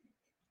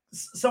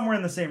somewhere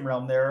in the same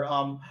realm there.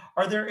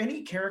 Are there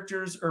any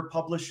characters or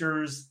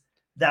publishers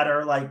that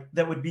are like,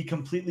 that would be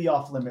completely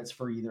off limits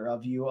for either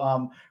of you?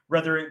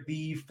 Whether it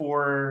be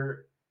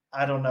for,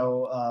 I don't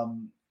know,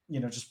 you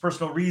know, just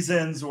personal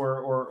reasons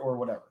or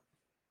whatever.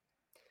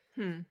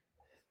 In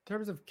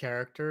terms of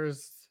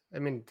characters, I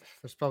mean,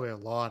 there's probably a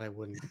lot I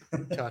wouldn't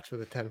touch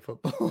with a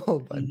 10-foot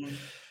pole,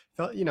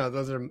 but you know,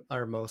 those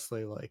are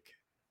mostly like,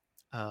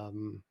 I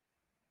don't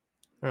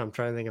know, I'm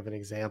trying to think of an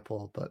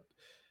example, but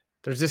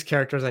there's just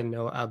characters I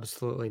know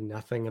absolutely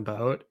nothing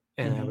about,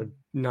 and I would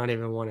not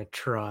even want to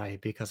try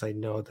because I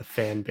know the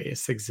fan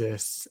base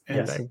exists,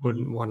 and I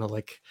wouldn't want to,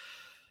 like,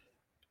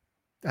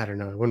 I don't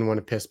know, I wouldn't want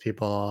to piss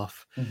people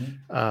off.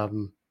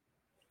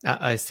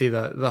 I see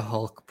the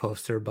Hulk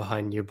poster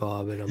behind you,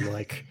 Bob, and I'm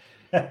like,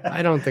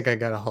 I don't think I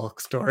got a Hulk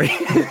story.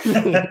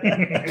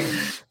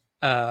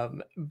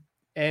 And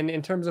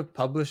in terms of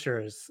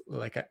publishers,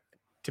 like,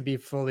 to be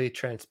fully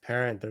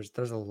transparent,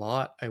 there's a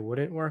lot I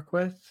wouldn't work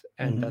with,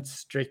 and that's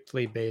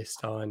strictly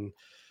based on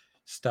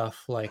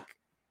stuff like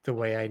the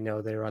way I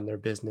know they run their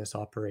business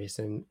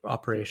operations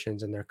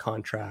and their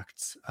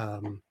contracts,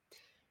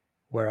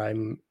 where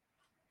I'm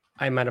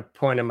at a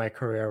point in my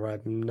career where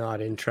I'm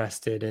not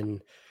interested in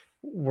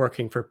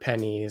working for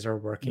pennies or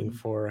working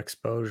for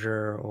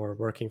exposure or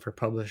working for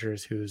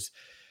publishers whose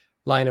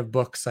line of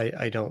books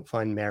I don't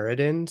find merit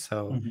in.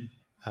 So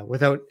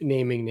without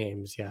naming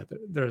names,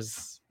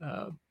 there's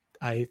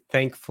I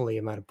thankfully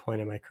am at a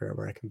point in my career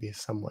where I can be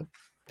somewhat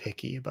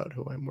picky about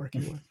who I'm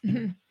working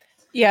with.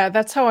 Yeah,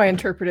 that's how I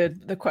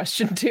interpreted the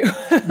question too.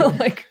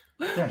 Like,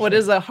 what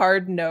is a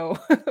hard no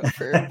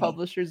for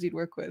publishers you'd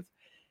work with?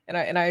 And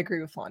I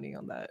agree with Lonnie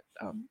on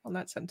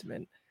that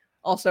sentiment.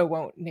 Also,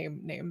 won't name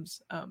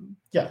names.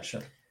 Yeah,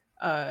 sure.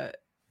 But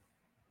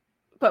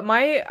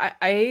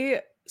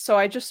so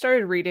I just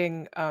started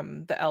reading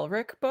the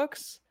Elric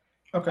books.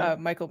 Okay.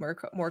 Michael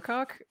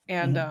Moorcock,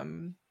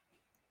 and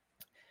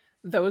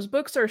those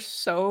books are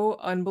so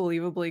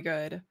unbelievably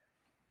good,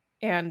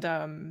 and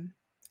I'm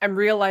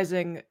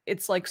realizing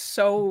it's like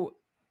so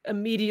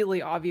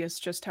immediately obvious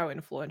just how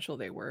influential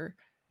they were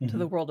to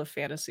the world of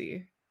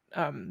fantasy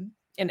in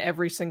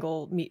every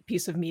single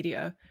piece of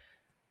media.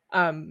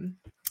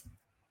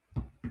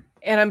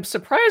 And I'm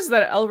surprised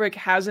that Elric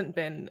hasn't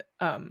been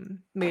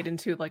made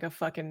into like a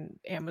fucking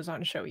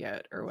Amazon show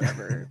yet or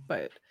whatever.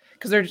 But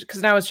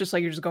because now it's just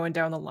like you're just going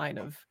down the line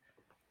of,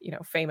 you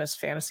know, famous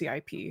fantasy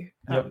IP.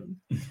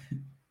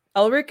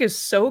 Elric is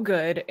so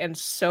good and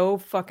so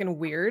fucking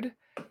weird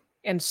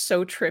and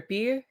so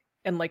trippy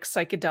and like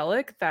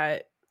psychedelic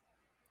that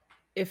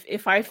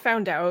if I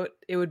found out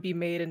it would be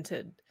made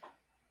into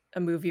a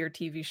movie or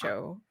TV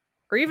show,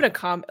 or even a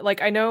comic,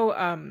 like I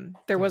know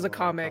there was a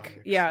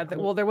comic,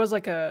 there was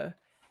like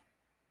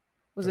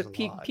was it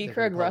P.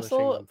 Craig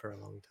Russell for a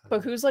long time.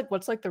 But who's like,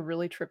 what's like the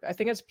really trippy? I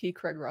think it's P.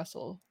 Craig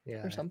Russell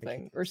or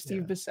something, or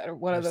Steve Bissett or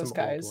one of those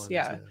guys.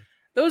 Ones,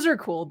 those are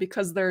cool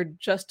because they're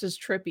just as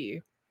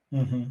trippy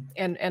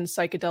and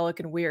psychedelic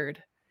and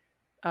weird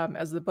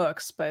as the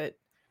books. But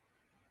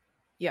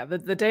yeah,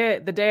 the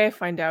day I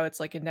find out it's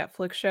like a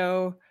Netflix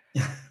show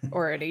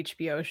or an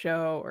HBO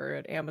show or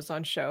an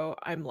Amazon show,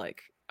 I'm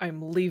like,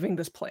 I'm leaving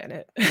this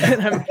planet.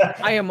 And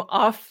I am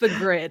off the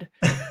grid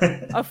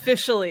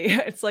officially.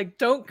 It's like,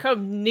 don't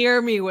come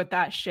near me with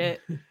that shit.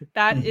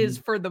 That is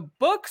for the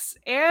books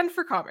and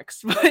for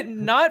comics, but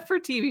not for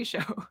TV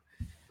show.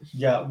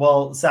 Yeah,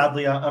 well,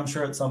 sadly, I'm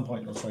sure at some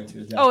point they'll try to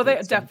adapt. Oh, they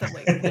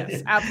definitely,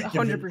 yes,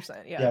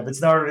 100%. Yeah, but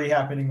it's not already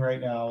happening right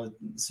now.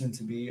 Soon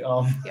to be.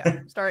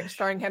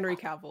 Starring Henry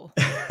Cavill.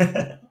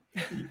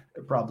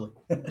 Probably,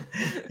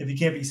 if you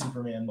can't be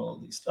Superman, well,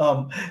 at least.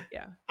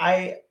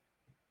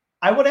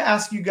 I want to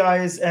ask you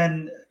guys,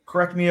 and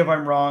correct me if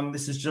I'm wrong.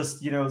 This is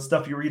just, you know,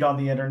 stuff you read on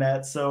the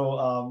internet,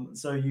 so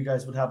you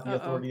guys would have the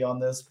authority on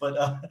this.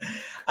 But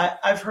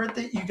I've heard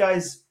that you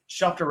guys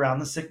shopped around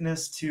the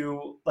sickness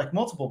to like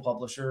multiple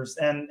publishers,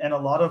 and a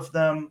lot of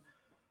them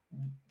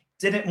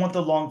didn't want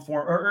the long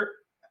form. Or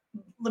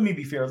let me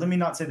be fair. Let me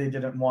not say they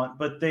didn't want,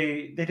 but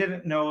they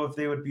didn't know if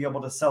they would be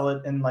able to sell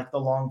it in like the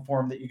long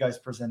form that you guys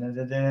presented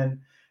it in.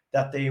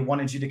 That they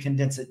wanted you to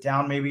condense it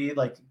down, maybe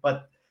like,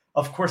 but.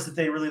 Of course, that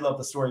they really love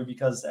the story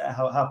because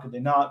how could they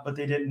not? But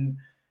they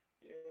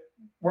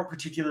weren't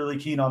particularly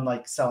keen on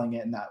like selling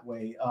it in that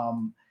way.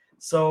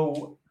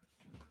 So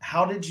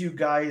how did you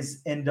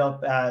guys end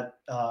up at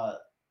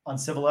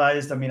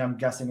Uncivilized? I mean, I'm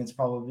guessing it's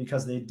probably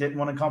because they didn't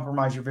want to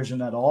compromise your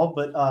vision at all,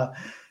 but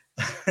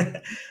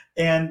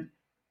and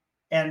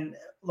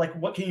like,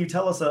 what can you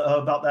tell us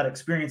about that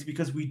experience?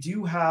 Because we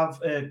do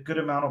have a good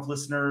amount of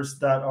listeners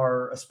that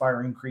are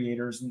aspiring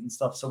creators and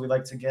stuff. So we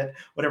like to get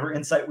whatever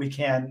insight we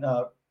can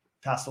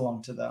pass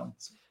along to them.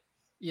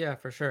 Yeah,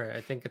 for sure. I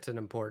think it's an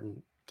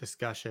important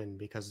discussion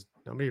because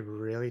nobody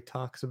really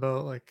talks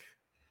about, like,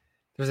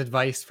 there's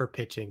advice for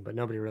pitching, but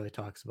nobody really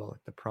talks about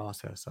like the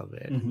process of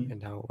it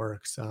and how it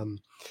works.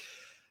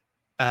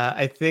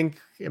 I think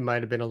it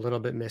might have been a little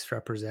bit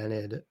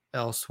misrepresented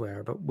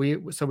elsewhere, but we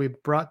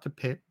brought the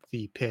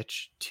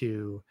pitch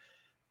to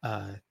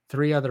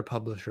 3 other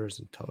publishers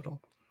in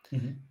total.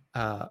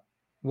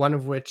 One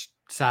of which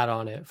sat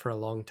on it for a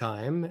long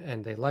time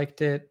and they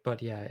liked it,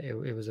 but yeah,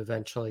 it was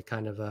eventually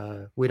kind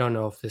of we don't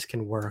know if this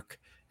can work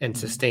and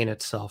sustain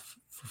itself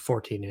for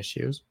 14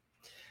 issues.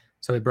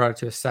 So we brought it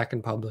to a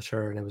second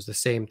publisher and it was the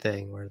same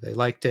thing where they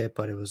liked it,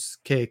 but it was,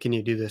 okay, can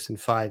you do this in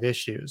 5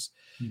 issues?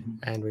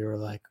 And we were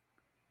like,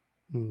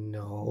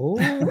 no.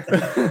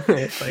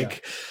 It's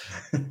like,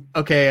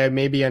 okay, I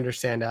maybe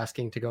understand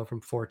asking to go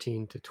from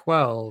 14 to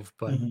 12,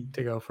 but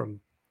to go from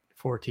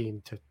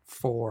 14 to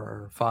 4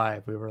 or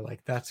 5, we were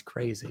like, that's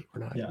crazy.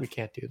 We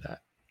can't do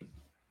that.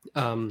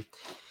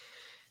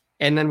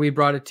 And then we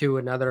brought it to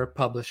another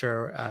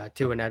publisher,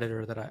 to an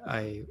editor that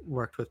I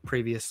worked with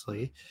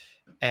previously,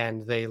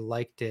 and they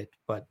liked it,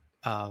 but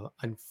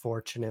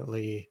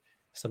unfortunately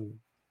some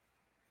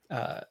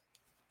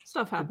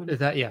stuff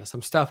happened.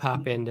 Some stuff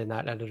happened and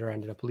that editor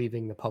ended up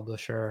leaving the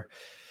publisher.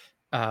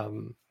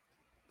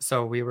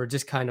 So we were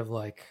just kind of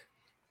like,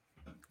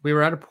 we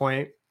were at a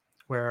point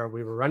where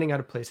we were running out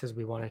of places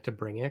we wanted to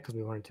bring it because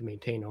we wanted to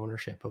maintain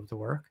ownership of the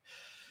work.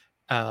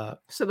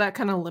 So that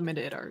kind of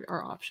limited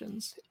our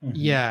options.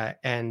 Yeah.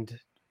 And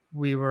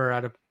we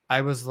were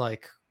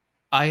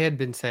I had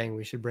been saying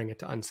we should bring it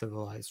to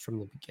Uncivilized from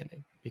the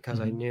beginning because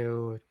I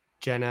knew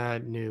Jenna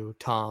knew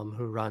Tom,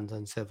 who runs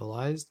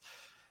Uncivilized.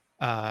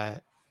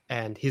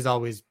 And he's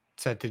always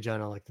said to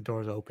Jenna, like, the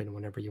door's open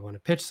whenever you want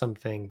to pitch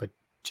something. But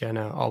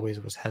Jenna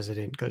always was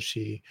hesitant because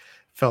she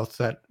felt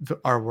that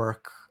our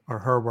work, or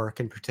her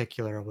work in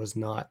particular, was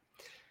not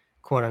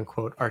quote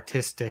unquote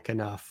artistic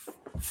enough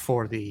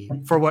for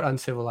what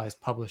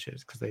Uncivilized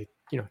publishes, because they,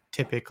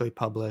 typically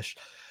publish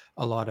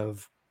a lot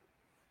of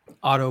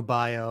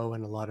autobio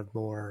and a lot of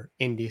more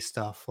indie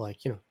stuff, like,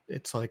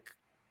 it's like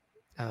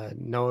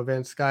Noah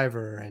Van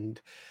Sciver and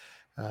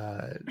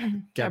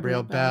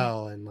Gabrielle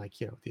Bell and, like,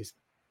 these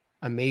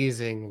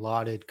amazing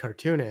lauded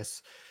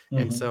cartoonists.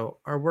 And so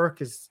our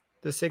work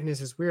the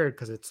sickness is weird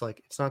because it's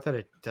like, it's not that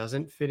it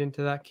doesn't fit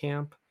into that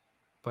camp,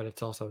 but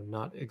it's also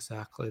not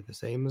exactly the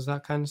same as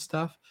that kind of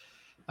stuff.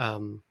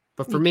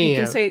 But for me,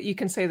 you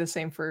can say the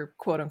same for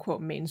quote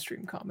unquote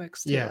mainstream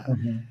comics too. Yeah.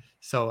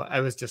 So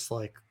I was just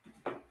like,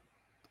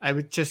 I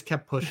would just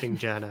kept pushing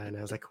Jenna, and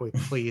I was like, can we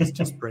please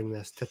just bring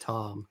this to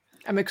Tom?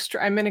 I'm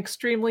an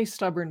extremely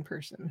stubborn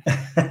person.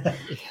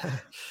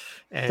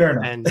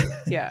 Fair enough.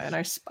 And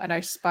I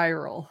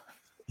spiral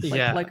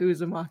like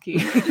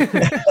Uzumaki.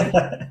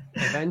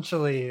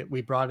 Eventually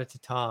we brought it to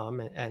Tom,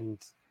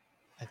 and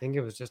I think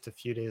it was just a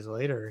few days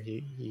later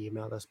he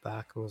emailed us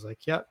back and was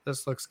like, yeah,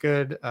 this looks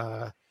good.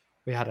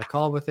 We had a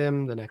call with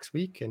him the next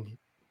week, and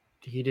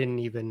he didn't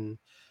even,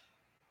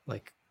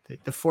 like,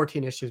 the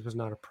 14 issues was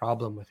not a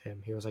problem with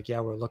him. He was like,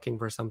 yeah, we're looking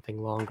for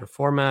something longer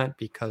format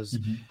because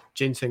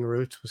Ginseng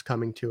Roots was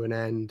coming to an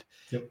end.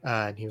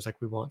 And he was like,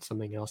 we want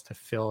something else to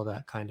fill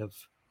that kind of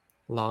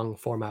long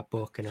format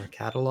book in our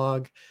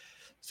catalog.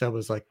 So it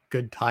was like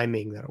good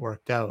timing that it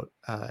worked out.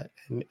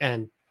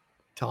 And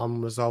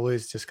Tom was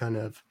always just kind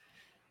of,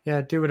 yeah,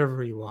 do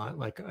whatever you want.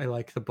 Like, I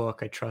like the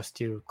book. I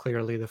trust you.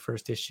 Clearly the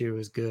first issue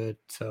is good.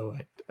 So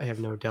I have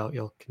no doubt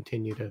you'll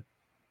continue to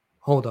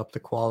hold up the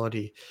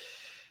quality.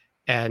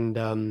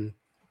 And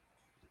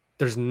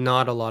there's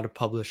not a lot of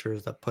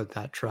publishers that put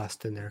that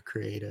trust in their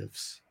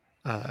creatives,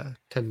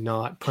 to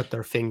not put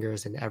their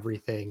fingers in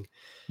everything.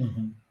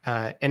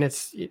 And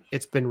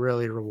it's been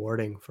really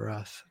rewarding for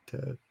us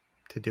to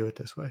do it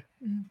this way.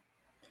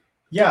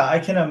 Yeah, I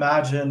can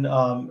imagine,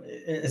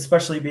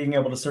 especially being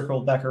able to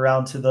circle back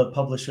around to the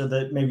publisher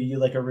that maybe you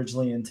like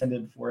originally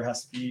intended for. It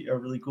has to be a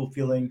really cool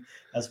feeling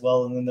as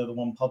well. And then they're the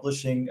one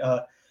publishing.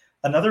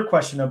 Another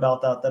question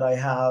about that I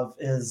have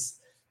is,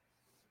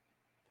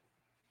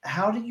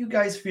 how do you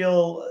guys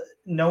feel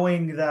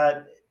knowing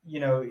that,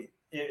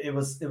 it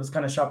was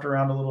kind of shopped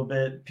around a little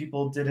bit?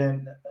 People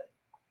didn't,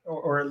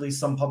 or at least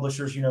some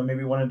publishers,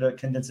 maybe wanted to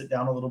condense it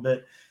down a little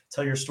bit,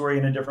 tell your story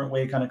in a different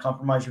way, kind of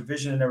compromise your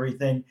vision and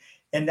everything.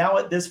 And now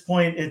at this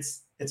point,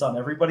 it's on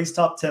everybody's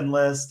top 10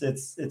 list.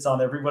 It's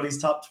on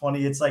everybody's top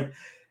 20. It's like,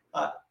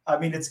 I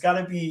mean, it's got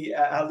to be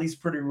at least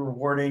pretty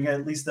rewarding,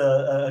 at least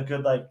a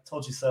good, like,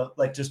 told you so,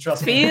 like, just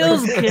trust me.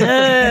 Feels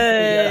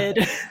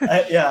good.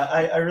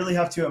 I really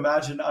have to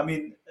imagine. I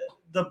mean,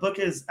 the book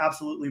is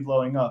absolutely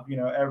blowing up.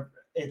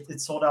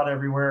 It's sold out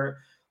everywhere.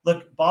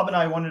 look, Bob and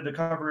I wanted to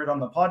cover it on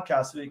the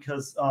podcast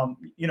because,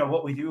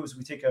 what we do is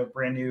we take a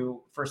brand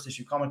new first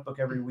issue comic book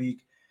every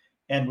week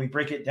and we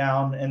break it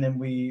down, and then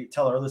we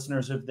tell our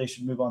listeners if they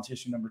should move on to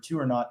issue number 2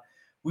 or not.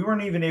 We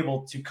weren't even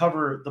able to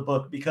cover the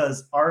book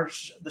because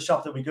the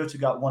shop that we go to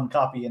got one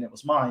copy, and it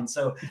was mine.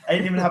 So I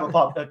didn't even have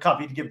a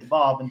copy to give to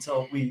Bob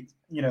until we,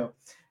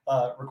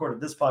 recorded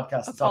this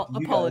podcast.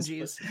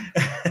 Apologies.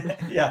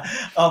 Yeah.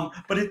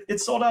 But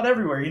it's sold out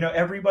everywhere.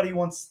 Everybody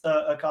wants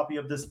a copy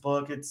of this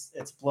book. It's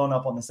blown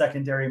up on the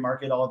secondary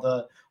market. All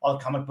the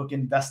comic book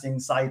investing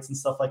sites and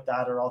stuff like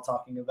that are all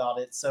talking about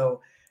it. So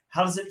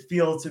how does it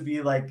feel to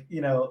be like,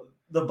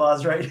 the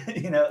buzz, right?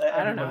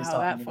 I don't know how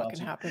that fucking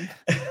happened.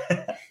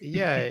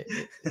 Yeah,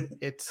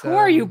 it's. Who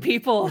are you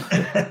people?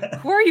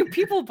 Who are you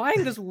people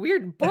buying this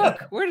weird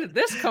book? Where did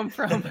this come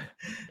from?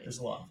 There's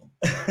a lot of them.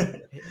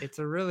 It's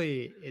a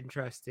really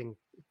interesting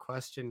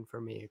question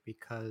for me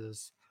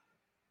because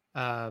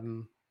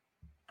I'm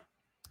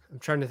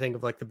trying to think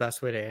of like the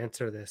best way to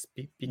answer this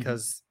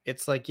because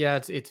it's like, yeah,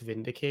 it's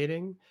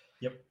vindicating.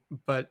 Yep.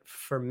 But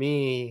for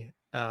me,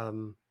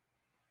 and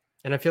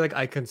I feel like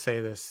I can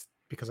say this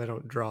because I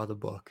don't draw the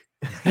book.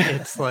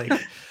 It's like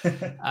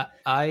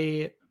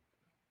I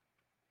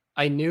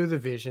knew the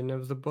vision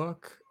of the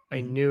book.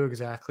 I knew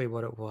exactly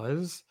what it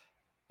was,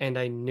 and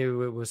I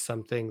knew it was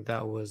something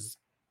that was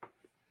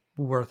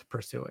worth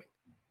pursuing.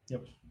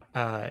 Yep.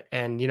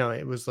 And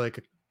it was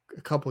like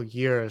a couple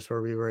years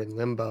where we were in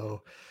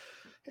limbo,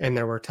 and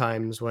there were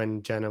times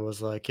when Jenna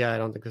was like, "Yeah, I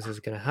don't think this is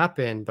going to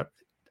happen," but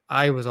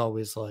I was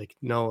always like,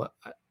 "No,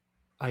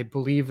 I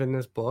believe in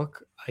this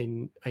book.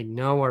 I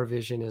know our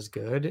vision is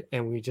good,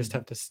 and we just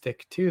have to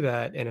stick to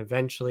that, and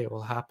eventually it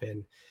will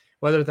happen,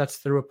 whether that's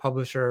through a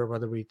publisher or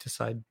whether we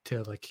decide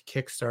to like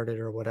kickstart it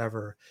or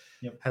whatever."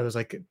 Yep. I was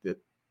like,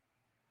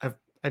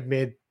 I've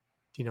made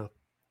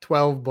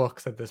 12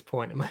 books at this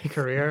point in my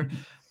career.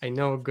 I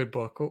know a good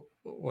book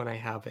when I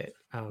have it.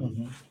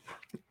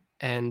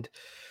 And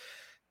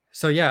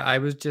so, yeah, I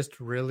was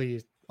just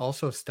really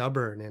also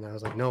stubborn, and I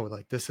was like, no,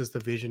 like this is the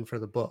vision for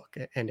the book,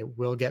 and it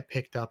will get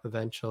picked up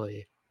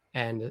eventually.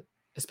 And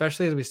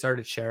especially as we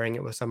started sharing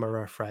it with some of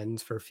our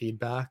friends for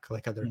feedback,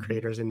 like other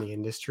creators in the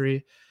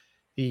industry,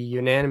 the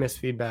unanimous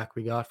feedback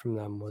we got from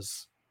them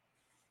was,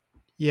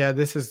 yeah,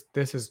 this is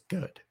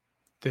good.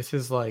 This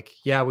is like,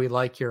 yeah, we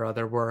like your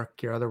other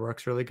work. Your other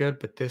work's really good,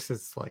 but this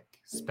is like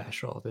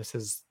special. This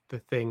is the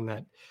thing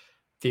that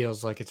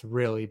feels like it's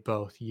really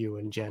both you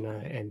and Jenna,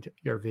 and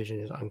your vision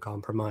is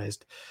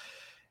uncompromised.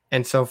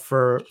 And so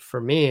for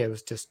me, it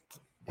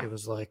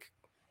was like,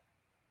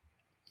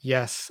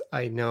 yes,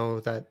 I know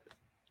that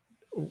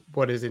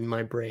what is in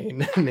my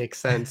brain makes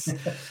sense,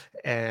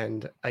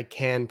 and I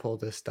can pull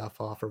this stuff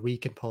off, or we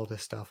can pull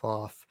this stuff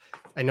off.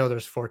 I know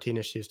there's 14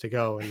 issues to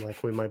go, and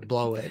like we might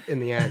blow it in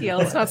the end. Yeah,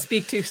 let's not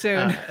speak too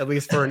soon. At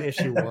least for an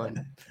issue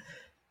 1.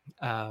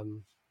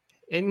 And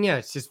yeah,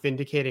 it's just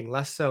vindicating,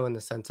 less so in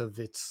the sense of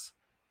it's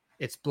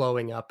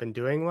blowing up and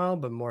doing well,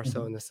 but more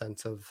so in the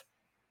sense of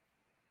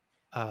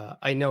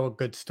I know a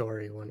good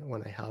story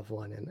when I have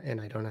one, and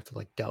I don't have to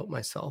like doubt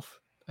myself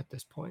at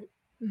this point.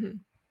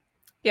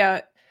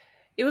 Yeah,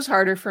 it was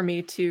harder for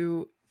me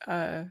to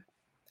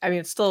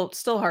it's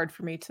still hard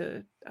for me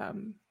to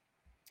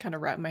kind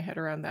of wrap my head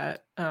around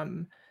that.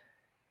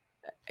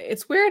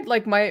 It's weird,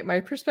 like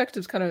my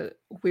perspective's kind of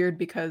weird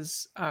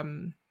because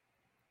the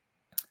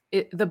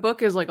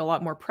book is like a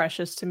lot more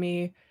precious to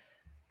me,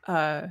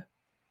 and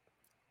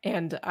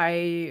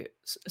I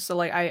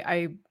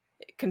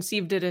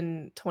conceived it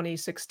in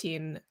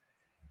 2016,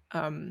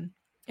 and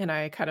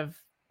I kind of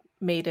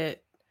made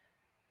it.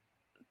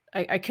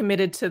 I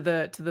committed to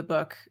the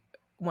book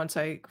once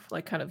I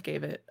like kind of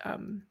gave it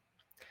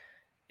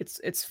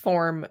its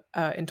form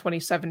in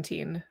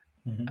 2017.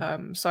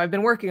 So I've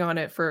been working on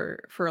it for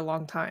a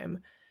long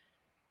time,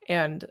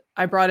 and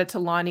I brought it to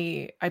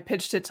Lonnie. I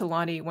pitched it to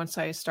Lonnie once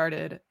I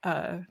started.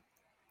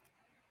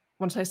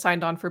 Once I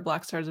signed on for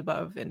Black Stars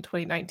Above in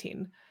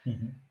 2019.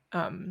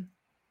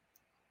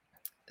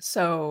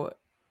 So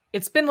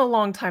it's been a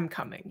long time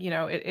coming.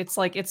 It's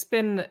like it's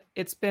been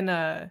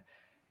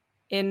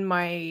in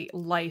my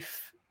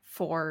life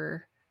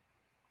for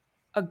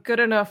a good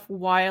enough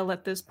while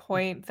at this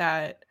point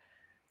that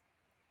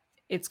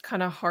it's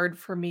kind of hard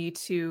for me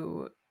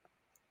to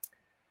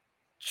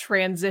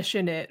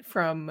transition it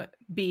from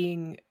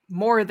being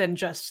more than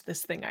just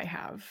this thing I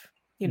have.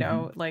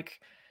 Like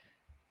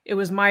it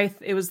was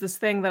this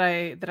thing that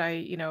I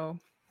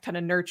kind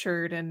of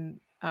nurtured, and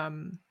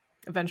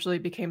eventually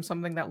became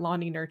something that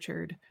Lonnie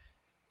nurtured,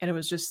 and it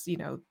was just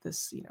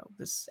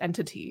this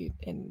entity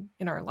in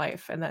our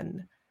life. And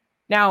then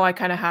now I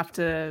kind of have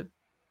to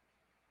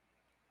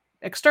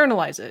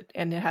externalize it,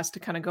 and it has to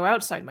kind of go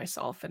outside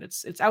myself, and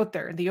it's out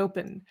there in the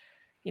open,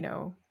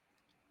 in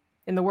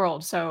the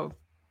world. So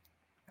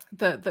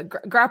the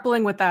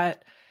grappling with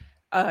that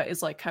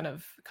is like kind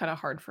of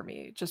hard for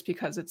me, just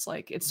because it's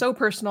like it's so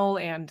personal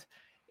and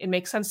it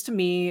makes sense to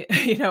me.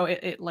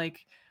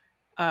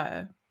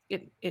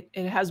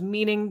 It has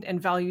meaning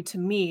and value to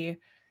me,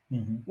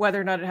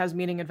 whether or not it has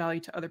meaning and value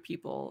to other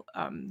people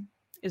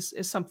is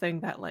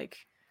something that like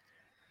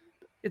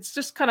it's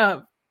just kind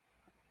of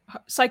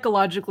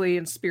psychologically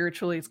and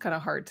spiritually it's kind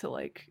of hard to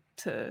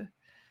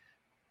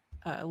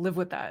live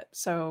with that.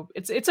 So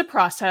it's a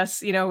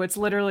process, you know. It's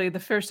literally the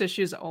first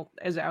issue is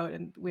out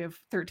and we have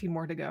 13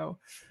 more to go.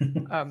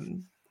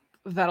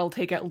 That'll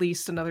take at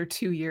least another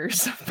 2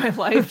 years of my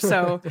life.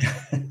 So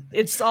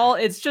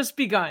it's just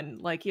begun,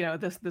 like, you know,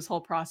 this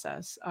whole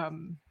process.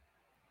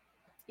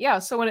 Yeah.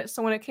 So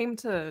when it came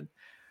to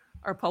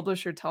our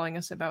publisher telling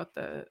us about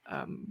the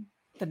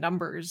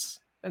numbers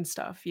and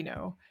stuff, you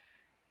know,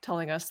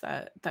 telling us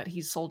that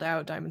he's sold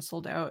out, Diamond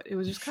sold out, it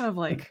was just kind of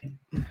like,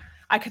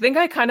 I think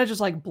I kind of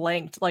just like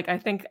blanked. Like I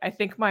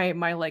think my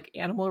like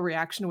animal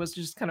reaction was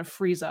just kind of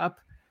freeze up.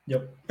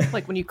 Yep.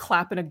 Like when you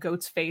clap in a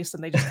goat's face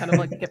and they just kind of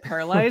like get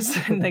paralyzed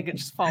and they could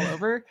just fall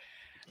over.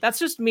 That's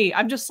just me.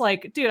 I'm just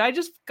like, dude, I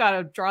just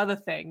gotta draw the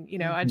thing, you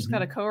know. I just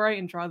gotta co-write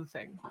and draw the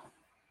thing.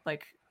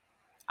 Like,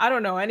 I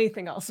don't know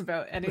anything else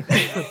about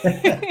anything.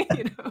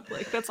 You know,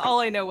 like that's all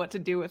I know what to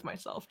do with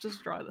myself.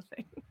 Just draw the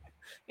thing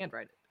and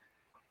write it.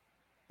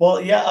 Well,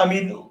 yeah, I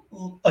mean,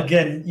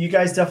 again, you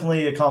guys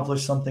definitely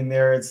accomplished something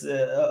there. It's,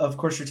 of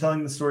course, you're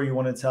telling the story you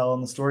want to tell,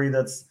 and the story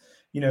that's,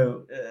 you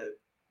know,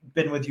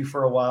 been with you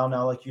for a while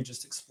now, like you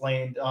just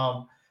explained.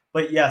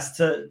 But yes,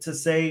 to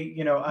say,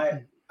 you know,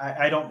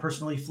 I don't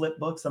personally flip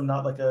books. I'm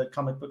not like a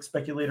comic book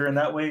speculator in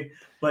that way.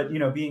 But, you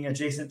know, being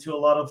adjacent to a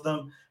lot of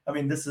them, I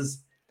mean, this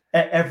is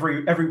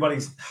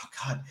everybody's, oh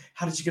God,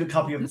 how did you get a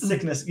copy of The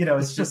Sickness? You know,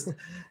 it's just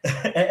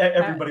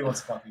everybody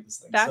wants a copy of this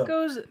thing.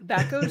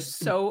 That goes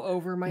so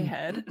over my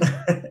head.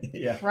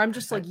 Yeah. Where I'm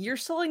just like, you're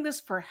selling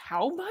this for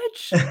how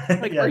much?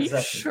 Like, yeah, are exactly.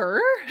 you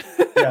sure?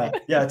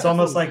 Yeah. It's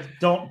almost like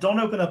don't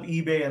open up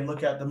eBay and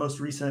look at the most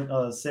recent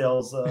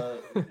sales.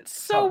 It's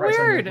so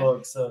weird.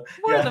 Book, so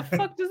where the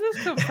fuck does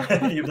this come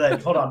from? You're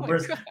like, hold on,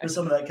 where's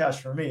some of that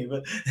cash for me?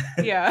 But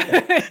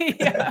yeah,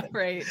 yeah,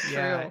 right.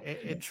 Yeah, True.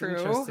 it's True.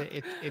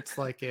 interesting. It's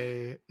like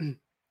a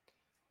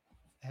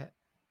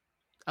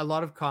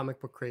lot of comic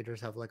book creators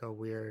have like a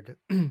weird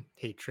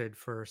hatred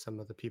for some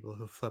of the people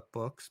who flip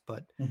books,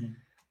 but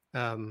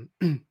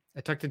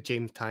I talked to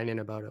James Tynion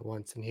about it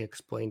once, and he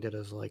explained it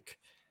as like,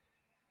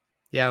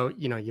 yeah,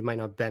 you know, you might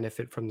not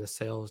benefit from the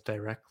sales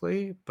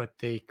directly, but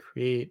they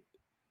create,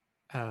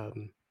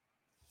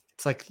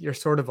 it's like you're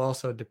sort of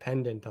also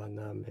dependent on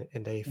them,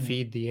 and they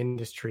feed the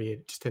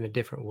industry just in a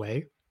different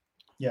way.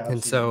 Yeah, absolutely.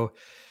 And so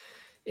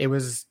it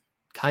was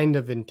kind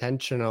of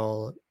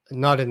intentional,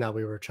 not in that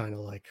we were trying to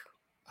like,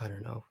 I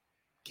don't know,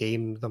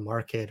 game the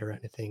market or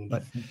anything,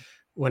 but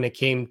when it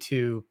came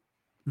to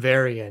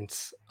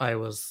variants, I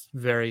was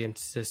very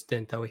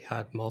insistent that we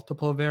had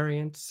multiple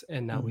variants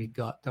and that we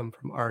got them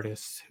from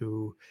artists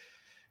who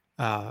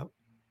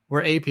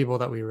were people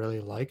that we really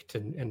liked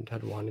and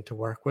had wanted to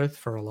work with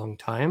for a long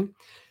time.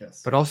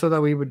 Yes. But also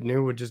that we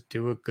would just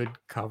do a good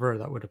cover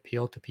that would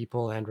appeal to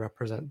people and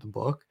represent the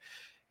book.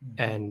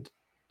 And,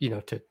 you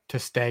know, to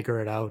stagger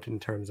it out in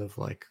terms of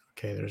like,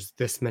 okay, there's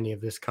this many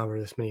of this cover,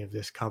 this many of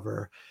this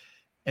cover.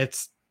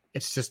 It's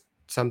just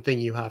something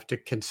you have to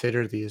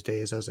consider these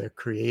days as a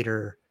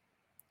creator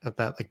of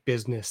that like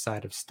business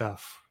side of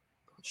stuff.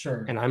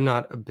 Sure. And I'm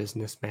not a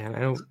businessman.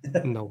 I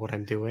don't know what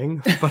I'm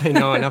doing, but I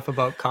know enough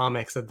about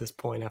comics at this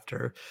point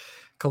after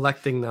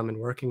collecting them and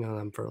working on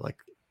them for like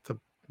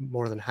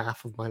more than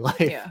half of my life.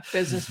 Yeah,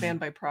 businessman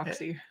by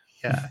proxy.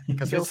 Yeah,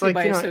 because it's Guilty like,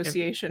 by you know,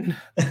 association.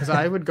 Because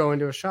I would go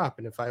into a shop,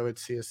 and if I would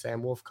see a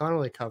Sam Wolf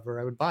Connolly cover,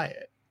 I would buy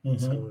it.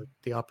 So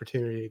the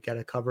opportunity to get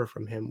a cover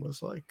from him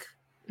was like,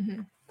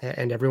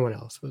 and everyone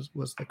else was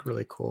like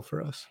really cool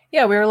for us.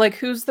 Yeah, we were like,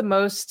 who's the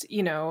most,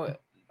 you know,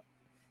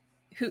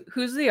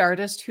 who's the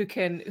artist who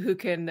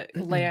can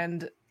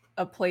land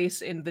a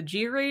place in the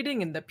G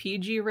rating, in the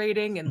PG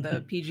rating, in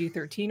the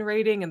PG-13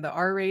 rating, in the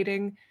R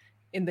rating,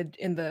 in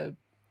the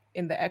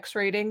X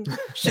rating?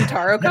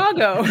 Shintaro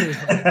Kago.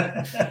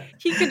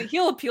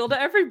 He'll appeal to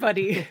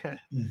everybody.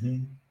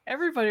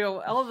 Everybody,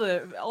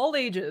 all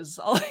ages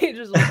will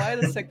buy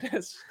The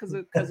Sickness because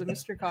of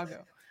Mr.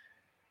 Kago.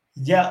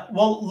 Yeah,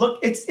 well, look,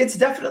 it's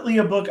definitely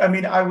a book. I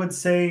mean, I would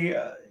say,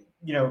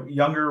 you know,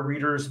 younger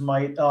readers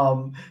might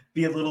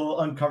be a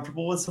little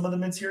uncomfortable with some of the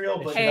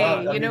material, but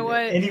hey, you know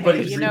what?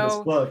 Anybody can read this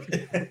book.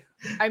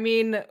 I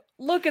mean,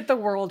 look at the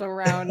world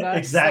around us.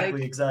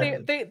 Exactly.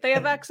 They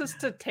have access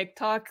to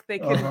TikTok. They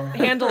can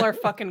handle our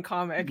fucking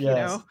comic. Yes, you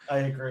know. I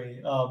agree.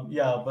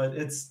 Yeah, but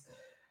it's.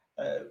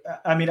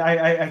 I mean,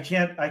 I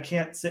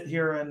can't sit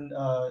here and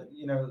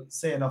you know,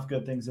 say enough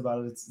good things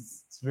about it.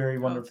 It's very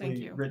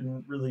wonderfully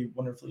written, really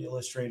wonderfully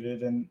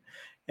illustrated,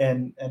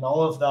 and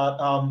all of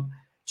that.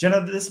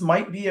 Jenna, this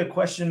might be a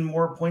question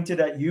more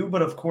pointed at you,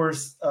 but of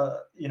course,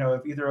 you know,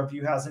 if either of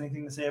you has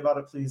anything to say about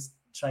it, please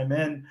chime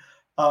in.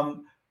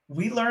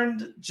 We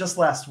learned just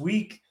last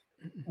week,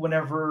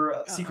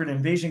 whenever Secret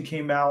Invasion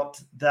came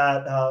out,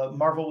 that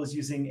Marvel was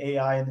using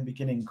AI in the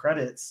beginning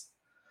credits.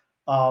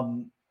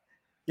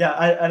 Yeah,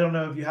 I don't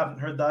know if you haven't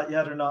heard that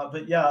yet or not,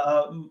 but yeah,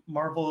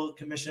 Marvel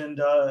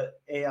commissioned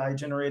AI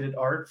generated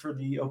art for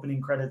the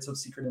opening credits of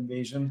Secret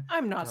Invasion.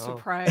 I'm not Oh,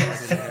 surprised.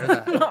 I didn't hear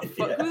that. I'm not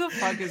Yeah. Who the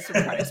fuck is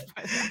surprised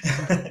by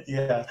that?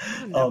 Yeah.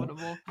 It's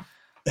inevitable.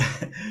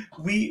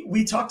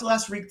 We talked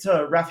last week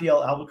to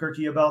Raphael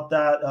Albuquerque about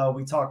that.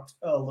 We talked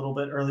a little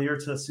bit earlier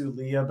to Sue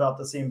Lee about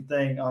the same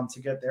thing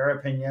to get their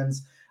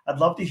opinions. I'd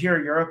love to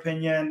hear your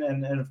opinion,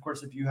 and of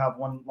course, if you have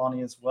one,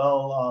 Lonnie, as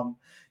well.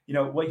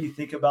 What you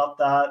think about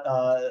that.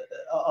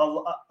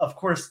 Of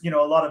course, a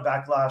lot of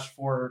backlash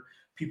for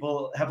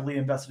people heavily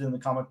invested in the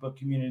comic book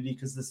community,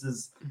 because this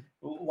is,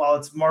 while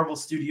it's Marvel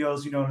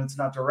Studios, and it's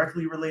not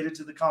directly related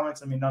to the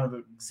comics. I mean, none of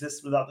it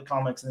exists without the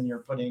comics, and then you're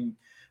putting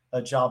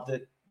a job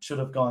that should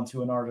have gone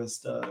to an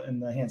artist in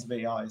the hands of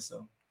AI.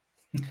 So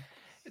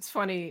It's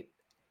funny.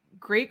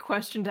 Great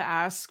question to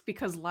ask,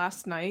 because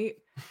last night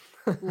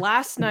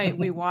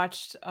we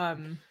watched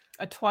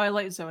a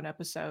Twilight Zone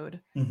episode.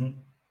 Mm-hmm.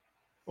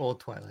 Old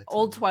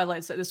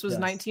Twilight Zone. This was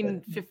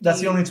 1959.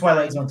 That's the only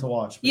Twilight Zone to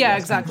watch. Yeah,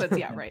 yes. Exactly.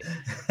 Yeah, right.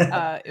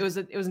 It was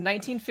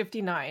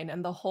 1959,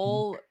 and the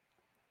whole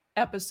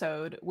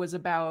episode was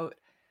about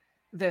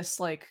this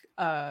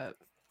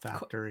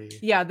factory.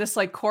 This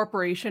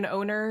corporation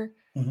owner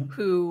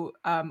who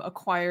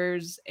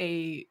acquires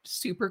a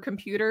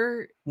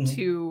supercomputer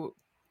to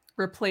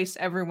replace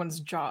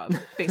everyone's job,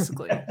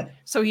 basically.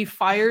 So he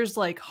fires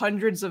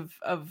hundreds of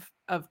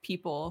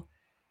people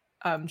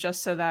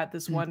just so that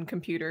this one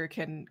computer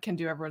can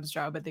do everyone's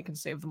job, but they can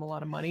save them a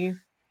lot of money.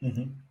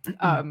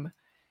 And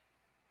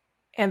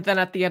then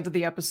at the end of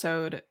the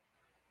episode,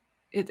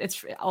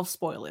 it's I'll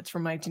spoil it. It's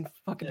from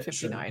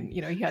 1959.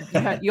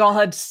 Sure. You all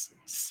had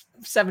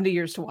 70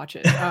 years to watch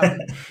it.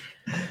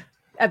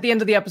 At the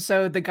end of the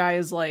episode, the guy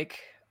is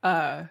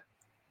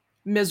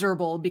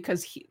miserable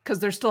because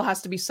there still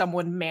has to be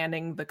someone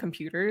manning the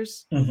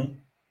computers,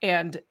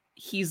 and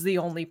he's the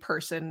only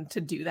person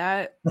to do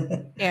that.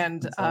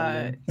 And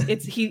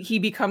he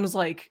becomes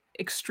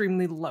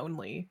extremely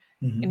lonely,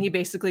 and he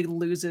basically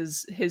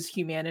loses his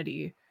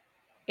humanity,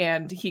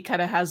 and he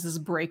kind of has this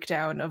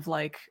breakdown of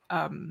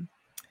an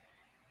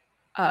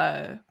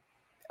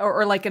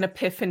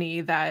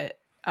epiphany that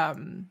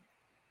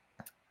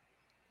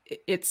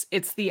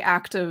it's the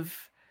act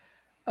of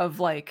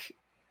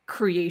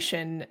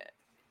creation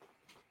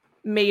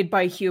made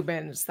by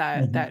humans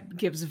that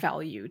gives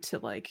value to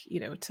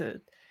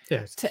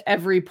to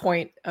every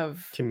point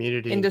of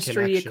community,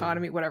 industry, connection.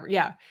 economy, whatever.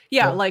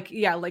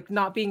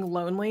 Not being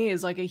lonely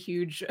is a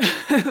huge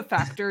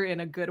factor in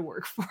a good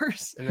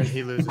workforce. And then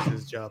he loses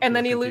his job. And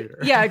then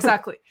yeah,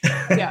 exactly.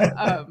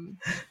 Yeah.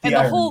 And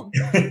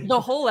the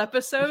whole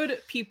episode,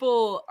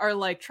 people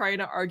are trying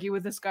to argue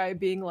with this guy,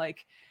 being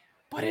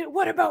but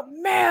what about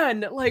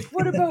man?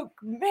 What about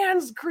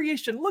man's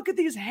creation? Look at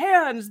these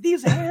hands.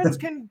 These hands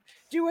can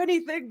do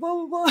anything,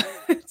 blah, blah, blah.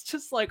 It's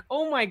just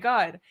oh my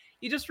God.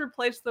 You just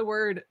replaced the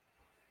word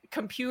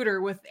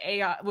computer with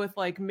AI, with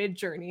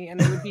Midjourney,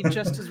 and it would be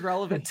just as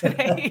relevant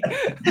today.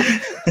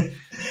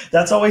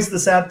 That's always the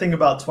sad thing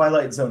about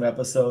Twilight Zone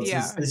episodes,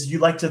 is you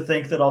like to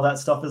think that all that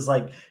stuff is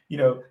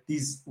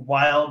these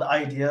wild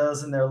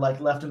ideas, and they're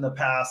left in the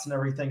past and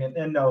everything.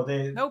 And no,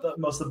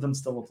 most of them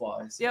still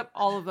apply. So. Yep.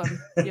 All of them.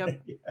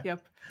 Yep.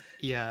 Yep.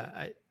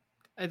 Yeah.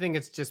 I think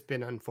it's just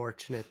been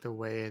unfortunate the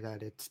way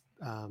that it's,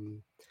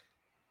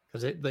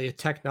 because the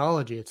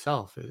technology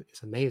itself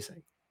is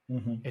amazing.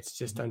 It's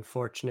just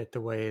unfortunate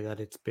the way that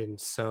it's been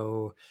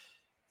so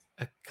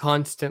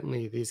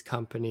constantly these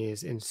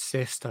companies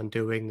insist on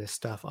doing this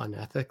stuff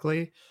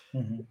unethically,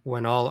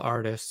 when all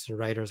artists and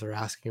writers are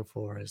asking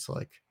for is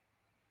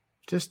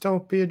just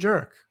don't be a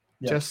jerk.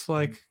 Yeah. Just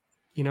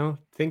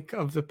think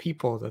of the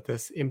people that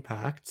this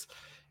impacts,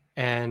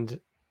 and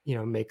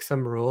make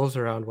some rules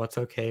around what's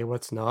okay,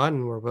 what's not,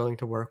 and we're willing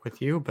to work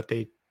with you. But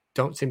they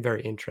don't seem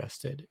very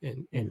interested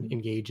in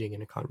engaging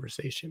in a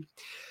conversation.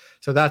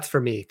 So that's, for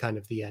me, kind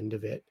of the end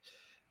of it,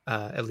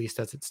 at least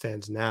as it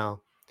stands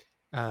now.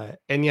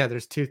 And yeah,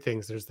 there's two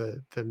things. There's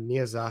the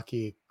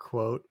Miyazaki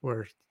quote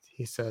where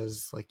he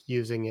says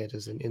using it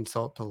as an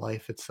insult to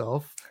life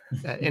itself.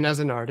 And as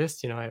an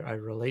artist, I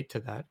relate to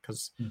that,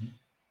 because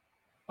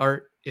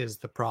art is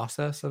the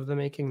process of the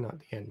making, not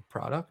the end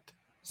product.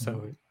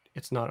 So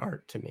it's not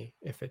art to me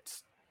if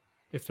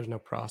there's no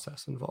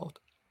process involved.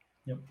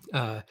 Yep.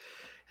 And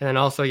then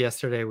also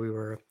yesterday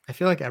I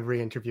feel like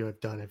every interview I've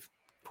done, I've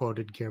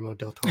quoted Guillermo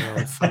del Toro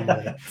in some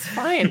way. It's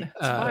fine.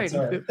 It's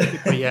fine.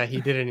 But yeah, he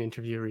did an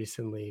interview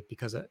recently,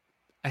 because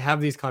I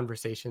have these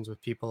conversations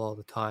with people all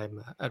the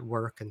time at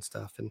work and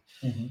stuff. And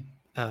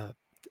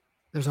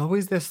there's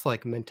always this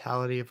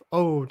mentality of,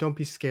 oh, don't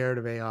be scared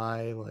of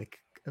AI.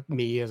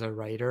 Me as a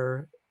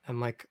writer, I'm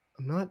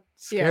not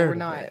scared. Yeah, we're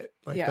not.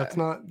 That's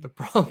not the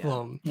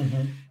problem.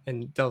 Yeah.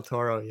 And Del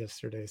Toro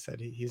yesterday said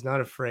he's not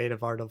afraid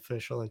of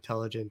artificial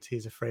intelligence.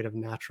 He's afraid of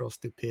natural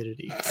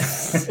stupidity.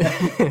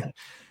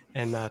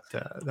 And that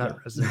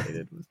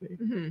resonated with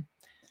me.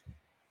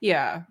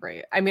 Yeah,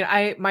 right. I mean,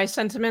 my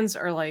sentiments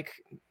are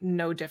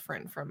no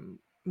different from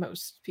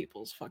most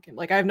people's fucking.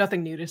 I have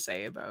nothing new to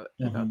say about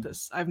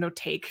this. I have no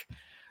take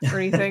or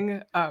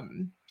anything.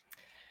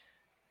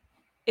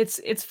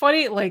 It's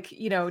funny, like,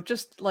 you know,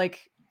 just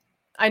like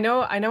I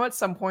know at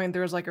some point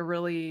there was like a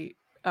really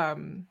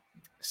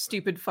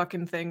stupid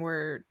fucking thing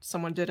where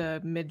someone did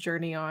a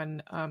Mid-Journey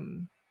on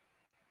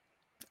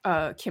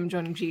Kim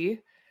Jong-ji,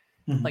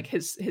 like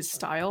his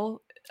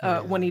style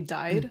when he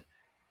died.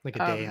 Like a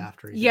day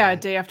after he died. died.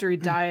 A day after he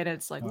died, and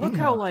it's like, look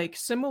how like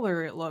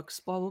similar it looks,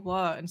 blah blah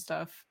blah and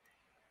stuff.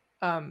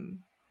 And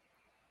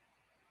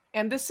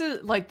this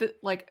is like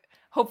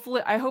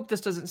hopefully, I hope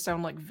this doesn't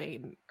sound like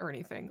vain or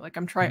anything. Like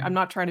I'm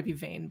not trying to be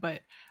vain,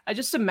 but I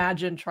just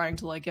imagine trying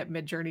to like get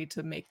Mid-Journey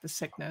to make the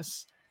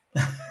sickness,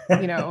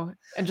 you know,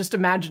 and just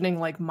imagining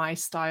like my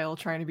style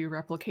trying to be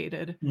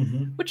replicated,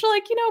 which,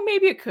 like, you know,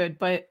 maybe it could,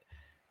 but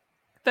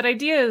that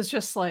idea is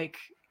just like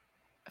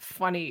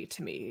funny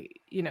to me.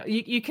 You know,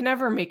 you can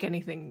never make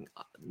anything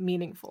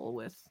meaningful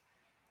with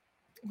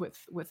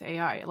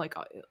AI. Like,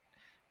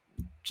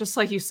 just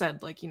like you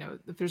said, like, you know,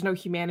 if there's no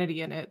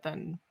humanity in it,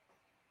 then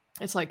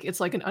it's like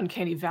an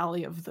uncanny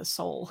valley of the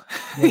soul.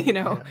 You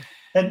know.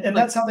 And like,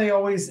 that's how they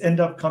always end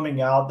up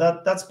coming out.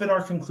 That's been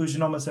our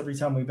conclusion almost every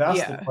time we've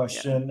asked the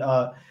question.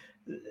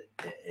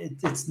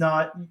 It's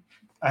not,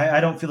 I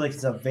don't feel like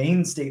it's a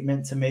vain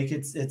statement to make.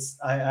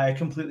 I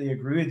completely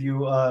agree with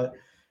you.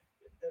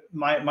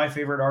 My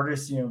favorite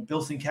artists, you know,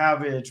 Bill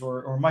Sienkiewicz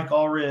or Mike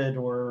Allred,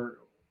 or,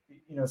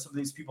 you know, some of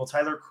these people,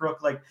 Tyler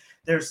Crook, like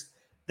there's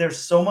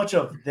so much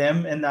of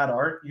them in that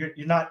art.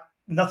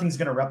 Nothing's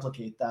going to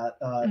replicate that.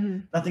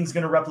 Nothing's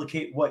going to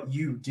replicate what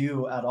you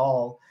do at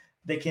all.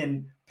 They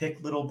can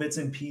pick little bits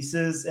and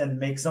pieces and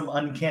make some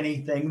uncanny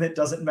thing that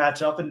doesn't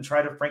match up and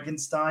try to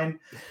Frankenstein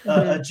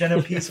a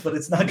Jenna piece, but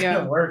it's not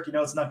going to work. You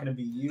know, it's not going to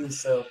be used.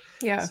 So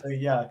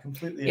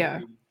completely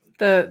agree.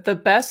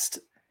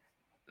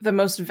 The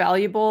most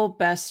valuable,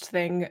 best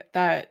thing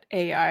that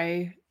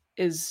AI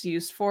is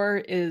used for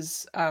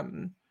is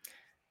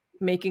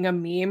making a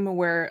meme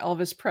where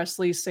Elvis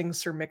Presley sings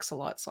Sir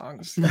Mix-a-Lot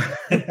songs,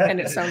 and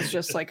it sounds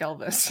just like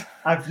Elvis.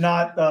 I've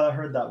not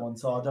heard that one,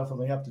 so I'll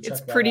definitely have to check that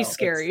out. It's pretty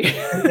scary.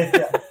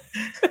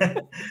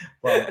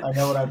 Well, I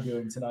know what I'm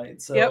doing tonight,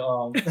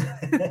 so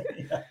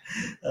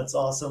that's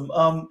awesome.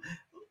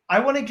 I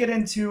want to get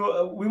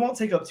into, we won't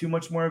take up too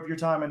much more of your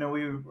time. I know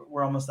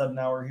we're almost at an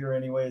hour here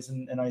anyways,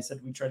 and I said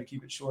we try to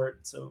keep it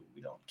short so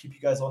we don't keep you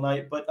guys all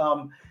night. But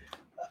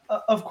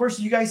of course,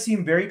 you guys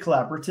seem very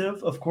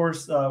collaborative. Of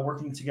course,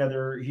 working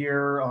together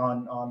here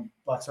on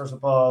Black Stars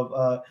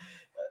Above,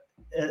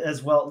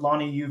 as well.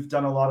 Lonnie, you've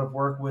done a lot of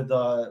work with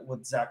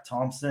Zach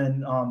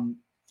Thompson.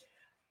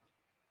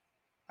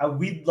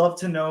 We'd love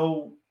to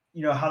know,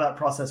 you know, how that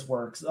process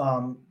works.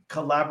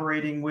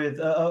 Collaborating with,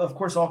 of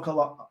course,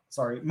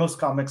 most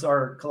comics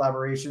are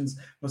collaborations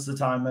most of the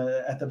time.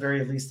 At the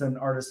very least, an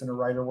artist and a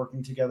writer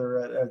working together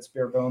at its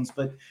bare bones,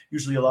 but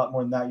usually a lot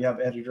more than that. You have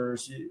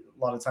editors, a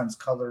lot of times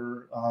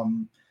color,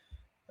 all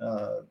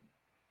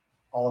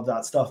of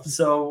that stuff.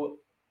 So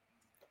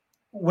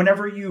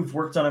whenever you've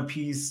worked on a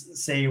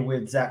piece, say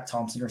with Zach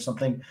Thompson or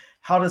something,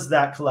 how does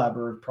that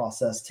collaborative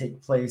process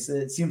take place?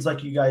 It seems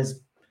like you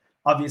guys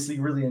obviously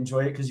really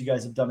enjoy it because you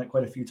guys have done it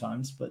quite a few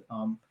times, but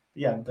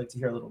yeah, I'd like to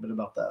hear a little bit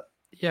about that.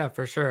 Yeah,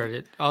 for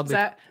sure.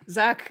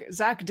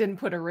 Zach didn't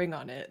put a ring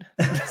on it,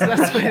 so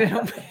that's why they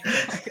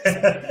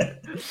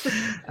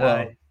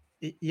don't.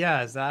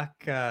 Yeah,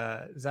 Zach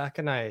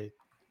and I,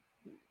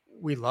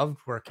 we loved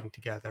working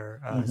together.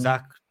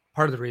 Zach,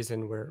 part of the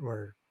reason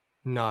we're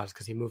not is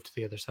because he moved to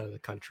the other side of the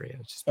country,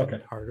 and it's just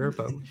been harder.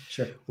 But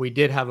we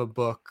did have a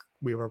book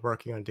we were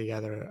working on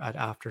together at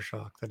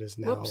Aftershock that is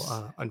now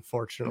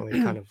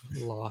unfortunately kind of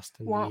lost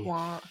in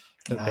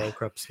the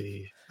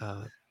bankruptcy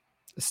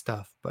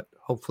stuff, but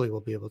hopefully we'll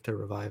be able to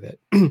revive it.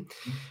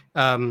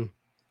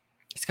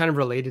 It's kind of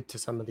related to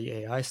some of the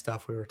AI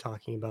stuff we were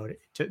talking about,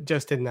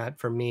 just in that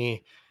for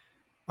me,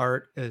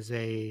 art is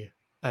a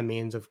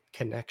means of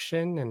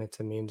connection, and it's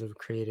a means of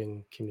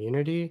creating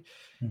community.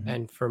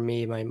 And for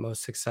me, my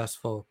most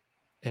successful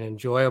and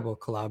enjoyable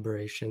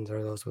collaborations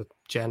are those with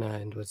Jenna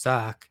and with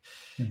Zach.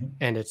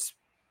 And it's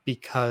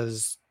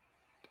because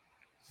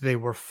they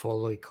were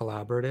fully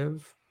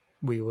collaborative.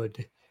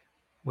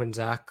 When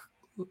Zach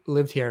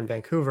lived here in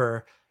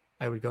Vancouver,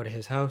 I would go to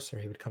his house or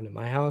he would come to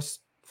my house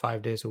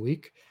 5 days a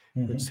week.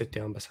 We'd sit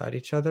down beside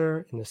each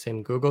other in the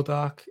same Google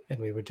Doc, and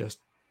we would just,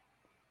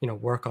 you know,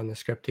 work on the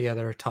script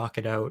together, talk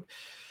it out,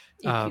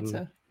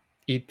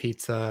 eat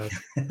pizza,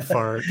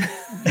 fart,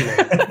 you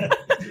know,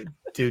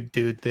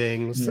 do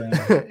things,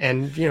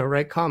 and, you know,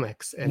 write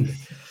comics. And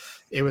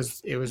it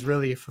was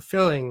really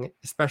fulfilling,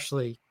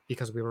 especially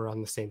because we were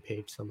on the same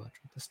page so much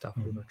with the stuff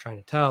we were trying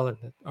to tell and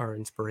our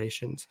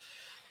inspirations.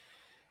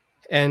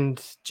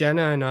 And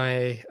Jenna and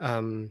I,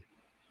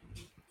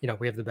 you know,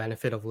 we have the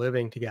benefit of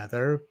living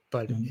together,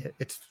 but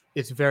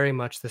it's very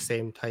much the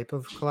same type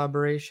of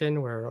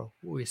collaboration where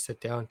we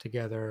sit down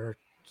together,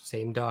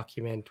 same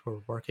document, we're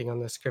working on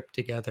the script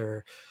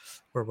together,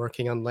 we're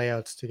working on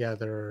layouts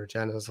together.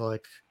 Jenna's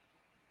like,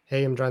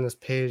 hey, I'm drawing this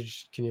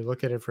page, can you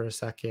look at it for a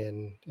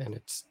second? And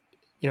it's,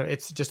 you know,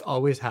 it's just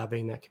always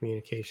having that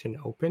communication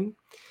open.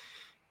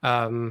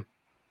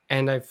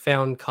 And I've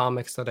found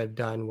comics that I've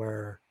done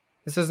where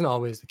this isn't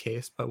always the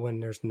case, but when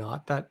there's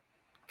not that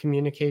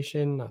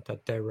communication, not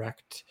that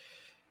direct,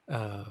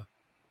 not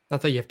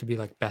that you have to be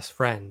like best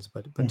friends,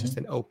 but just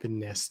an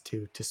openness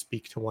to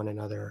speak to one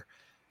another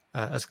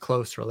as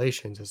close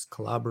relations, as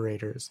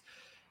collaborators.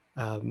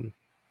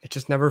 It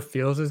just never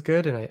feels as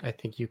good. And I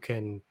think you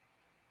can,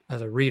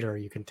 as a reader,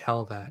 you can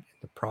tell that in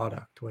the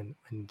product when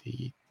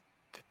the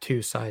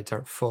two sides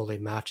aren't fully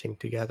matching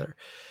together.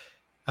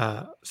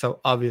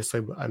 So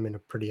obviously I'm in a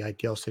pretty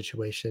ideal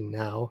situation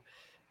now.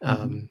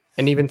 And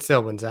even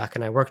still, when Zach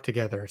and I work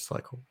together, it's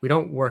like we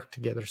don't work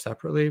together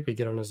separately. We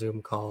get on a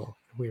Zoom call,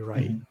 we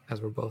write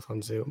as we're both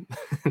on Zoom.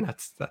 And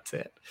that's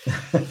it.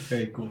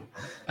 Very cool.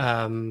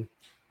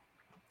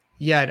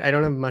 Yeah, I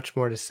don't have much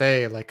more to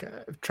say. Like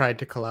I've tried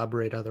to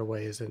collaborate other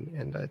ways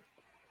and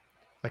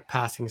like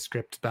passing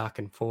scripts back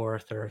and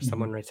forth, or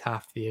someone writes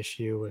half the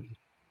issue and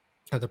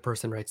other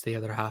person writes the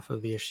other half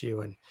of the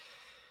issue, and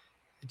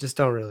I just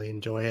don't really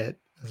enjoy it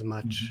as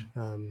much.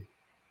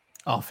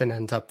 Often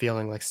ends up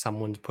feeling like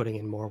someone's putting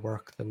in more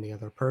work than the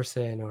other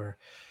person, or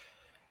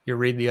you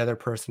read the other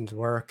person's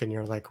work and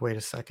you're like, wait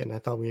a second, I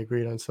thought we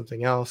agreed on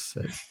something else.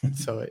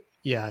 It's I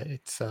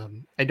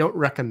don't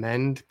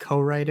recommend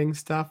co-writing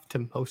stuff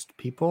to most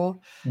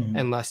people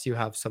unless you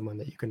have someone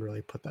that you can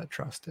really put that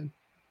trust in.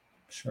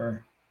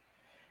 Sure.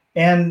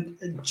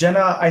 And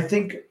Jenna, I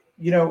think,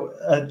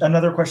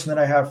 another question that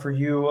I have for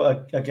you,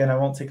 again, I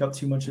won't take up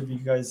too much of you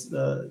guys'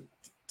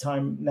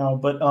 time now,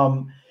 but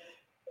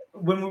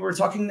when we were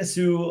talking to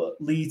Sue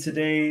Lee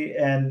today,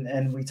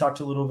 and we talked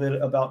a little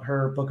bit about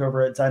her book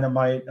over at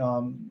Dynamite,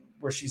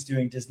 where she's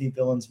doing Disney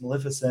Villains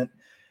Maleficent,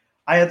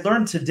 I had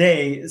learned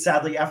today,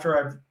 sadly, after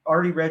I've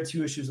already read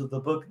 2 issues of the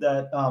book,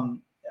 that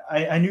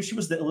I knew she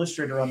was the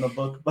illustrator on the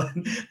book, but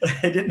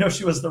I didn't know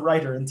she was the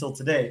writer until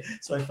today.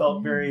 So I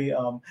felt very,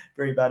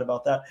 very bad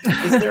about that.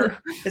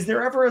 Is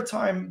there ever a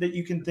time that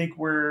you can think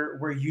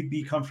where you'd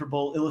be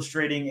comfortable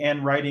illustrating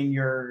and writing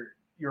your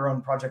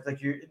own project, like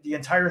the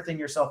entire thing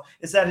yourself?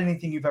 Is that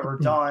anything you've ever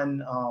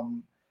done?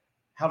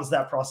 How does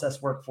that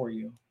process work for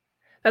you?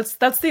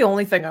 That's the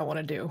only thing I want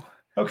to do.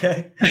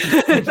 Okay.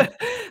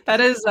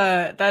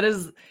 That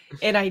is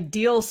an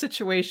ideal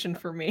situation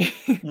for me.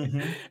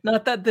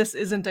 Not that this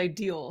isn't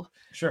ideal.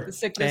 Sure. The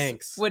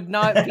sickness would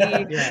not be.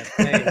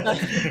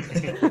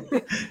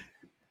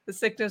 The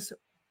sickness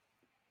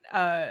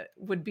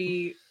would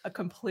be a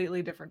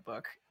completely different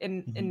book,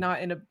 and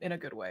not in a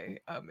good way.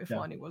 If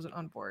Lonnie wasn't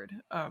on board.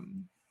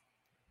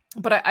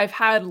 But I've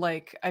had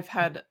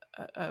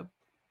a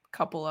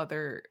couple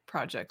other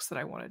projects that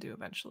I want to do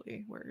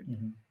eventually, where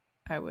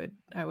I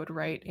would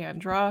write and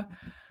draw.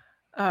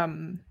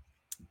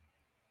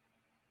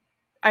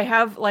 I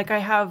have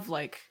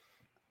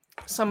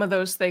some of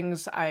those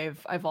things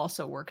I've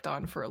also worked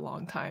on for a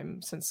long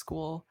time, since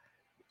school,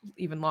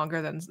 even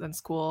longer than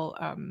school.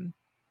 I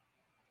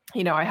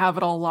have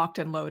it all locked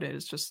and loaded.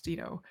 It's just,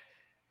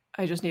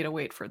 I just need to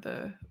wait for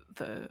the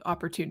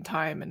opportune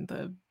time and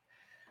the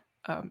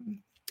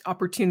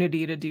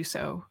opportunity to do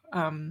so.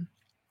 I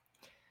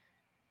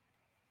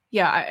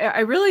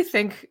really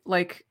think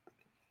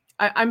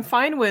I'm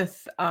fine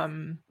with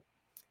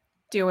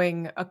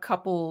doing a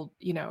couple,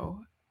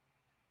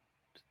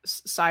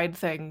 side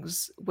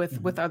things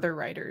with other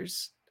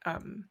writers,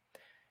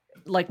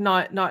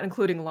 not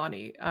including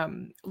Lonnie.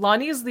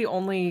 Lonnie is the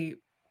only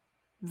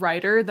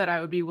writer that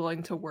I would be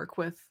willing to work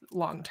with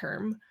long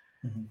term.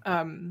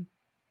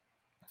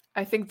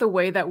 I think the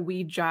way that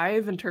we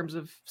jive in terms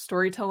of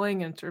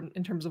storytelling and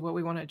in terms of what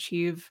we want to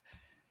achieve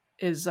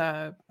is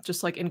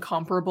just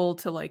incomparable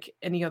to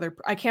any other.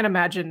 I can't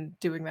imagine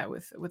doing that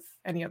with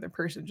any other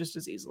person just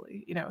as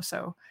easily,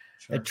 so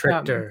I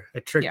tricked her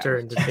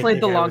into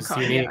played the long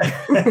con.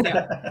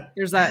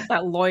 There's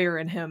that lawyer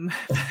in him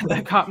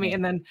that caught me,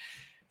 and then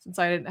since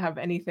I didn't have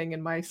anything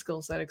in my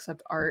skill set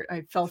except art,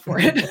 I fell for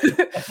it.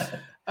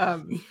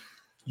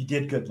 You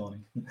did good,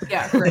 Lonnie.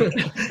 Yeah, great.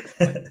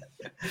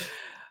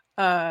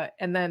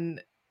 And then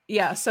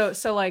so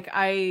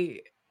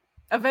I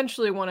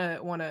eventually want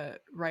to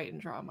write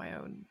and draw my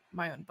own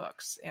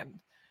books, and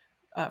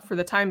for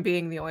the time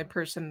being, the only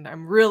person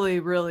I'm really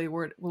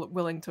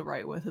willing to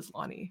write with is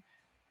Lonnie.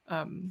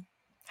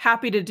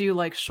 Happy to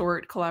do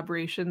short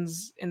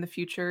collaborations in the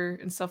future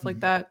and stuff like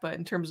that, but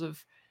in terms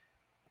of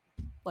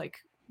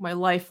my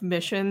life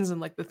missions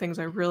and the things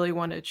I really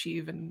want to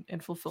achieve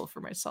and fulfill for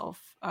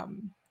myself,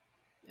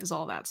 is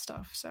all that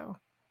stuff. So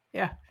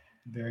yeah.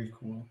 Very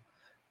cool.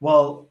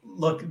 Well,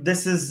 look,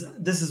 this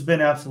has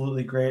been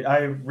absolutely great. I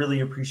really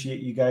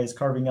appreciate you guys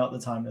carving out the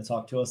time to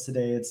talk to us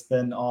today. It's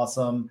been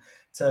awesome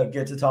to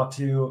get to talk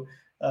to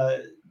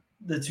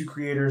the 2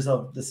 creators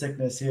of The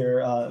Sickness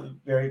here.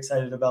 Very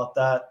excited about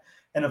that.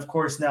 And of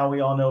course, now we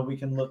all know we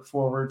can look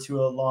forward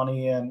to a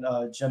Lonnie and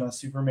Jenna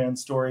Superman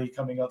story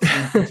coming up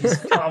soon for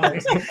DC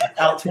Comics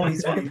out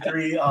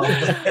 2023.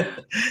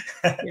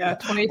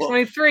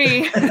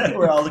 2023.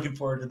 We're all looking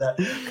forward to that.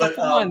 But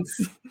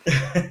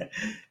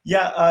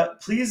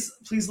please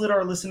let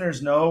our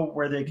listeners know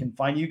where they can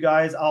find you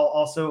guys. I'll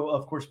also,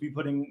 of course, be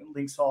putting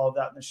links to all of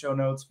that in the show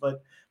notes.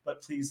 But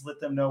but please let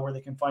them know where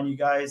they can find you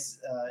guys.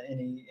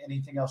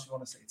 Anything else you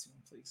want to say to them,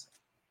 please?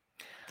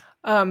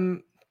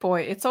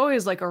 Boy, it's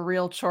always like a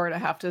real chore to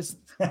have to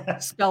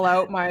spell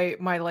out my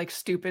like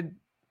stupid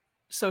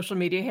social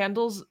media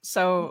handles.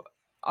 So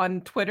on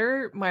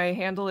Twitter, my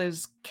handle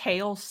is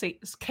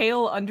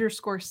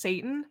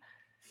Kale_Satan.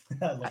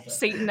 I love that.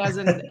 Satan as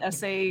in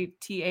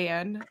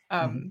Satan.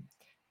 And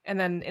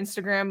then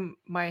Instagram,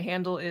 my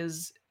handle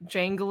is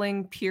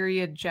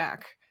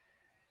jangling_Jack.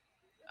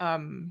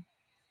 I'm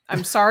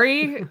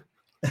sorry.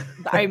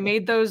 I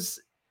made those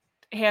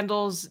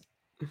handles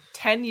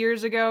 10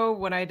 years ago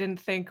when I didn't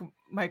think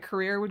my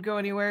career would go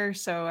anywhere.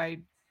 So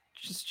I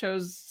just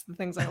chose the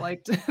things I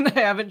liked and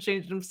I haven't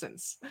changed them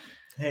since.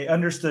 Hey,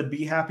 understood.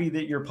 Be happy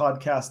that your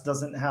podcast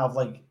doesn't have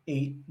like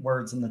 8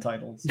 words in the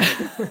titles.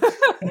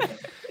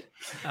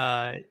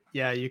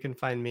 Yeah, you can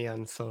find me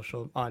on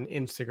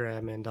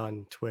Instagram and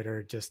on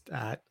Twitter just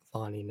at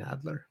Lonnie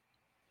Nadler.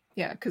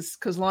 Yeah,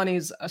 because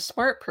Lonnie's a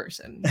smart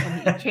person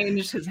and he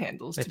changed his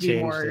handles to be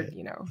more,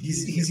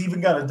 He's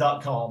even got a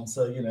 .com,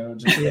 so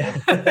just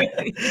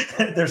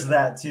there's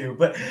that too.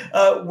 But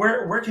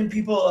where can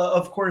people?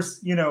 Of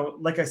course,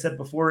 like I said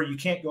before, you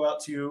can't go out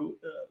to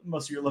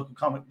most of your local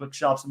comic book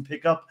shops and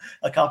pick up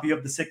a copy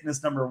of The Sickness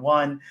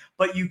 #1,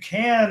 but you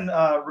can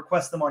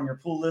request them on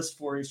your pull list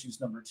for issues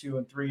 #2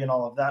 and 3 and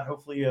all of that.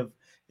 Hopefully, if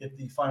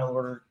the final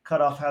order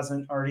cutoff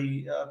hasn't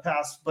already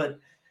passed, but.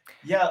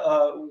 Yeah,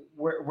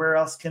 where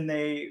else can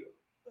they?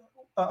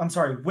 I'm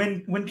sorry.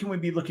 When can we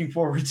be looking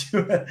forward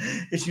to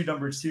issue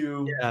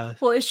 #2? Yeah.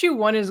 Well, issue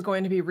 1 is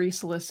going to be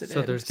resolicited.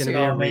 So there's going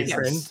to be a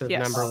reprint of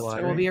yes. #1.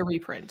 There will be a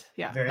reprint.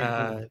 Yeah. Very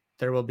cool.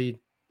 There will be.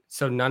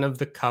 So none of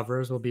the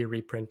covers will be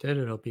reprinted.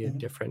 It'll be a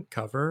different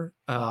cover.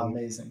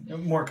 Amazing.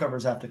 More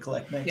covers have to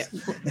collect next.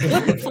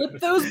 Yeah. Flip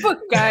those book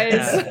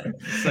guys.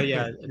 So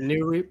yeah,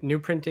 new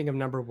printing of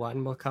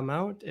 #1 will come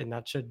out, and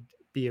that should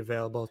be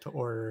available to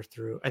order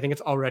through. I think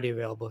it's already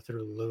available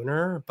through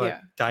Lunar,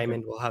 but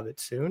Diamond will have it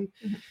soon.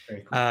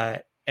 Very cool.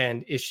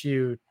 And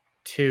issue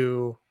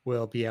 2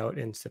 will be out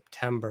in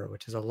September,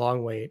 which is a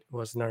long wait.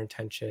 Wasn't our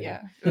intention.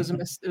 Yeah, it was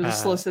a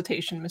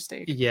solicitation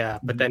mistake. Yeah,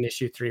 but then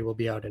issue 3 will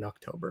be out in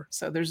October.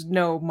 So there's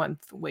no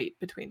month wait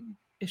between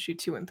issue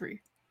 2 and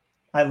 3.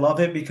 I love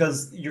it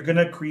because you're going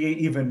to create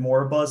even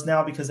more buzz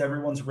now because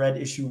everyone's read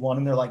issue 1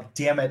 and they're like,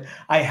 damn it,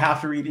 I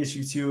have to read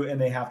issue 2, and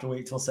they have to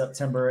wait till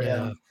September.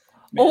 Yeah. And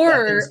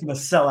or it's going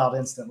to sell out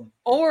instantly.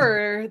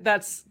 Or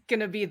that's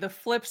going to be the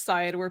flip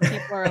side where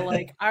people are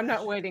like, I'm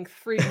not waiting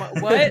 3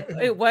 months. What?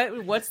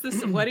 Wait, what's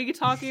this? What are you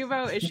talking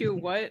about? Issue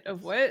what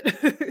of what?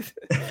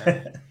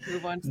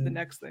 Move on to the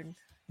next thing.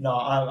 No,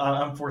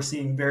 I'm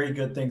foreseeing very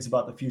good things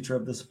about the future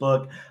of this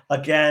book.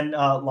 Again,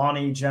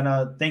 Lonnie,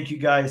 Jenna, thank you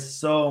guys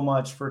so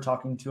much for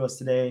talking to us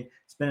today.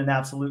 It's been an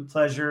absolute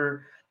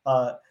pleasure.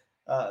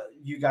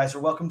 You guys are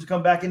welcome to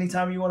come back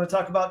anytime you want to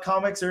talk about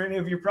comics or any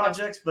of your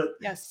projects. But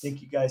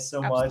thank you guys so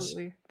much.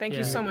 Thank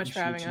you so much for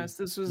having us.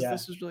 This was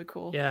really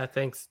cool. Yeah,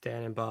 thanks,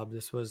 Dan and Bob.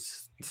 This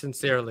was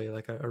sincerely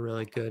like a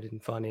really good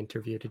and fun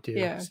interview to do.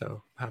 Yeah.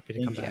 So happy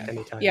to come back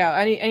anytime. Yeah,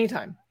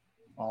 anytime.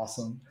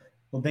 Awesome.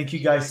 Well, thank you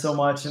guys so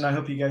much, and I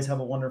hope you guys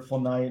have a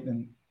wonderful night,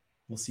 and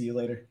we'll see you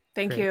later.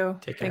 Thank you.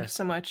 Take care. Thank you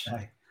so much.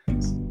 Bye.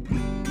 Thanks.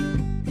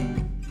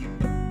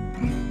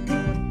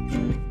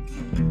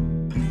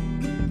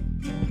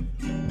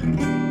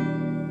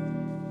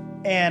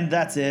 And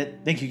that's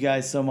it. Thank you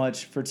guys so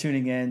much for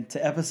tuning in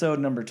to episode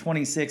number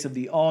 26 of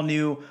the all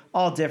new,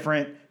 all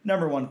different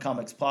 #1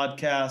 Comics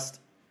podcast.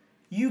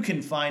 You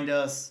can find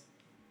us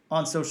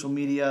on social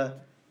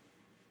media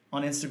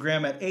on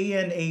Instagram at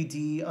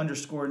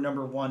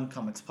ANAD_1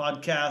 Comics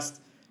Podcast.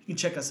 You can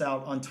check us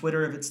out on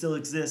Twitter if it still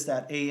exists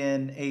at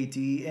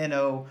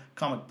ANADNO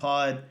Comic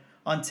Pod.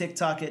 On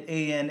TikTok at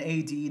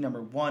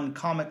ANAD1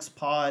 Comics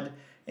Pod.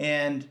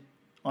 And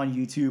on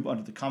YouTube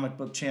under the Comic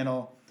Book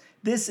channel.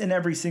 This and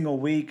every single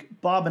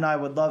week, Bob and I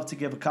would love to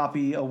give a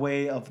copy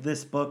away of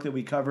this book that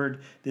we covered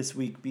this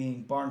week,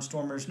 being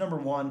Barnstormers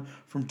 #1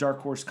 from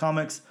Dark Horse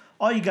Comics.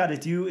 All you got to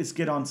do is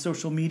get on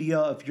social media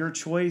of your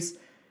choice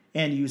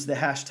and use the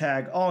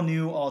hashtag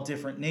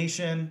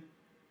AllNewAllDifferentNation.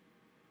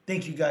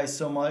 Thank you guys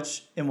so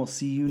much, and we'll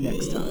see you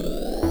next time.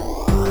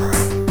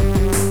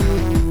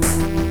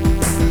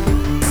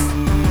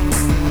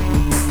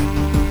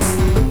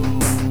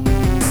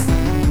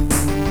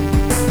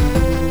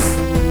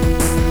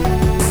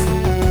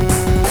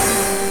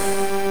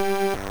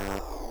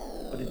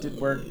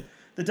 Work.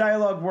 The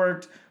dialogue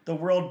worked. The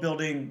world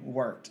building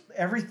worked.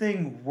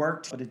 Everything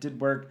worked, but it did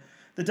work.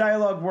 The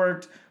dialogue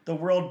worked. The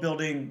world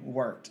building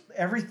worked.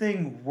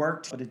 Everything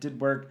worked, but it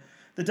did work.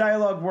 The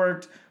dialogue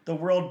worked. The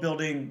world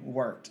building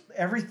worked.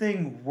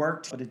 Everything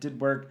worked, but it did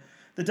work.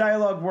 The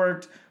dialogue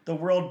worked. The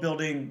world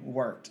building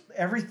worked.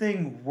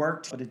 Everything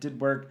worked, but it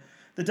did work.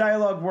 The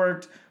dialogue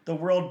worked. The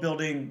world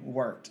building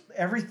worked.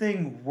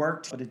 Everything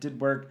worked, but it did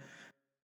work.